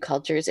straddling two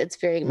cultures, it's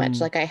very much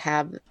Mm, like I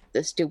have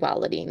this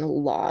duality in a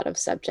lot of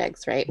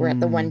subjects, right? Where at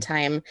the one mm,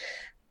 time,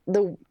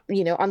 on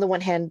the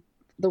one hand,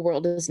 the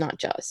world is not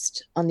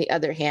just. On the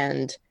other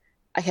hand,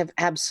 I have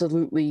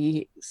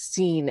absolutely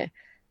seen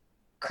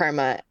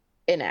karma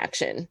in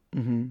action.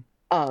 hmm.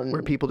 Where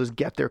Um, people just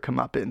get their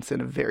comeuppance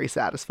in a very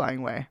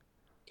satisfying way.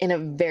 in a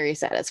very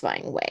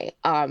satisfying way.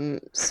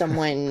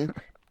 Someone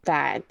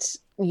that,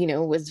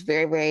 was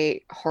very,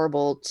 very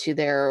horrible to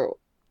their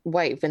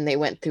wife and they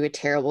went through a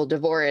terrible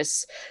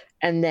divorce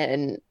and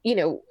then,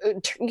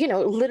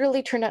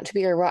 literally turned out to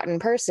be a rotten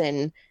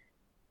person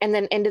and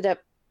then ended up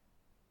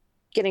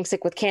getting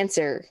sick with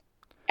cancer.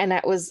 And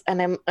that was,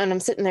 and I'm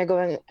sitting there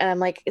going, and I'm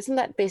like, isn't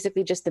that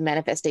basically just the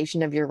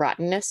manifestation of your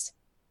rottenness?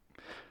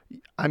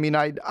 I mean,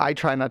 I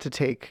try not to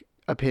take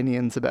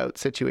opinions about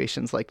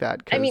situations like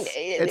that I mean, because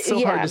it's so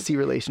hard to yeah, see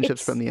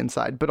relationships from it's, the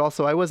inside. But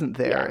also, I wasn't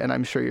there, yeah. and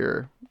I'm sure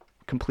you're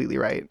completely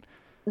right.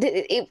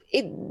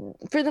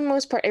 For the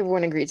most part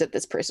everyone agrees that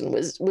this person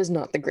was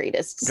not the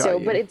greatest, Got so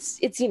but you.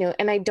 it's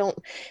and I don't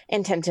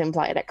intend to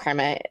imply that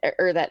karma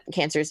or that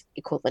cancer is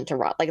equivalent to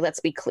rot, like let's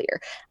be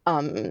clear.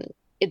 um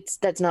it's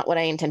That's not what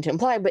I intend to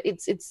imply, but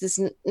it's this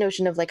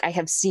notion of like I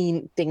have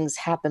seen things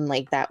happen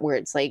like that where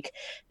it's like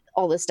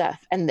all this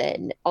stuff and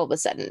then all of a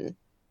sudden,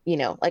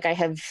 like I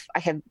have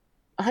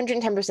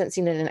 110%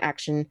 seen it in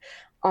action.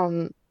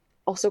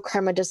 Also,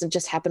 karma doesn't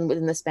just happen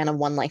within the span of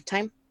one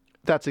lifetime,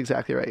 That's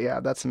exactly right. Yeah,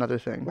 that's another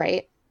thing.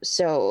 right?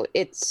 So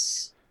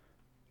it's,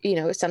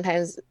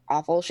 sometimes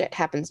awful shit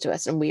happens to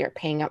us and we are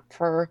paying up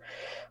for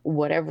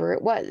whatever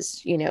it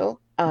was.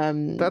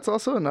 That's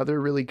also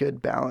another really good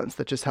balance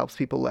that just helps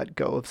people let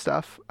go of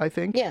stuff, I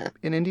think, Yeah,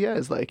 in India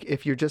is like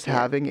if you're just yeah,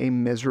 having a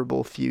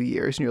miserable few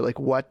years and you're like,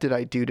 what did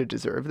I do to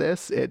deserve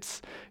this?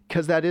 It's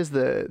because that is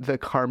the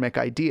karmic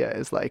idea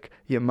is like,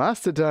 you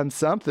must have done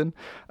something.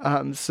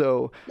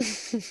 So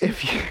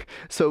if you,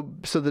 so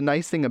the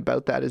nice thing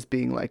about that is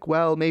being like,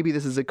 well, maybe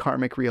this is a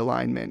karmic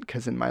realignment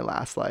because in my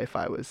last life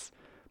I was,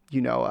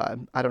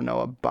 I don't know,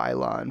 a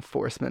bylaw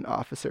enforcement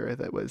officer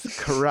that was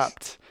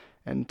corrupt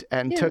and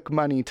yeah. took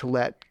money to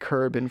let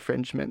curb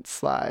infringement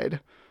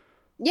slide.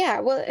 Yeah,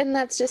 well, and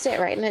that's just it,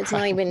 right? And it's I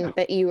not don't even know.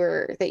 that you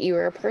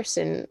were a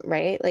person,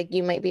 right? Like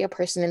you might be a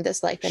person in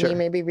this life and you Sure,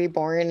 may be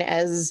reborn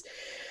as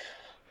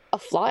a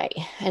fly.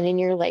 And in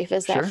your life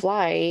as that sure.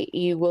 fly,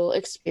 you will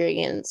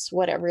experience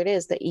whatever it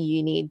is that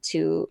you need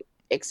to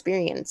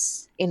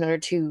experience in order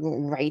to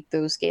right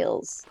those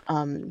scales.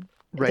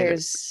 Right.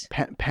 There's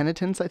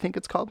Penitence, I think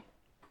it's called.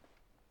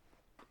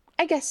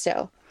 I guess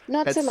so.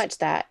 Not so It's much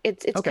that.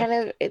 It's okay. kind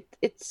of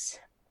it's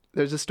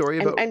There's a story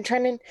I'm about I'm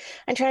trying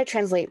to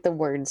translate the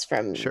words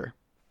from sure.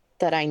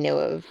 that I know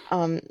of.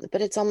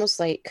 But it's almost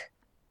like,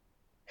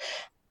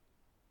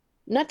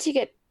 not to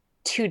get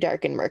too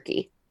dark and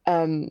murky.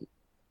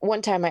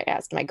 One time I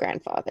asked my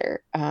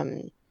grandfather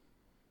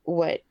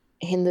what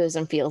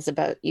Hinduism feels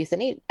about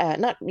euthanasia,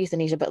 not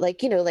euthanasia, but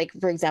like, like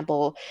for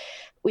example,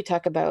 we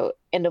talk about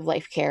end of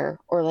life care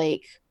or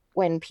like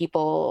when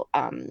people,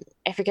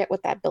 I forget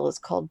what that bill is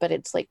called, but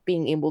it's like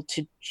being able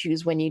to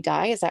choose when you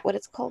die. Is that what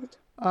it's called?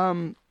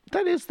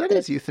 That is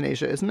The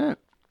euthanasia, isn't it?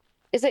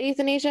 Is that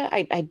euthanasia?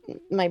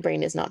 My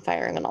brain is not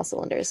firing on all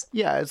cylinders.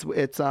 Yeah,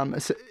 it's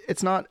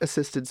not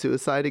assisted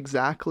suicide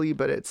exactly,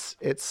 but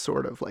it's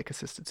sort of like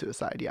assisted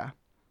suicide, yeah.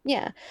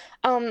 Yeah.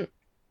 Um,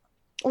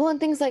 well, and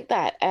things like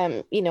that.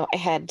 I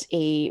had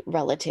a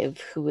relative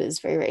who was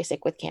very, very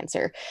sick with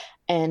cancer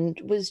and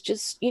was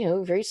just,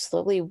 very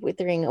slowly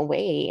withering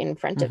away in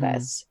front of Hmm.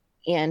 us.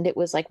 And it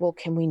was like, well,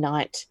 can we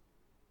not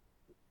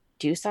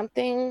do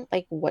something?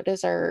 Like, what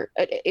is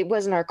it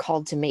wasn't our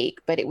call to make,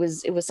 but it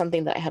was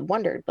something that I had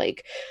wondered,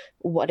 like,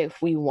 what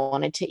if we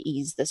wanted to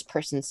ease this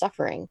person's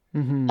suffering?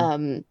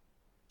 Mm-hmm.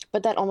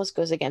 But that almost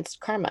goes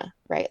against karma,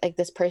 right? Like,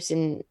 this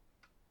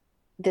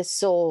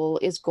soul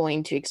is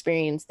going to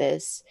experience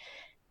this.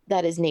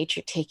 That is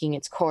nature taking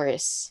its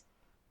course,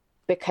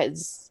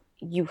 because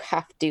you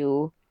have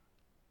to,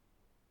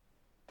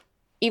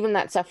 even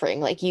that suffering,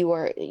 like, you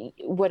are,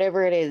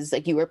 whatever it is,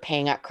 like, you are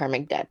paying out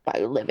karmic debt by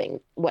living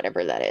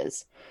whatever that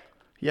is.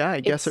 Yeah, I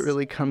guess it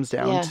really comes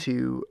down yeah.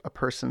 to a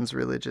person's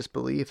religious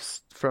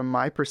beliefs. From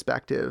my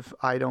perspective,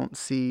 I don't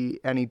see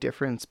any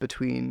difference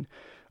between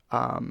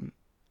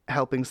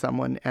helping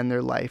someone end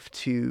their life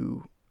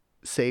to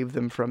save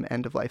them from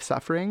end-of-life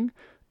suffering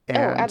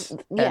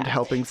and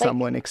helping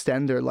someone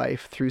extend their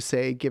life through,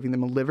 say, giving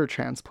them a liver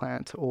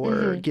transplant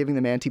or giving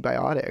them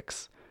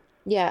antibiotics.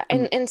 Yeah,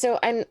 and so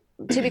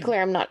to be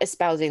clear, I'm not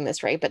espousing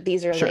this, right? But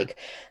these are like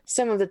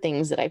some of the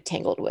things that I've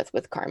tangled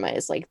with karma,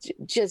 is like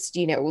just,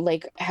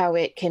 like how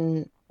it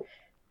kind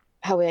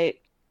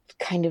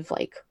of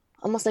like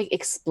almost like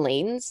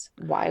explains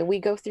why we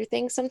go through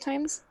things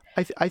sometimes.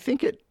 I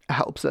think it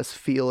helps us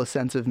feel a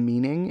sense of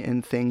meaning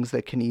in things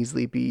that can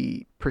easily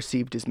be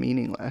perceived as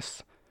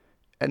meaningless.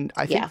 And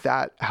I think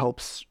that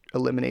helps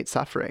eliminate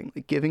suffering,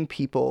 like giving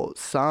people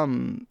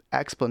some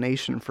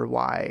explanation for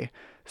why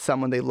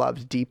someone they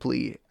loved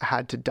deeply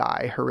had to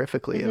die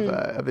horrifically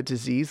of a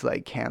disease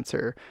like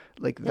cancer.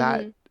 Like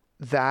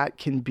that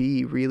can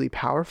be really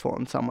powerful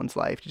in someone's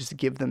life. Just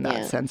give them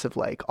that sense of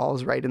like,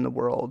 all's right in the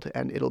world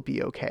and it'll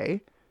be okay.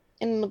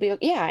 And it'll be,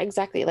 yeah,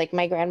 exactly. Like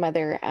my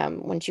grandmother,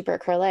 when she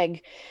broke her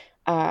leg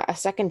a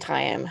second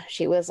time,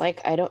 she was like,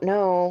 I don't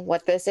know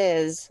what this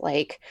is.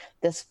 Like,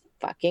 this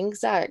fucking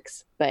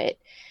sucks, but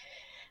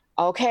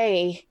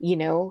okay,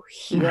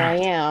 here I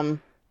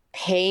am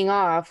paying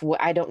off.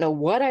 I don't know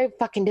what I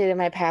fucking did in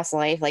my past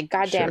life, like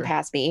goddamn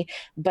past me,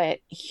 but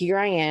here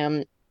I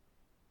am,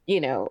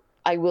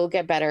 I will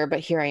get better, but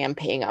here I am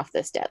paying off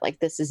this debt. Like,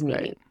 this is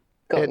me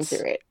going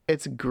through it.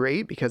 It's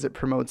great because it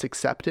promotes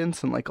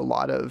acceptance and like a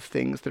lot of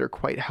things that are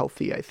quite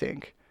healthy, I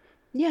think.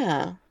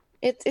 Yeah,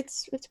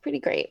 it's pretty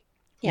great.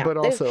 Yeah, but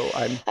also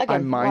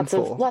I'm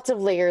mindful. Lots of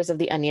layers of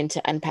the onion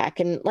to unpack,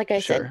 and like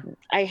I said,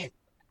 I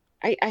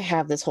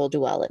have this whole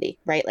duality,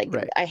 right? Like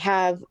I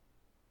have.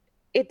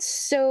 It's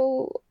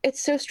so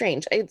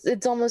strange.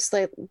 It's almost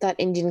like that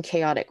Indian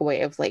chaotic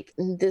way of like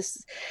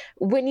this.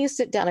 When you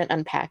sit down and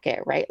unpack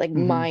it, right? Like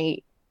my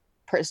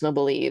personal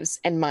beliefs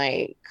and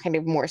my kind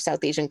of more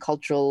South Asian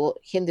cultural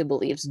Hindu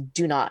beliefs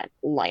do not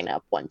line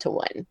up one to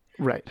one.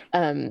 Right.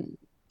 And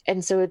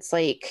so it's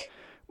like.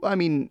 Well, I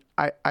mean,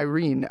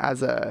 Irene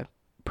as a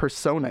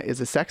persona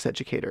is a sex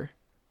educator.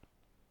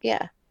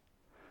 Yeah.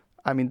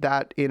 I mean,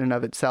 that in and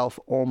of itself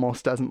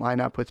almost doesn't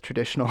line up with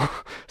traditional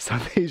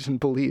South Asian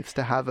beliefs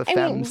to have a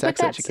femme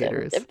sex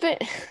educator.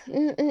 But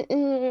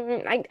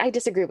I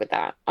disagree with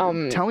that.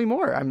 Tell me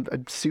more. I'm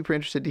super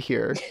interested to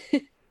hear.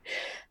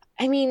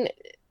 I mean,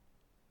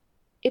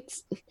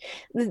 it's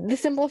the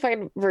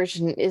simplified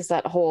version is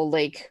that whole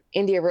like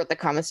India wrote the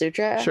Kama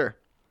Sutra. Sure.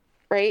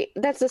 Right?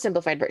 That's the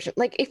simplified version.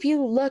 Like, if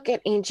you look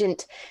at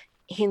ancient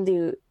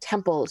Hindu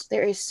temples,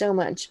 there is so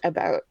much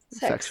about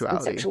sex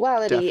and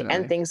sexuality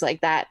and things like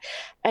that.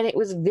 And it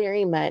was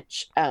very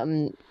much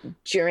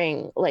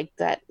during like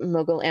that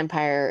Mughal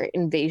Empire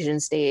invasion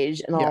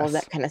stage and all of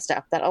that kind of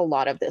stuff that a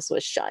lot of this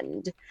was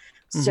shunned.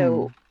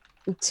 So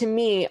to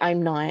me,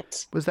 I'm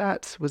not. Was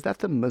that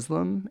the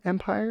Muslim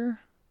Empire?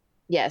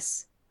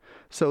 Yes.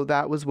 So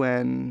that was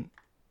when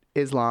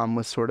Islam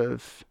was sort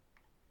of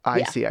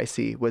I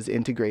see, was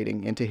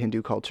integrating into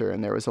Hindu culture,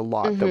 and there was a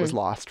lot that was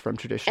lost from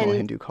traditional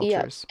Hindu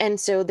cultures. Yeah. And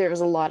so there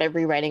was a lot of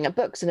rewriting of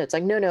books, and it's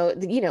like, no,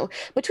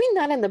 between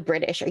that and the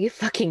British, are you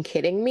fucking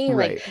kidding me?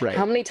 Right.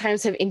 How many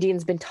times have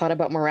Indians been taught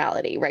about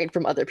morality, right,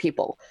 from other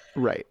people?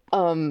 Right.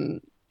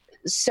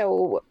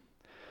 So.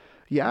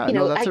 Yeah,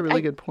 no, that's a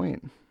really good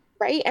point.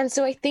 Right. And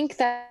so I think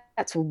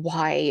that's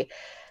why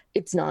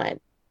it's not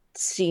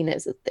seen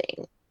as a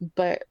thing.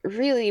 But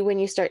really, when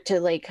you start to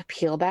like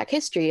peel back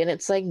history, and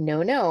it's like,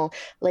 no,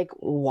 like,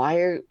 why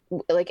are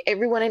like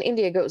everyone in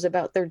India goes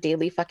about their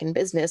daily fucking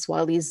business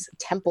while these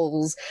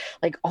temples,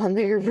 like on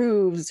their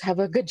roofs, have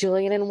a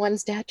gajillion and one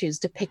statues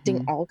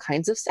depicting all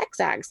kinds of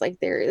sex acts. Like,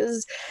 there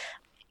is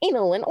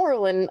anal and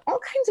oral and all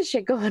kinds of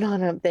shit going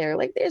on up there.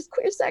 Like, there's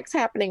queer sex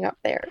happening up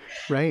there.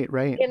 Right.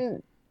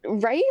 And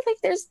like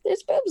there's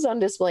boobs on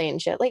display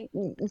and shit. Like,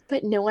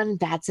 but no one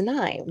bats an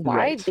eye.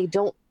 Why? They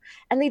don't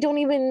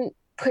even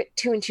put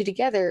two and two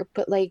together,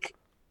 but like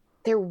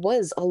there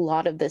was a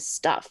lot of this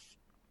stuff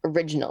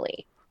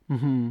originally.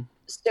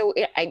 So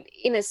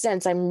in a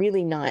sense, I'm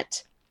really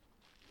not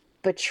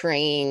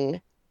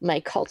betraying my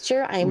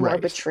culture. I'm more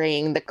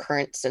betraying the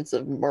current sense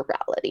of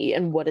morality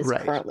and what is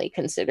currently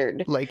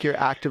considered. Like, you're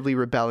actively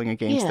rebelling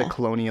against the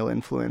colonial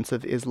influence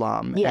of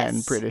Islam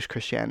and British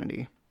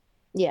Christianity.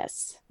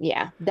 Yes.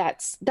 Yeah.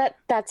 That's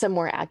a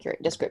more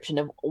accurate description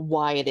of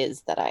why it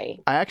is that I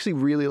actually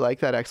really like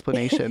that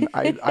explanation.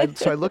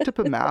 So I looked up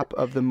a map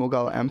of the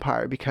Mughal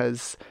Empire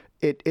because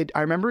I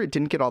remember it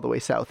didn't get all the way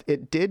south.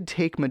 It did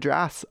take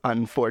Madras,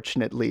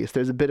 unfortunately. So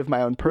there's a bit of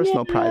my own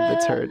personal pride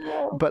that's hurt.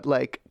 But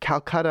like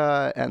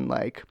Calcutta and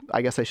like,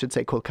 I guess I should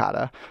say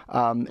Kolkata,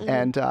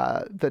 and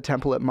the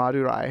temple at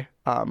Madurai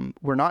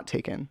were not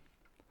taken.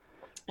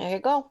 There you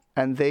go.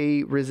 And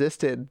they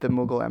resisted the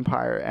Mughal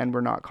Empire and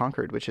were not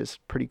conquered, which is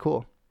pretty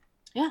cool.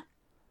 Yeah.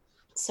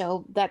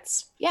 So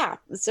that's, yeah.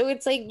 So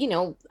it's like,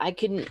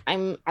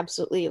 I'm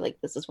absolutely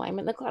like, this is why I'm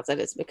in the closet,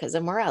 is because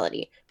of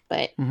morality.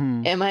 But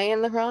am I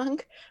in the wrong?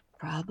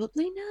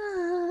 Probably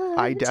not.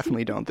 I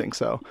definitely don't think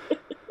so.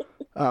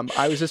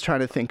 I was just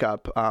trying to think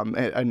up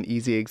an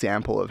easy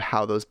example of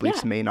how those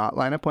beliefs may not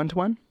line up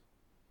 1-to-1.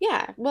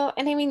 Yeah. Well,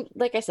 and I mean,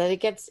 like I said,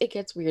 it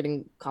gets weird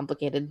and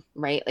complicated,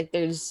 right? Like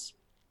there's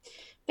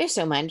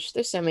so much.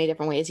 There's so many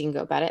different ways you can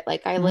go about it.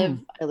 Like I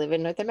live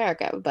in North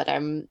America, but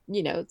I'm,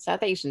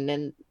 South Asian,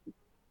 and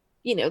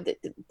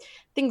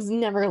things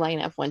never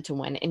line up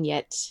 1-to-1, and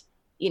yet,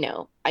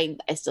 I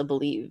still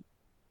believe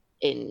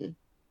in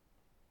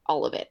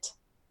all of it.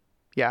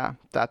 Yeah,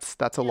 that's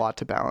a lot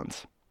to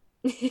balance.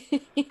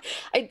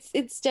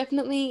 It's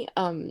definitely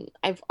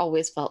I've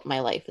always felt my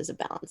life is a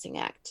balancing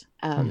act.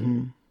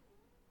 And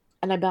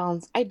I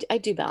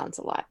do balance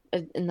a lot,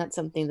 and that's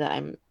something that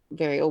I'm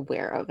very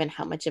aware of, and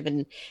how much of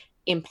an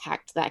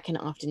impact that can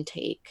often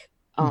take,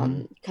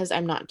 because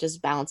I'm not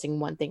just balancing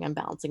one thing, I'm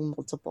balancing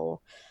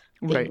multiple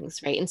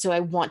things, right? And so I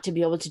want to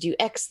be able to do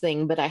X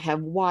thing, but I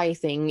have Y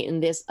thing in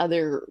this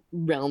other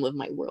realm of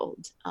my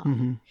world.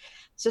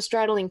 So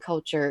straddling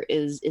culture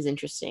is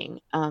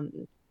interesting.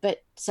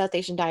 But South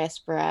Asian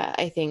diaspora,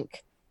 I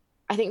think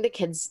the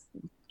kids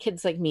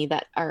like me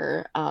that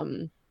are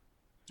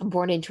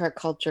born into our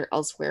culture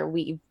elsewhere,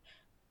 we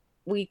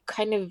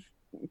kind of,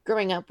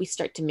 growing up, we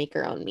start to make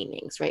our own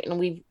meanings, right?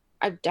 And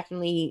I've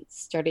definitely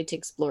started to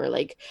explore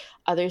like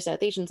other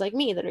South Asians like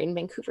me that are in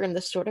Vancouver, and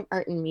the sort of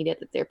art and media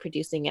that they're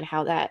producing, and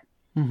how that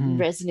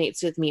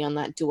resonates with me on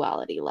that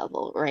duality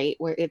level, right?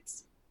 Where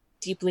it's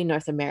deeply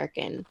North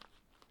American,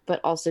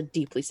 but also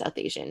deeply South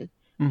Asian.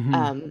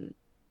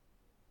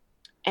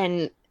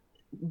 And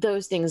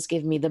those things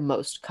give me the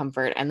most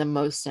comfort and the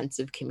most sense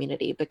of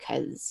community,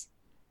 because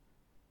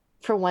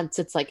for once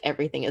it's like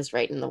everything is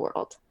right in the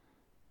world.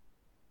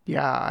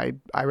 Yeah,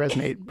 I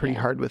resonate pretty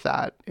hard with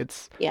that.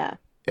 It's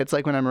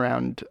like when I'm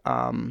around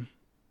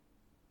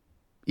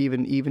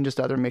even just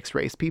other mixed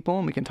race people,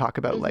 and we can talk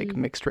about like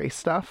mixed race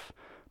stuff.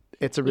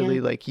 It's a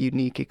really like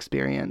unique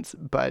experience,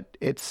 but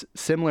it's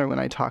similar when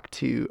I talk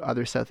to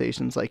other South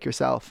Asians like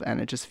yourself,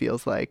 and it just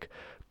feels like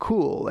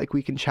cool. Like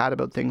we can chat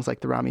about things like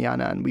the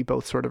Ramayana, and we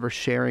both sort of are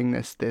sharing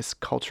this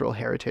cultural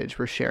heritage.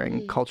 We're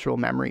sharing cultural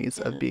memories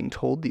of being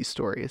told these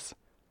stories.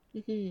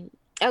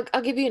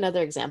 I'll give you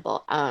another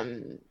example.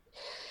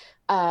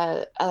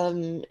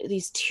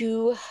 These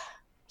two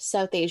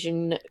South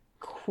Asian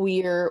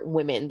queer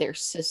women, they're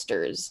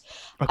sisters.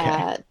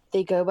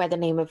 They go by the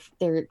name of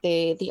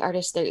the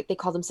artists. They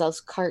call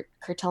themselves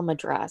Cartel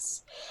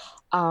Madras.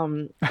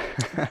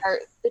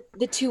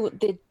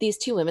 These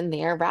two women,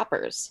 they are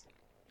rappers.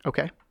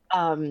 Okay.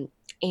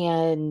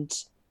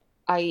 And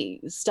I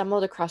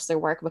stumbled across their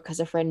work because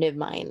a friend of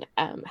mine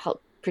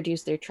helped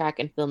produce their track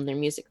and film their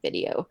music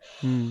video.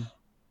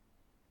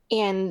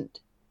 And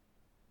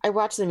I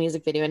watched the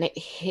music video, and it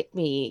hit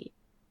me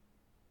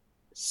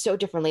so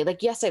differently.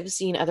 Like, yes, I've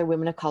seen other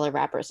women of color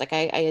rappers. Like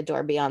I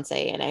adore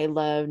Beyonce, and I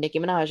love Nicki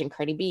Minaj and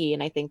Cardi B,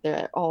 and I think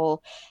they're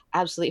all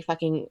absolutely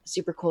fucking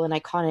super cool and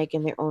iconic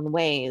in their own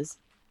ways.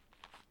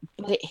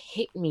 But it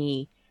hit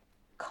me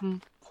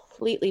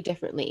completely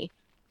differently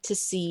to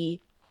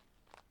see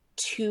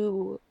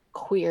two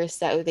queer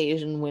South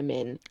Asian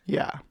women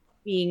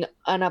being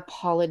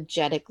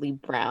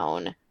unapologetically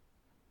brown,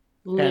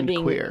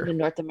 living in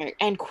North America,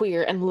 and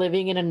queer, and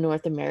living in a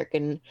North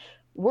American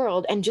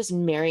world, and just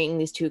marrying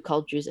these two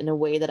cultures in a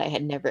way that I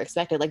had never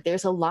expected. Like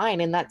there's a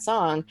line in that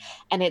song,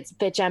 and it's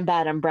 "Bitch, I'm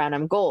bad, I'm brown,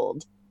 I'm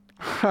gold."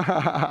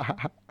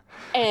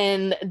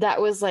 And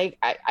that was like,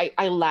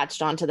 I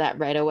latched onto that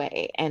right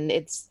away. And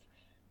it's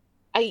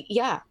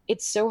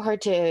so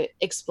hard to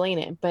explain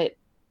it, but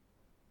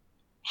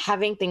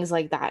having things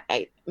like that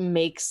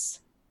makes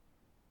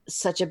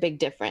such a big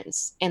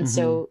difference. And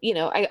so,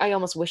 I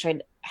almost wish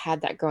I'd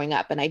had that growing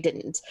up, and I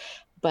didn't,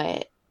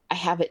 but I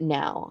have it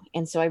now.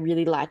 And so I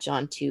really latch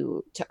on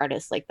to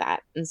artists like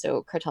that. And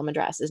so Cartel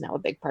Madras is now a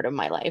big part of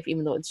my life,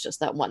 even though it's just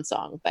that one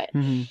song, but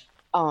and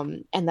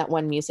that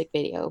one music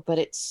video. But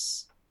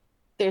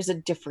there's a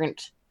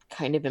different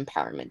kind of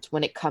empowerment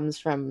when it comes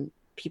from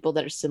people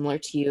that are similar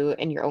to you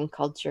and your own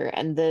culture,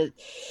 and the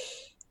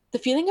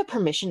feeling of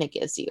permission it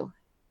gives you.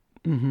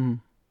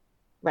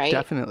 Right?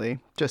 Definitely.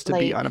 Just to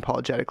be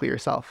unapologetically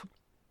yourself.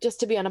 Just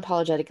to be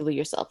unapologetically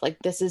yourself. Like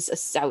this is a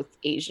South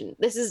Asian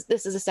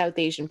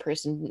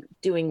person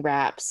doing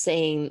rap,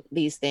 saying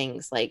these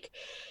things. Like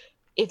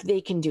if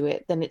they can do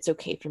it, then it's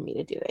okay for me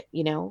to do it,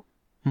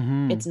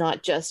 It's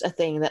not just a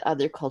thing that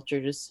other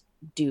cultures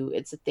do.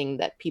 It's a thing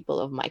that people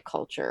of my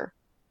culture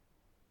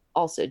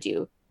also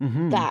do.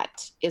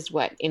 That is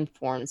what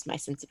informs my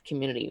sense of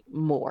community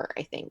more,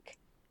 I think.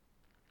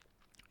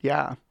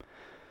 Yeah.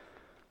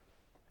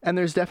 And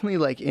there's definitely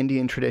like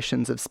Indian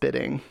traditions of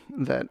spitting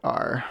that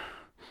are,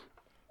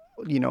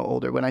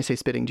 older. When I say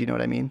spitting, do you know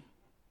what I mean?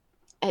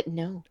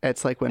 No.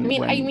 It's like I when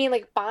mean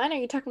like Bon? Are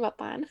you talking about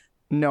Bon?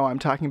 no, I'm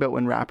talking about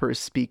when rappers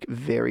speak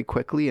very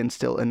quickly and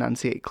still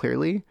enunciate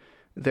clearly.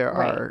 There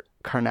Right. are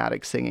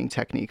Carnatic singing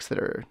techniques that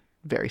are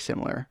very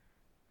similar.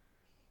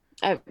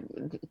 I,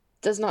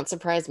 does not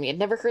surprise me. I'd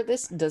never heard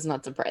this. Does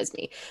not surprise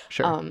me.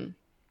 Sure. Um,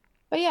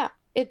 but yeah,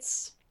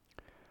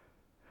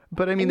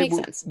 But I it mean, makes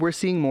sense. we're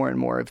seeing more and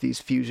more of these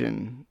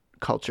fusion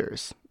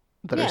cultures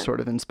that are Yeah. sort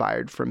of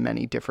inspired from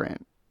many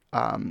different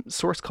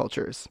source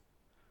cultures.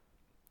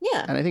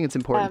 Yeah. And I think it's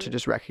important to Um,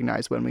 just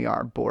recognize when we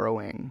are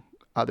borrowing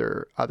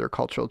other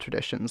cultural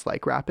traditions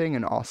like rapping,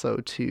 and also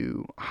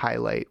to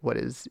highlight what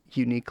is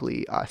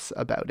uniquely us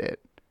about it.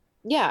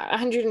 yeah,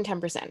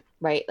 110%,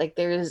 right? Like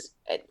there's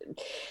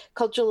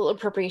cultural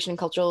appropriation,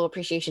 cultural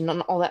appreciation,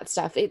 and all that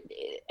stuff.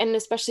 And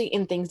especially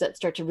in things that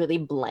start to really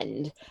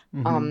blend,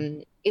 Hmm.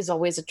 is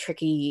always a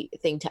tricky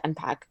thing to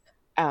unpack.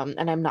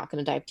 And I'm not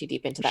going to dive too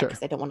deep into that Sure.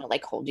 because I don't want to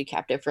like hold you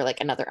captive for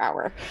like another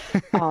hour.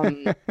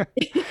 Um,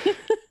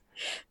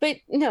 but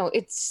no,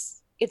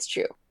 it's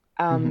true.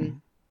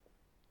 Um,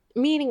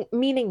 Hmm.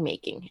 meaning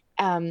making,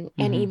 and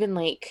Hmm. even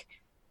like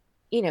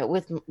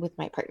with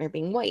my partner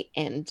being white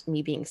and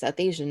me being South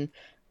Asian,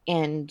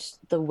 and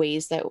the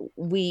ways that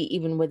we,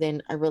 even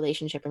within our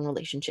relationship and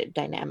relationship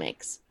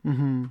dynamics,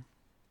 Hmm.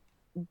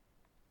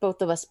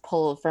 both of us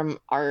pull from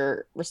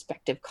our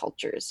respective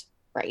cultures,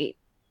 right?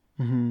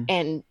 Hmm.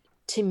 And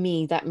to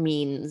me, that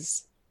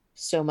means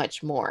so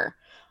much more.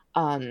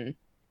 Um,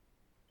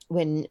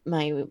 when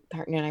my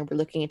partner and I were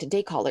looking into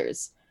day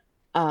callers,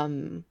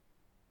 um,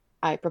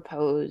 I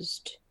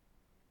proposed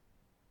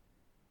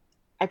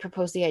I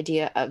proposed the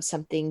idea of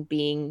something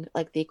being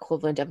like the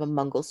equivalent of a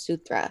Mangal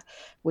Sutra,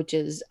 which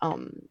is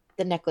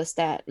the necklace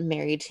that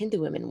married Hindu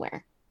women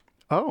wear.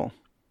 Oh,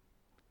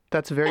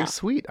 that's very Yeah,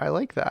 sweet. I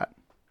like that.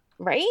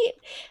 right?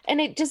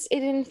 And it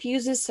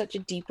infuses such a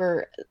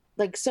deeper,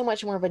 like so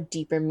much more of a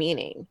deeper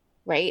meaning,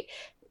 right?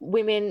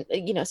 Women,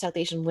 South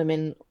Asian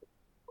women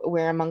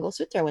wear a Mangal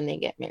Sutra when they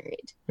get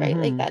married, right?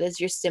 Like Hmm. that is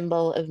your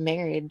symbol of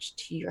marriage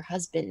to your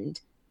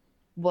husband.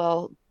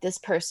 Well, this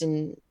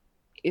person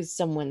is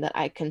someone that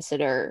I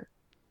consider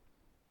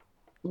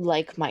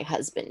like my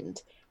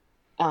husband,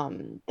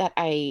 that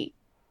I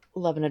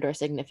love and adore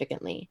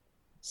significantly.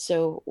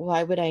 So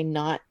why would I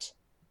not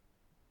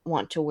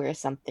want to wear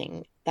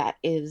something that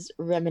is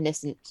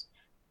reminiscent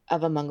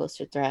of a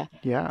Mangalsutra,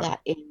 Yeah. that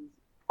is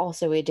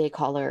also a day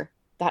collar,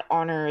 that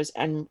honors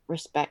and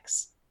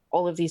respects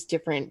all of these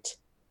different,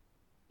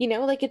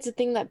 like it's a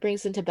thing that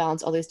brings into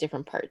balance all these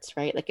different parts,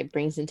 right? Like it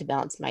brings into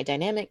balance my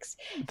dynamics.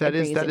 That It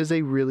is brings that in is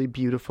a really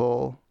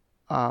beautiful.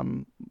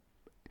 Um,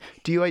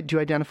 do you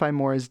identify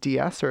more as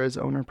DS or as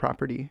owner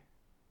property?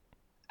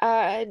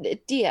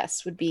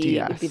 DS would be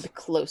DS.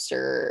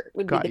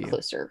 Got the you.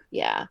 closer,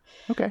 yeah.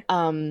 Okay.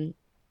 Um,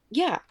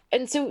 yeah,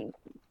 and so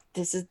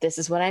this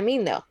is what I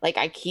mean though. Like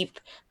I keep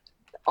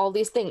all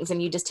these things,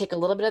 and you just take a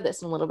little bit of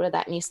this and a little bit of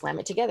that, and you slam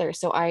it together.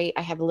 So I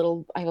have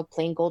a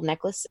plain gold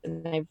necklace,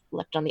 and I've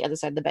left on the other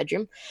side of the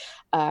bedroom,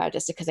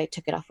 just because I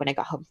took it off when I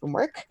got home from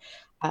work,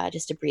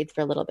 just to breathe for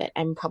a little bit.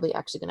 I'm probably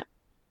actually gonna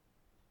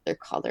put their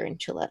collar and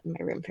chill out in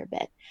my room for a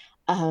bit.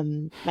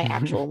 My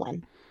actual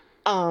one.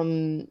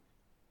 Um,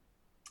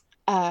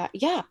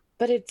 yeah,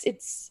 but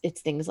it's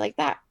things like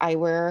that. I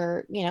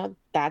wear,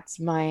 that's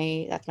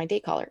my day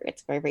collar.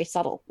 It's very, very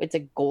subtle. It's a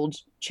gold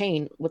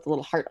chain with a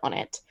little heart on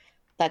it.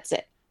 That's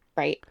it,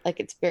 right? Like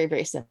it's very,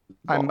 very I'm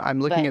simple.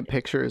 I'm looking But at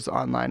pictures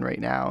online right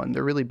now, and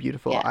they're really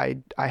beautiful. yeah,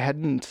 I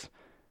hadn't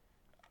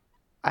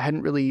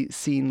really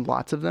seen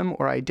lots of them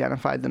or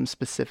identified them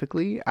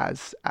specifically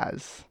as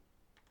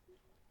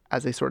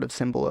a sort of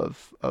symbol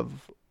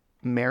of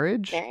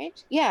marriage.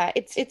 marriage. Yeah,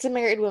 it's a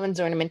married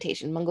woman's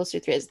ornamentation.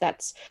 Mangalsutras,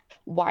 that's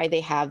why they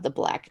have the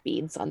black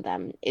beads on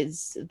them.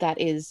 That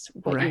is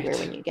what you wear Right.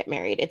 when you get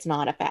married. It's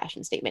not a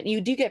fashion statement.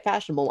 You do get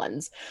fashionable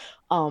ones.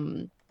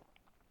 Um,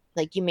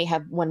 like you may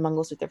have one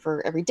Mangalsutra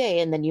for every day,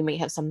 and then you may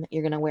have some that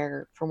you're going to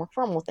wear for more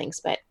formal things.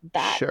 But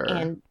that Sure.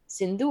 and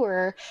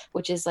sindoor,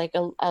 which is like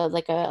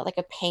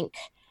a pink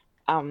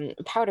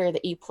powder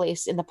that you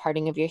place in the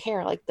parting of your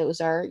hair, like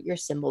those are your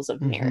symbols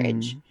of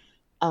marriage.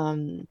 Hmm.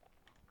 um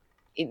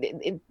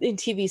in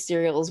TV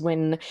serials,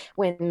 when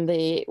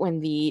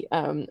the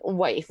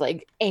wife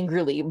like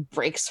angrily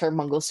breaks her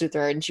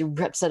Mangalsutra and she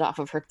rips it off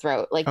of her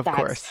throat, like Of that's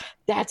course.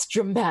 that's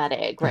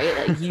dramatic, right?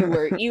 Like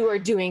you are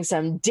doing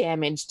some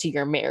damage to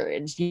your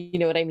marriage. You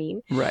know what I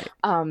mean? Right.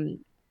 Um,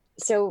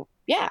 so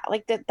yeah,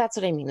 like that's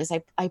what I mean is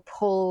I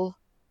pull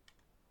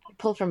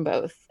from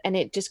both, and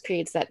it just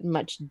creates that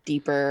much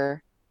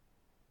deeper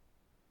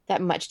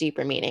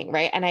meaning,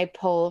 right? And I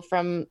pull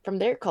from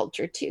their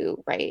culture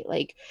too, right?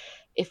 Like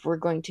if we're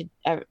going to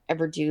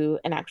ever do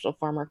an actual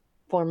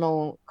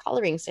formal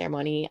collaring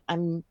ceremony,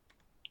 I'm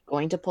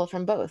going to pull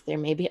from both. There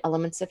may be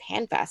elements of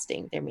hand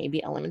fasting, there may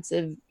be elements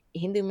of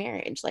Hindu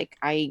marriage. Like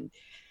I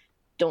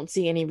don't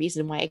see any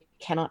reason why I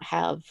cannot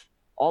have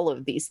all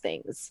of these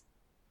things.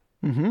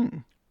 Hmm.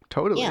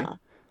 Totally. Yeah.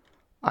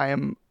 I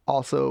am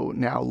also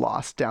now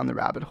lost down the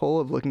rabbit hole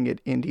of looking at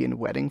Indian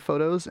wedding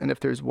photos. And if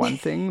there's one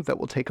thing that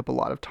will take up a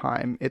lot of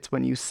time, it's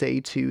when you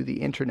say to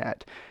the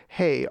internet,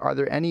 hey, are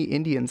there any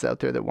Indians out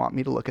there that want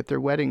me to look at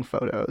their wedding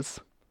photos?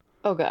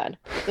 Oh God,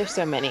 there's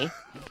so many.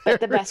 But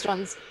the best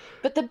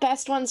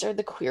ones are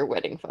the queer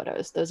wedding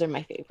photos. Those are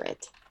my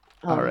favorite.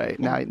 All right.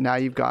 Now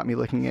you've got me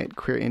looking at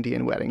queer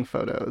Indian wedding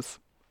photos.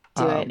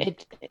 Do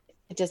it.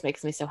 It just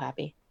makes me so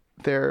happy.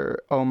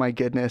 Oh my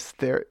goodness,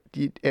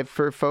 if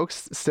for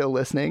folks still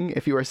listening,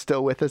 if you are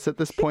still with us at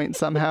this point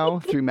somehow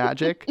through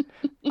magic,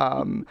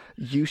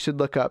 you should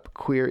look up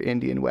queer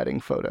Indian wedding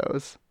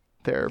photos.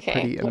 They're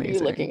pretty amazing. What are you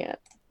looking at?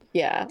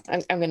 Yeah,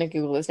 I'm gonna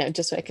Google this now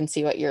just so I can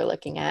see what you're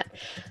looking at.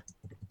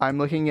 I'm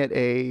looking at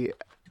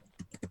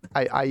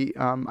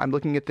I'm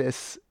looking at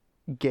this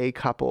gay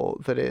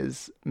couple that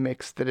is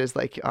mixed, that is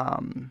like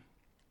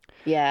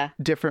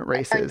different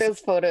races. Aren't those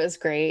photos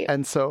great?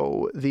 And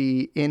so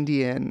the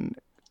Indian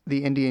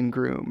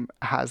groom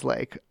has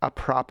like a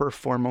proper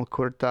formal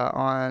kurta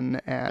on,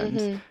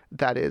 and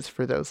that is,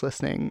 for those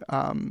listening,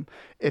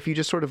 if you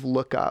just sort of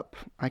look up,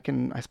 I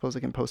suppose I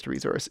can post a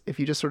resource. If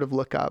you just sort of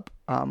look up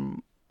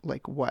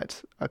like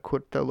what a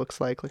kurta looks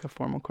like a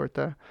formal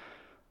kurta,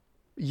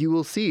 you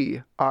will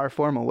see our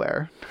formal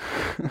wear.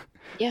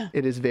 Yeah.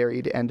 It is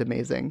varied and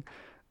amazing.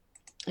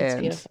 It's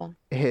beautiful.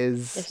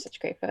 There's such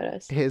great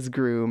photos. His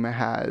groom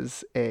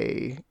has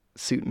a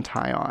suit and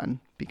tie on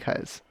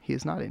because he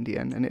is not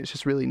Indian, and it's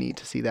just really neat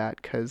to see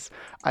that, because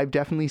I've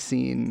definitely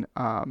seen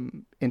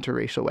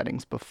interracial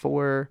weddings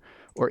before,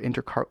 or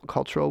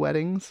intercultural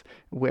weddings,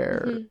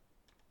 where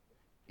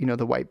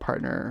the white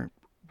partner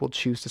will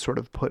choose to sort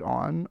of put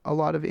on a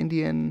lot of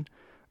Indian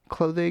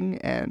clothing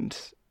and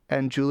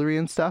jewelry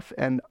and stuff,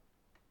 and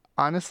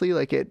honestly,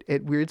 like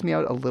it weirds me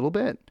out a little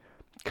bit,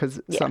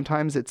 because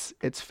sometimes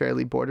it's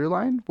fairly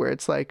borderline, where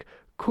it's like,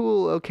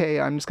 cool,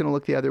 okay, I'm just gonna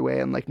look the other way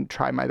and like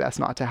try my best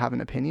not to have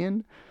an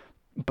opinion.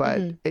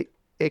 But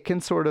it can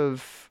sort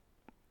of,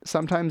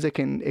 sometimes it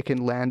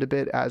can land a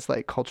bit as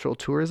like cultural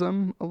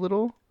tourism a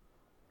little.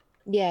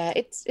 Yeah,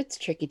 it's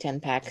tricky to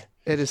unpack.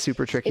 It is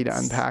super tricky to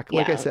unpack.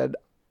 Like I said,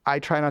 I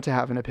try not to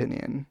have an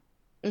opinion.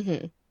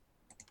 But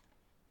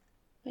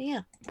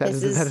yeah, that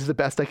is the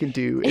best I can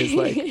do, is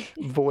like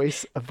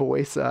voice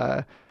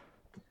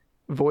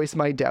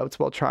my doubts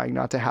while trying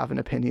not to have an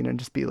opinion, and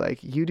just be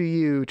like, you do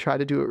you, try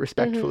to do it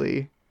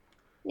respectfully.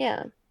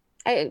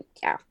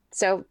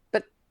 So,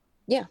 but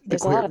yeah,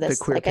 there's a lot of this.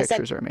 The queer like pictures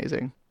I said, are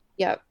amazing.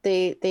 Yeah,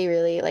 they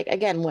really, like,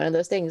 again, one of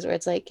those things where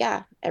it's like,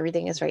 yeah,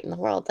 everything is right in the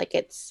world. Like,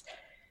 it's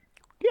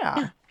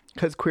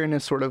because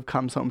queerness sort of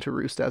comes home to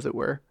roost, as it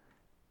were.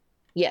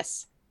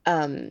 Yes.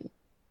 And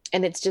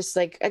it's just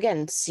like,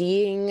 again,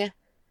 seeing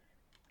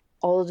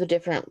all of the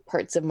different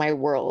parts of my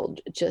world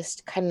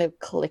just kind of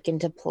click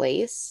into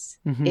place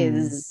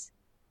is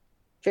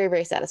very,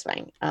 very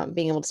satisfying.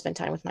 Being able to spend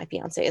time with my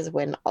fiance is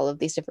when all of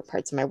these different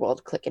parts of my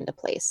world click into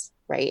place,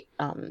 right?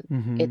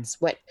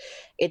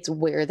 It's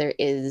where there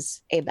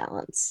is a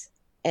balance,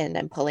 and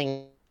I'm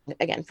pulling,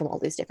 again, from all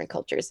these different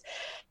cultures.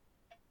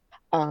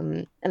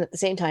 And at the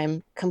same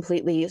time,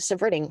 completely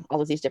subverting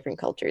all of these different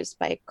cultures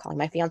by calling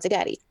my fiance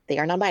daddy. They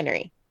are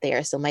non-binary. They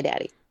are still my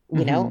daddy.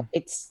 You know,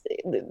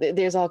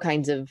 there's all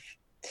kinds of,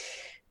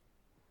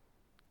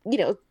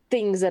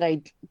 things that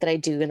I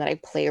do and that I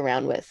play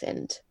around with.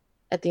 And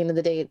at the end of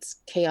the day, it's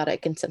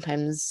chaotic. And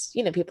sometimes,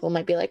 people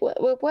might be like,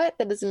 what?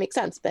 That doesn't make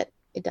sense, but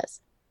it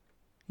does.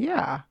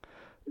 Yeah.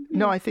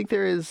 No, I think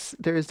there is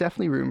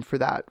definitely room for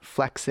that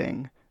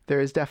flexing.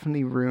 There is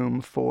definitely room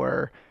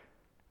for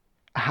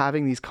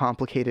having these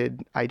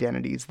complicated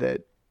identities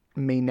that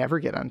may never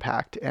get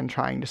unpacked, and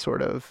trying to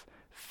sort of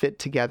fit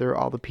together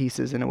all the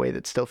pieces in a way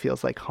that still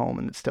feels like home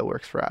and that still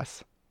works for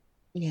us.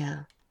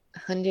 Yeah,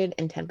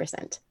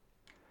 110%.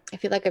 I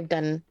feel like I've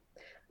done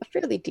a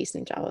fairly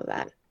decent job of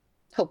that.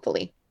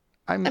 Hopefully.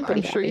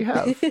 I'm sure you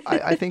have.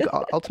 I think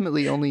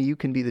ultimately only you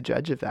can be the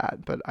judge of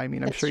that, but I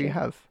mean, I'm sure you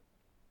have.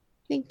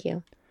 Thank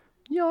you.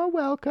 You're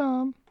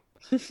welcome.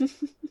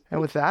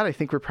 And with that, I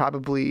think we're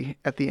probably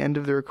at the end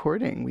of the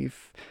recording.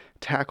 We've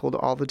tackled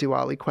all the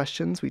Diwali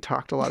questions. We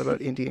talked a lot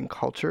about Indian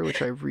culture,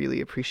 which I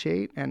really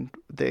appreciate, and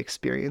the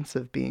experience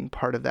of being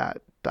part of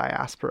that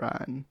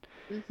diaspora,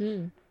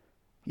 and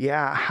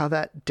how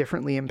that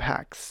differently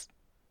impacts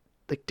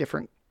like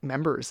different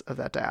members of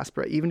that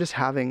diaspora. Even just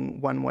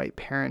having one white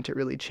parent, it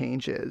really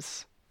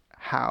changes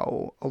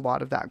how a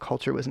lot of that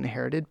culture was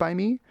inherited by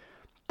me.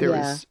 There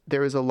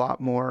was a lot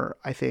more,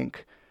 I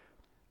think,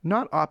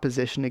 not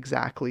opposition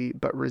exactly,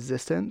 but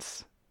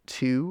resistance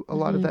to a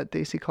lot of that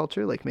Desi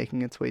culture, like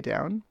making its way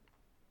down.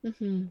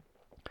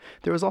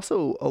 There was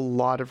also a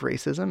lot of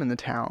racism in the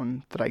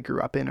town that I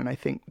grew up in, and I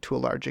think to a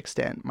large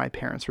extent my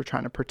parents were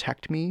trying to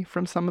protect me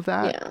from some of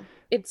that.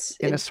 Yeah,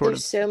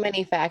 there's so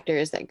many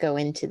factors that go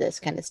into this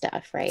kind of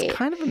stuff, right? It's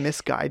kind of a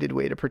misguided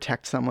way to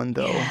protect someone,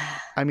 though. Yeah.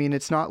 I mean,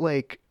 it's not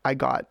like I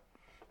got,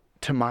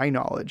 to my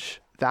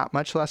knowledge, that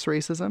much less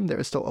racism. There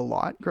was still a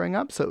lot growing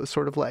up, so it was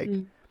sort of like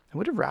I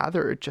would have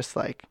rather just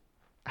like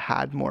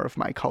had more of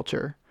my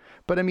culture.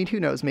 But I mean, who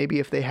knows? Maybe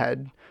if they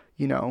had,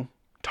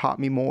 taught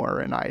me more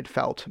and I had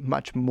felt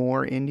much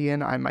more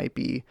Indian, I might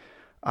be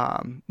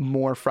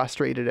more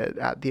frustrated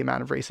at the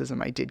amount of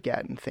racism I did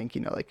get and think,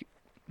 like,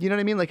 you know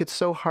what I mean? Like, it's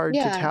so hard to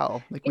Yeah,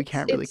 tell. Like, we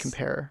can't really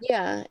compare.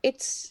 yeah,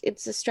 it's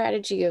a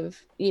strategy of,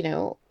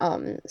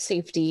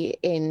 safety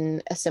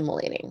in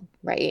assimilating,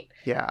 right?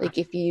 Yeah. Like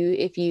if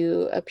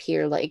you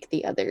appear like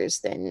the others,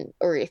 then,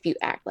 or if you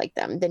act like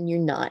them, then you're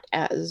not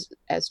as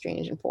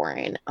strange and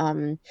foreign.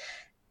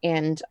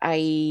 And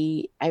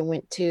I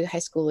went to high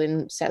school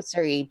in South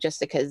Surrey just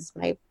because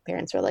my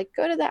parents were like,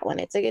 go to that one.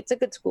 It's a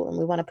good school and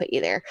we want to put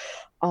you there.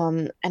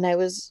 And I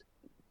was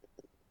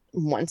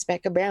one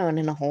speck of brown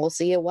in a whole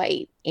sea of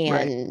white.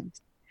 Right. And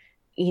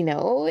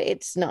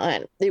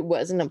it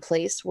wasn't a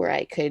place where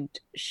I could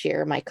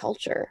share my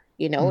culture.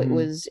 It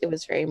was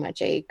very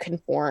much a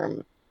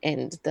conform,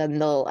 and then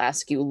they'll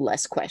ask you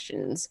less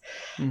questions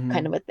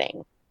kind of a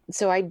thing.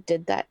 So I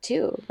did that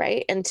too,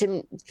 right? And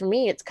for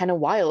me, it's kind of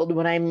wild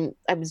when I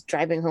was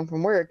driving home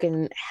from work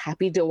and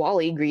Happy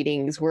Diwali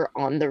greetings were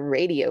on the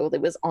radio.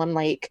 It was on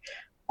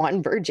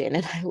Virgin,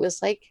 and I was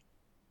like,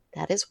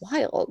 that is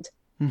wild.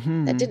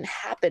 That didn't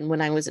happen when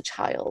I was a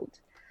child,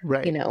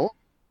 right?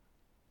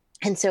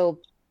 And so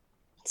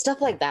stuff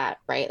like that,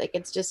 right? Like,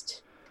 it's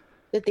just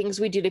the things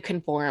we do to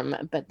conform,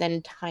 but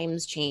then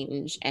times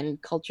change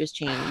and cultures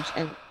change,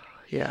 and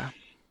yeah,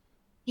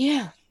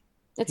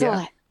 it's a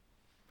lot.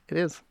 It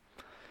is.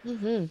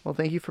 Well,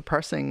 thank you for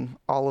parsing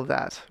all of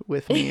that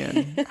with me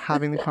and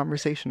having the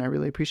conversation. I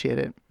really appreciate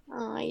it.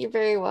 Oh, you're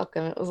very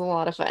welcome. It was a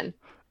lot of fun.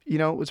 It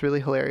was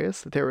really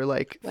hilarious. There were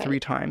like 3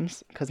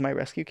 times, because my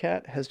rescue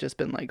cat has just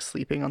been like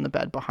sleeping on the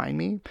bed behind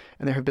me.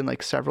 And there have been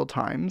like several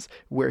times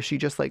where she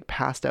just like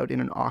passed out in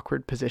an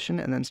awkward position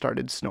and then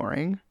started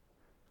snoring.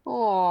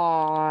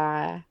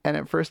 Aww. And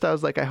at first I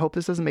was like, I hope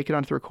this doesn't make it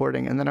onto the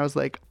recording. And then I was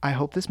like, I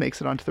hope this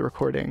makes it onto the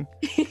recording.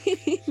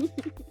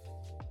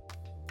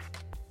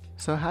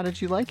 So how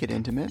did you like it,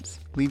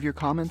 Intimates? Leave your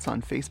comments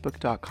on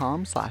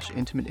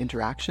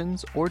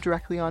facebook.com/intimateinteractions or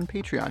directly on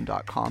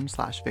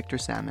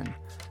patreon.com/victorsalmon.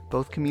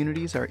 Both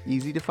communities are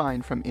easy to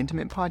find from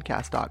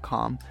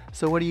intimatepodcast.com,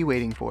 so what are you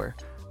waiting for?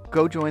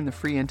 Go join the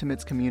free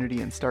Intimates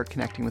community and start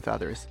connecting with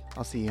others.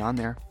 I'll see you on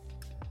there.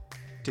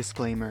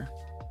 Disclaimer.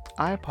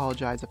 I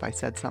apologize if I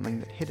said something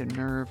that hit a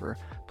nerve or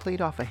played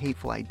off a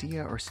hateful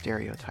idea or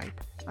stereotype.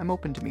 I'm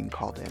open to being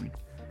called in.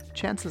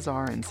 Chances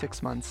are, in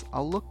 6 months,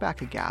 I'll look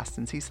back aghast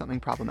and see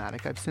something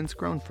problematic I've since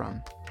grown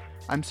from.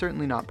 I'm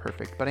certainly not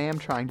perfect, but I am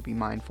trying to be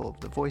mindful of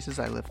the voices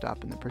I lift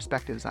up and the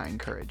perspectives I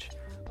encourage.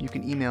 You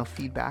can email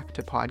feedback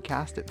to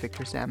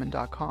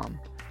podcast@victorsalmon.com.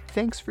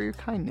 Thanks for your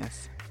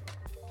kindness.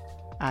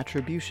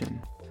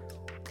 Attribution.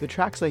 The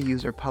tracks I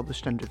use are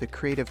published under the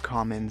Creative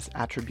Commons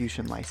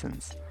Attribution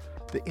license.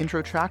 The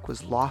intro track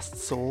was Lost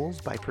Souls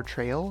by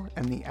Portrayal,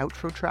 and the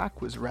outro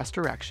track was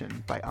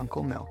Restoration by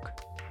Uncle Milk.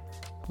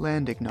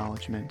 Land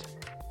acknowledgement.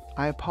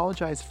 I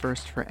apologize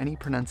first for any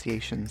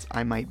pronunciations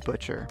I might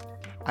butcher.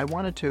 I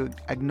wanted to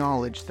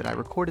acknowledge that I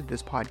recorded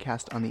this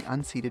podcast on the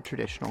unceded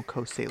traditional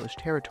Coast Salish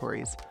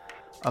territories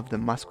of the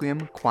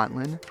Musqueam,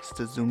 Kwantlen,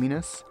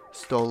 Stazuminus,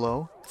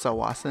 Stolo,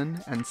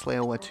 Tsawasan, and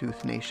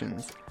Tsleil-Waututh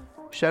nations.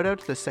 Shout out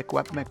to the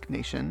Secwepemc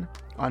Nation,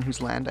 on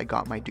whose land I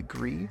got my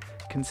degree,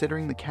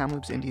 considering the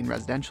Kamloops Indian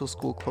Residential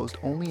School closed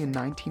only in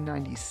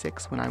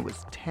 1996 when I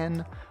was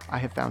 10. I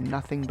have found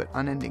nothing but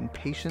unending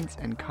patience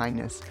and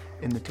kindness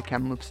in the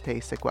Tk'emlúps te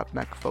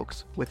Secwepemc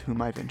folks with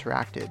whom I've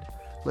interacted.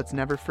 Let's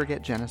never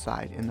forget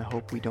genocide in the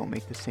hope we don't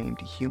make the same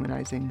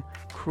dehumanizing,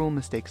 cruel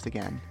mistakes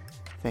again.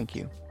 Thank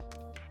you.